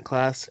was in that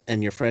class,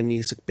 and your friend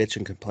used to bitch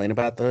and complain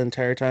about the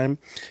entire time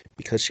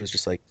because she was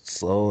just like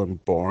slow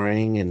and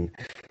boring and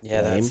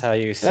lame. That's how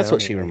you sound. That's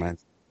what she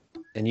reminds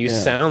me. And you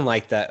sound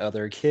like that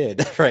other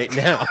kid right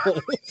now.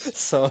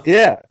 So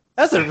yeah.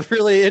 That's a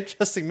really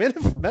interesting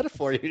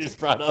metaphor you just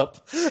brought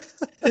up.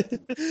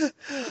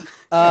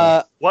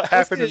 What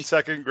happened in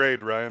second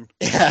grade, Ryan?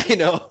 Yeah, I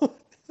know.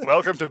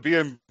 Welcome to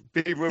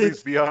B&B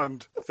Movies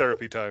Beyond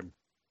Therapy Time.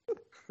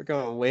 We're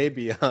going way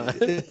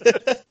beyond.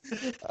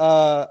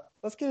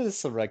 Let's get into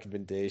some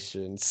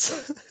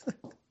recommendations.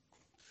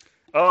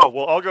 Oh,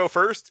 well, I'll go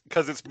first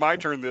because it's my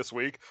turn this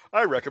week.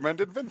 I recommend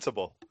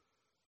Invincible.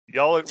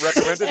 Y'all had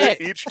recommended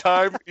it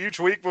each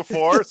week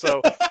before,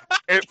 so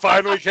it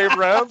finally came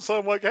around. So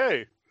I'm like,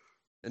 hey.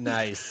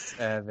 Nice,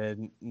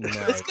 Evan. Nice.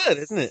 That's good,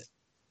 isn't it?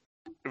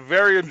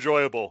 Very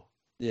enjoyable.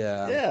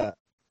 Yeah. Yeah.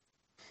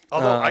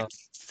 Although I keep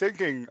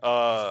thinking,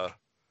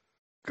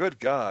 good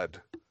God,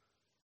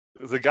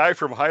 the guy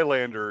from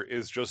Highlander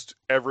is just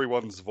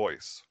everyone's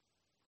voice.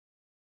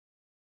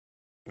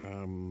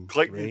 Clayton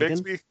Reagan?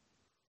 Bigsby?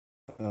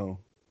 Oh.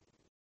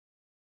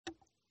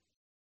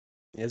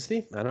 Is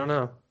he? I don't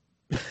know.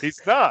 He's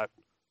not.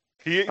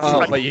 He's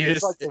but you like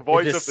just the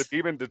voice of the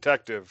demon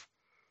detective.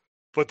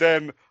 But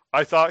then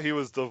I thought he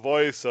was the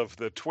voice of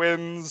the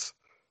twins.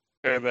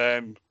 And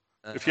then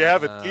if you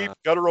have a deep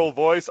guttural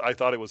voice, I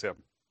thought it was him.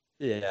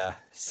 Yeah,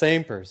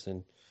 same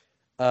person.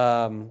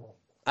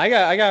 I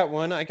got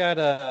one. I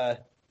got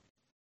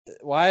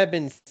why I've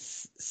been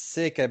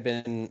sick. I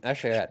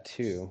got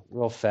two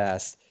real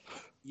fast.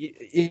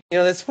 You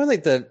know, that's one of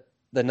like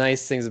the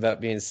nice things about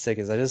being sick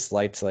is I just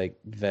like to like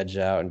veg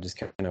out and just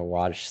kind of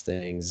watch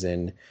things.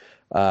 And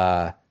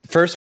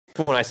first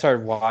when I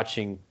started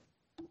watching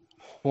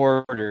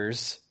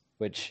Hoarders,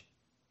 which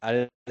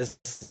I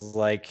just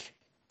like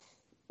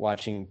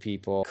watching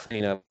people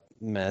clean up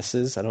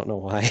messes. I don't know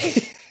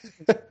why.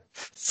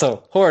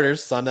 So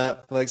Hoarders on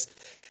Netflix.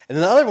 And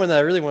then the other one that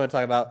I really want to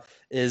talk about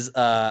is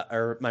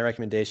or my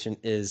recommendation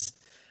is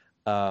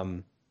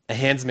A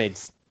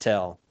Handmaid's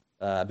Tale.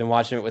 I've been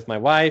watching it with my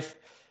wife,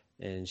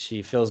 and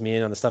she fills me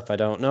in on the stuff I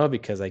don't know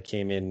because I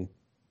came in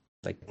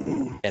like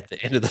at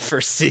the end of the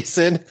first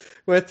season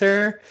with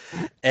her.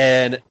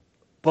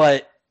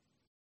 But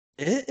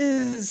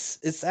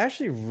it's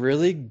actually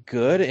really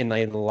good, and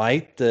I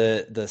like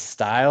the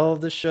style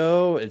of the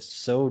show. It's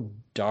so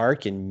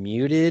dark and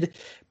muted,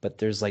 but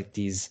there's like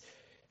these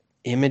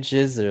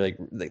images that are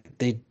like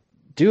they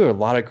do a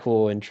lot of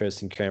cool,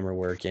 interesting camera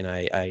work, and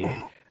I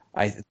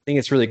think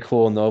it's really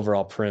cool. And the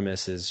overall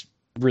premise is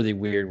really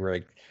weird, where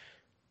like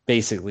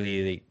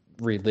basically the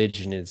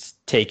religion is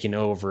taking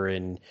over,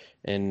 and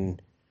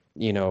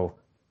you know,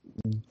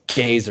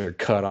 gays are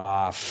cut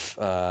off.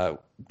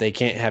 They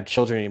can't have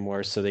children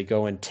anymore, so they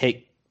go and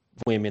take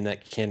women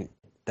that can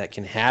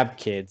have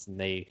kids, and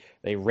they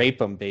rape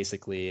them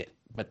basically.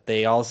 But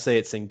they all say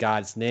it's in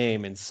God's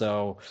name, and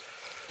so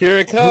Here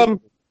it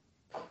comes.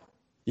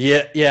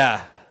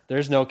 Yeah.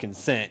 There's no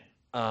consent.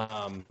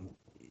 But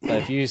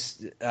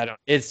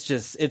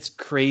it's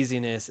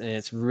craziness, and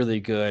it's really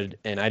good.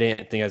 And I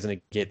didn't think I was going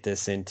to get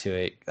this into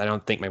it. I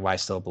don't think my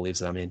wife still believes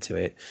that I'm into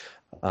it.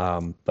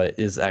 But it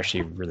is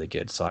actually really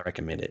good, so I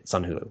recommend it. It's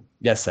on Hulu.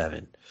 Yes,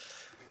 Evan.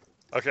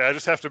 Okay, I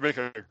just have to make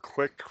a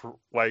quick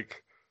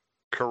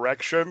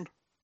correction.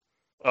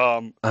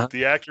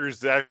 The actor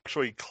is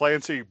actually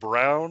Clancy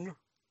Brown.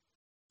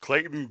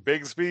 Clayton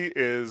Bigsby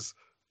is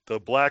the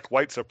black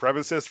white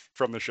supremacist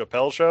from the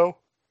Chappelle Show.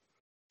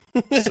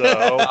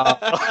 So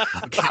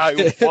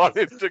I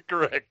wanted to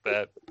correct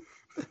that.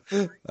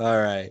 All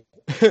right.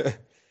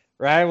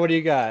 Ryan, what do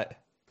you got?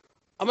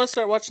 I'm gonna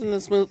start watching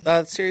this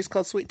series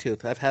called Sweet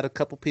Tooth. I've had a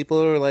couple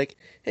people who are like,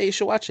 "Hey, you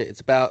should watch it.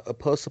 It's about a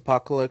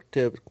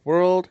post-apocalyptic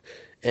world,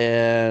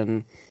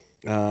 and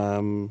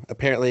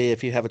apparently,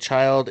 if you have a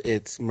child,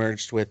 it's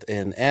merged with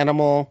an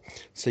animal,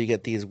 so you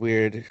get these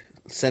weird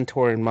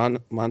centaur and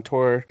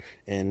montour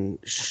and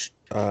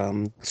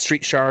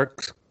street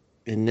sharks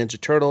and Ninja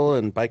Turtle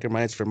and biker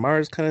mice from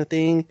Mars kind of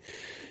thing,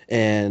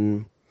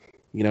 and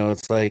you know,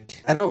 it's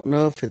like I don't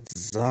know if it's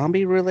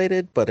zombie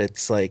related, but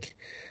it's like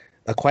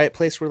A Quiet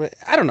Place related.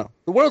 I don't know.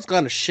 The world's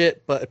gone to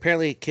shit, but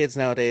apparently kids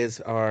nowadays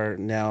are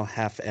now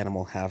half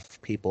animal,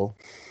 half people,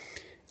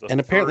 and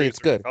apparently it's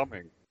good.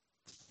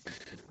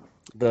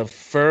 The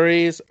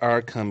furries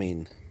are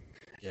coming,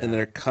 and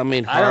they're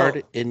coming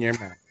hard in your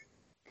mouth.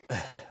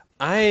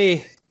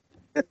 I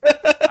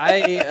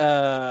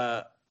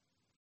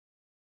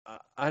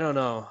don't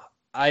know.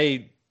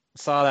 I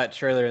saw that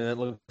trailer and it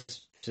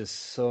looks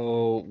just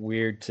so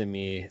weird to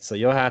me. So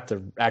you'll have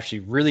to actually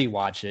really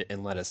watch it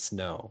and let us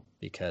know,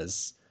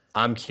 because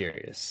I'm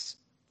curious.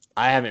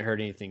 I haven't heard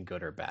anything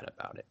good or bad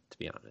about it, to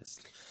be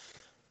honest.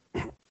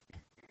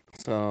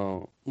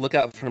 So look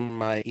out for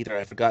my either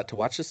I forgot to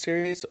watch the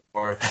series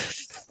or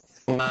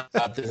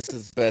this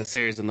is the best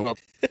series in the world.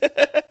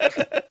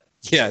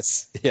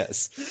 Yes.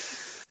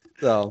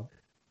 So,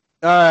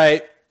 all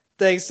right.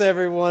 Thanks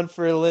everyone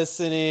for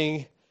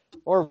listening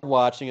or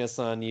watching us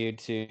on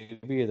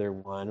YouTube. Either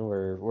one.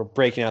 We're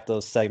breaking out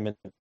those segments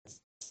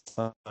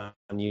on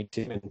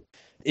YouTube. And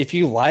if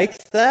you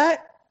liked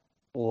that,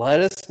 let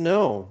us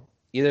know.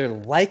 Either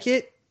like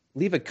it,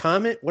 leave a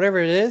comment, whatever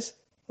it is.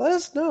 Let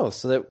us know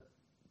so that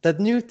the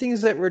new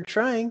things that we're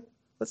trying,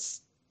 let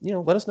us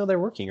know they're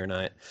working or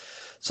not.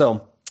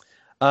 So,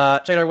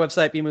 check out our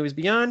website, B Movies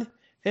Beyond,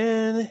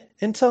 and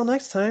until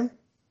next time,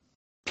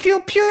 pew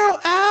pew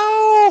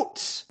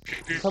out.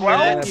 Come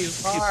on, pew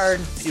hard,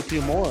 pew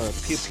pew more,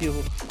 pew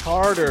pew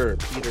harder,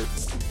 Peter.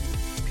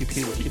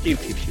 pew pew pew pew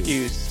pew pew.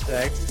 You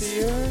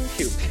sexier?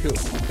 Pew pew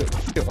pew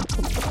pew.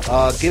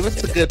 Give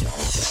us a good,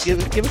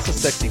 give us a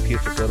sexy pew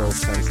for good old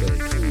time's sake.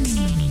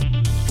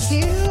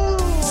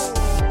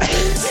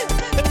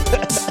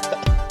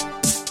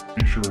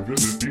 Be sure to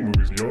visit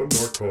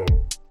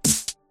bmoviesbeyond.com.